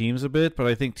the teams a bit, but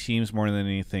I think teams more than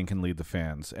anything can lead the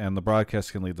fans, and the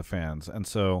broadcast can lead the fans. And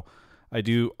so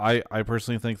I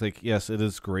personally think, like, yes, it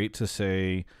is great to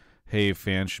say, hey,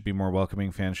 fans should be more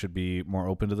welcoming, fans should be more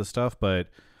open to this stuff, but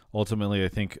ultimately I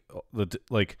think the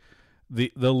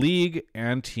league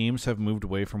and teams have moved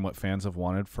away from what fans have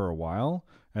wanted for a while,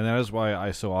 and that is why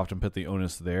I so often put the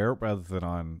onus there rather than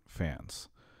on fans.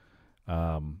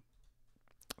 But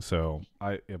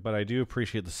I do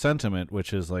appreciate the sentiment,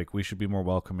 which is like we should be more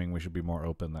welcoming, we should be more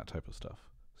open, that type of stuff.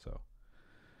 So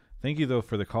thank you though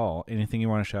for the call. Anything you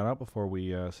want to shout out before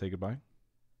we say goodbye?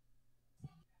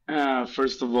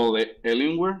 First of all,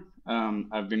 Alienware.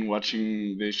 I've been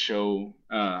watching this show,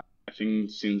 I think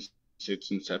since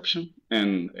its inception,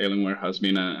 and Alienware has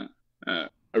been a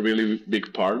really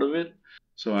big part of it.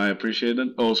 So I appreciate it.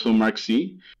 Also,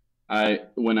 MARKZ.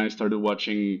 When I started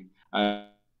watching, I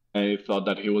thought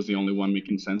that he was the only one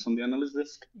making sense on the analyst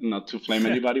desk. Not to flame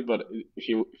anybody, but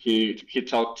he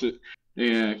talked to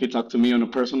me on a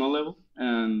personal level,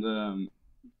 and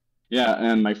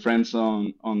and my friends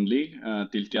on League,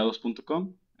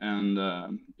 tilteados.com, and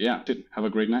have a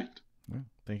great night. Yeah,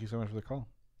 thank you so much for the call.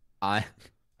 I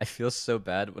feel so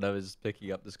bad when I was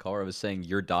picking up this call. I was saying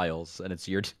your dials, and it's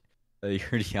your dials.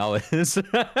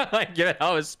 I get it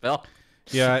how it's spelled.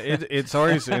 Yeah, it's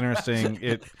always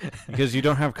interesting because you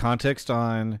don't have context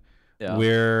on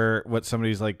what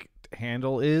somebody's like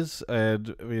handle is,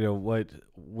 and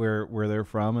where they're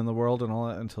from in the world and all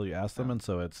that until you ask them, and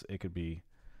so it could be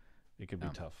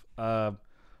tough.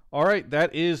 All right,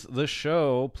 that is the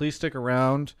show. Please stick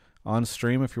around on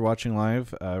stream if you're watching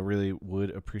live. Really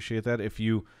would appreciate that. If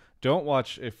you aren't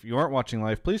watching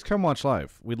live, please come watch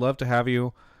live. We'd love to have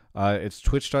you. It's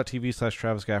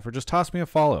twitch.tv/Travis Gaffer. Just toss me a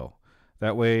follow.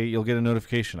 That way you'll get a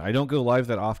notification. I don't go live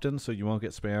that often, so you won't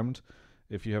get spammed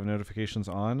if you have notifications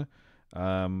on.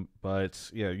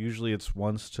 But yeah, usually it's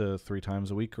once to 3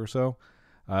 times a week or so.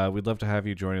 We'd love to have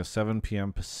you join us. 7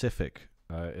 p.m. Pacific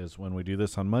is when we do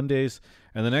this on Mondays.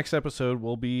 And the next episode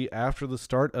will be after the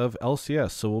start of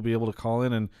LCS, so we'll be able to call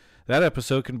in, and that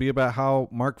episode can be about how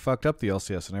Mark fucked up the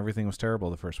LCS and everything was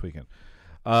terrible the first weekend.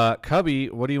 Cubby,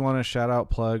 what do you want to shout out,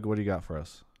 plug? What do you got for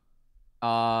us?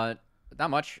 Not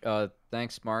much.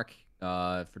 Thanks, Mark,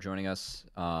 for joining us.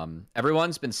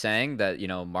 Everyone's been saying that,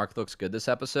 Mark looks good this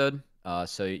episode.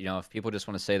 So, if people just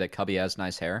want to say that Cubby has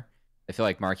nice hair, I feel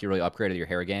like, Mark, you really upgraded your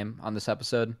hair game on this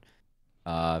episode.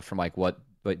 From like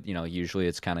but usually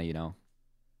it's kind of,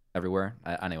 everywhere.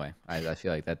 Anyway, I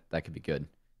feel like that could be good.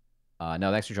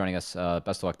 No, thanks for joining us.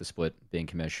 Best of luck to Split being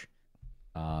commish.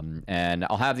 And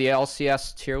I'll have the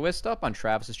LCS tier list up on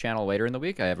Travis's channel later in the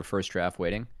week. I have a first draft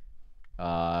waiting.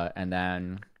 And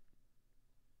then,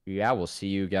 we'll see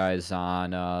you guys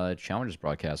on Challengers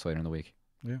broadcast later in the week.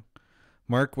 Yeah.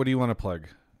 Mark, what do you want to plug?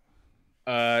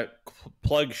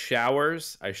 Plug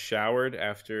showers. I showered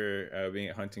after being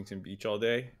at Huntington Beach all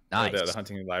day. Nice. The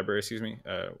Huntington Library, excuse me,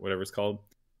 whatever it's called.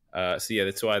 So yeah,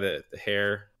 that's why the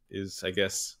hair is, I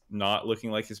guess, not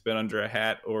looking like it's been under a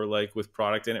hat or like with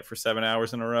product in it for 7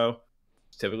 hours in a row.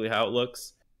 It's typically how it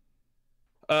looks.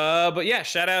 But yeah,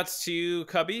 shout outs to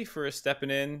Cubby for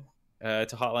stepping in to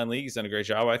Hotline League. He's done a great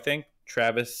job, I think.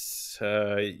 Travis,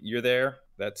 you're there.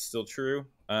 That's still true.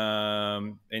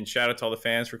 And shout out to all the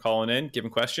fans for calling in,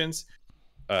 giving questions.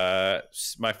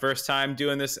 My first time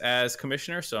doing this as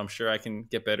commissioner, so I'm sure I can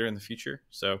get better in the future.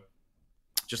 So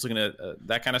just looking at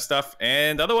that kind of stuff.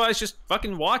 And otherwise, just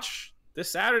fucking watch this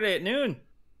Saturday at noon.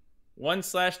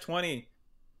 1/20,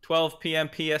 12 p.m.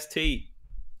 PST.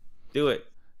 Do it.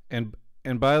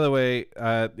 And by the way,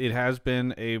 it has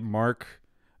been a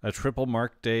triple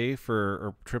Mark day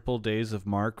or triple days of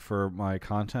Mark for my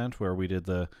content, where we did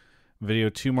the video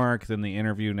to Mark, then the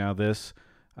interview, now this.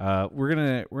 We're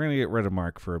gonna get rid of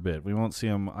Mark for a bit. We won't see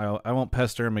him. I won't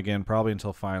pester him again probably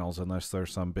until finals, unless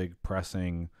there's some big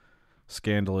pressing,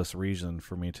 scandalous reason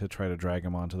for me to try to drag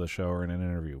him onto the show or in an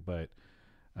interview. But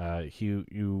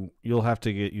you'll have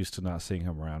to get used to not seeing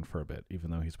him around for a bit,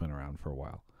 even though he's been around for a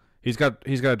while. He's got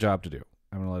a job to do.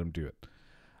 I'm gonna let him do it.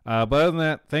 But other than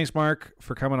that, thanks, Mark,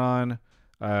 for coming on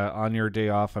your day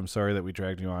off. I'm sorry that we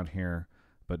dragged you on here,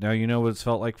 but now you know what it's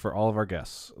felt like for all of our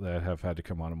guests that have had to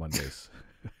come on Mondays.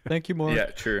 Thank you, Mark. Yeah,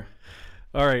 true.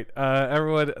 All right,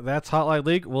 everyone, that's Hotline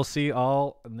League. We'll see you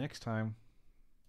all next time.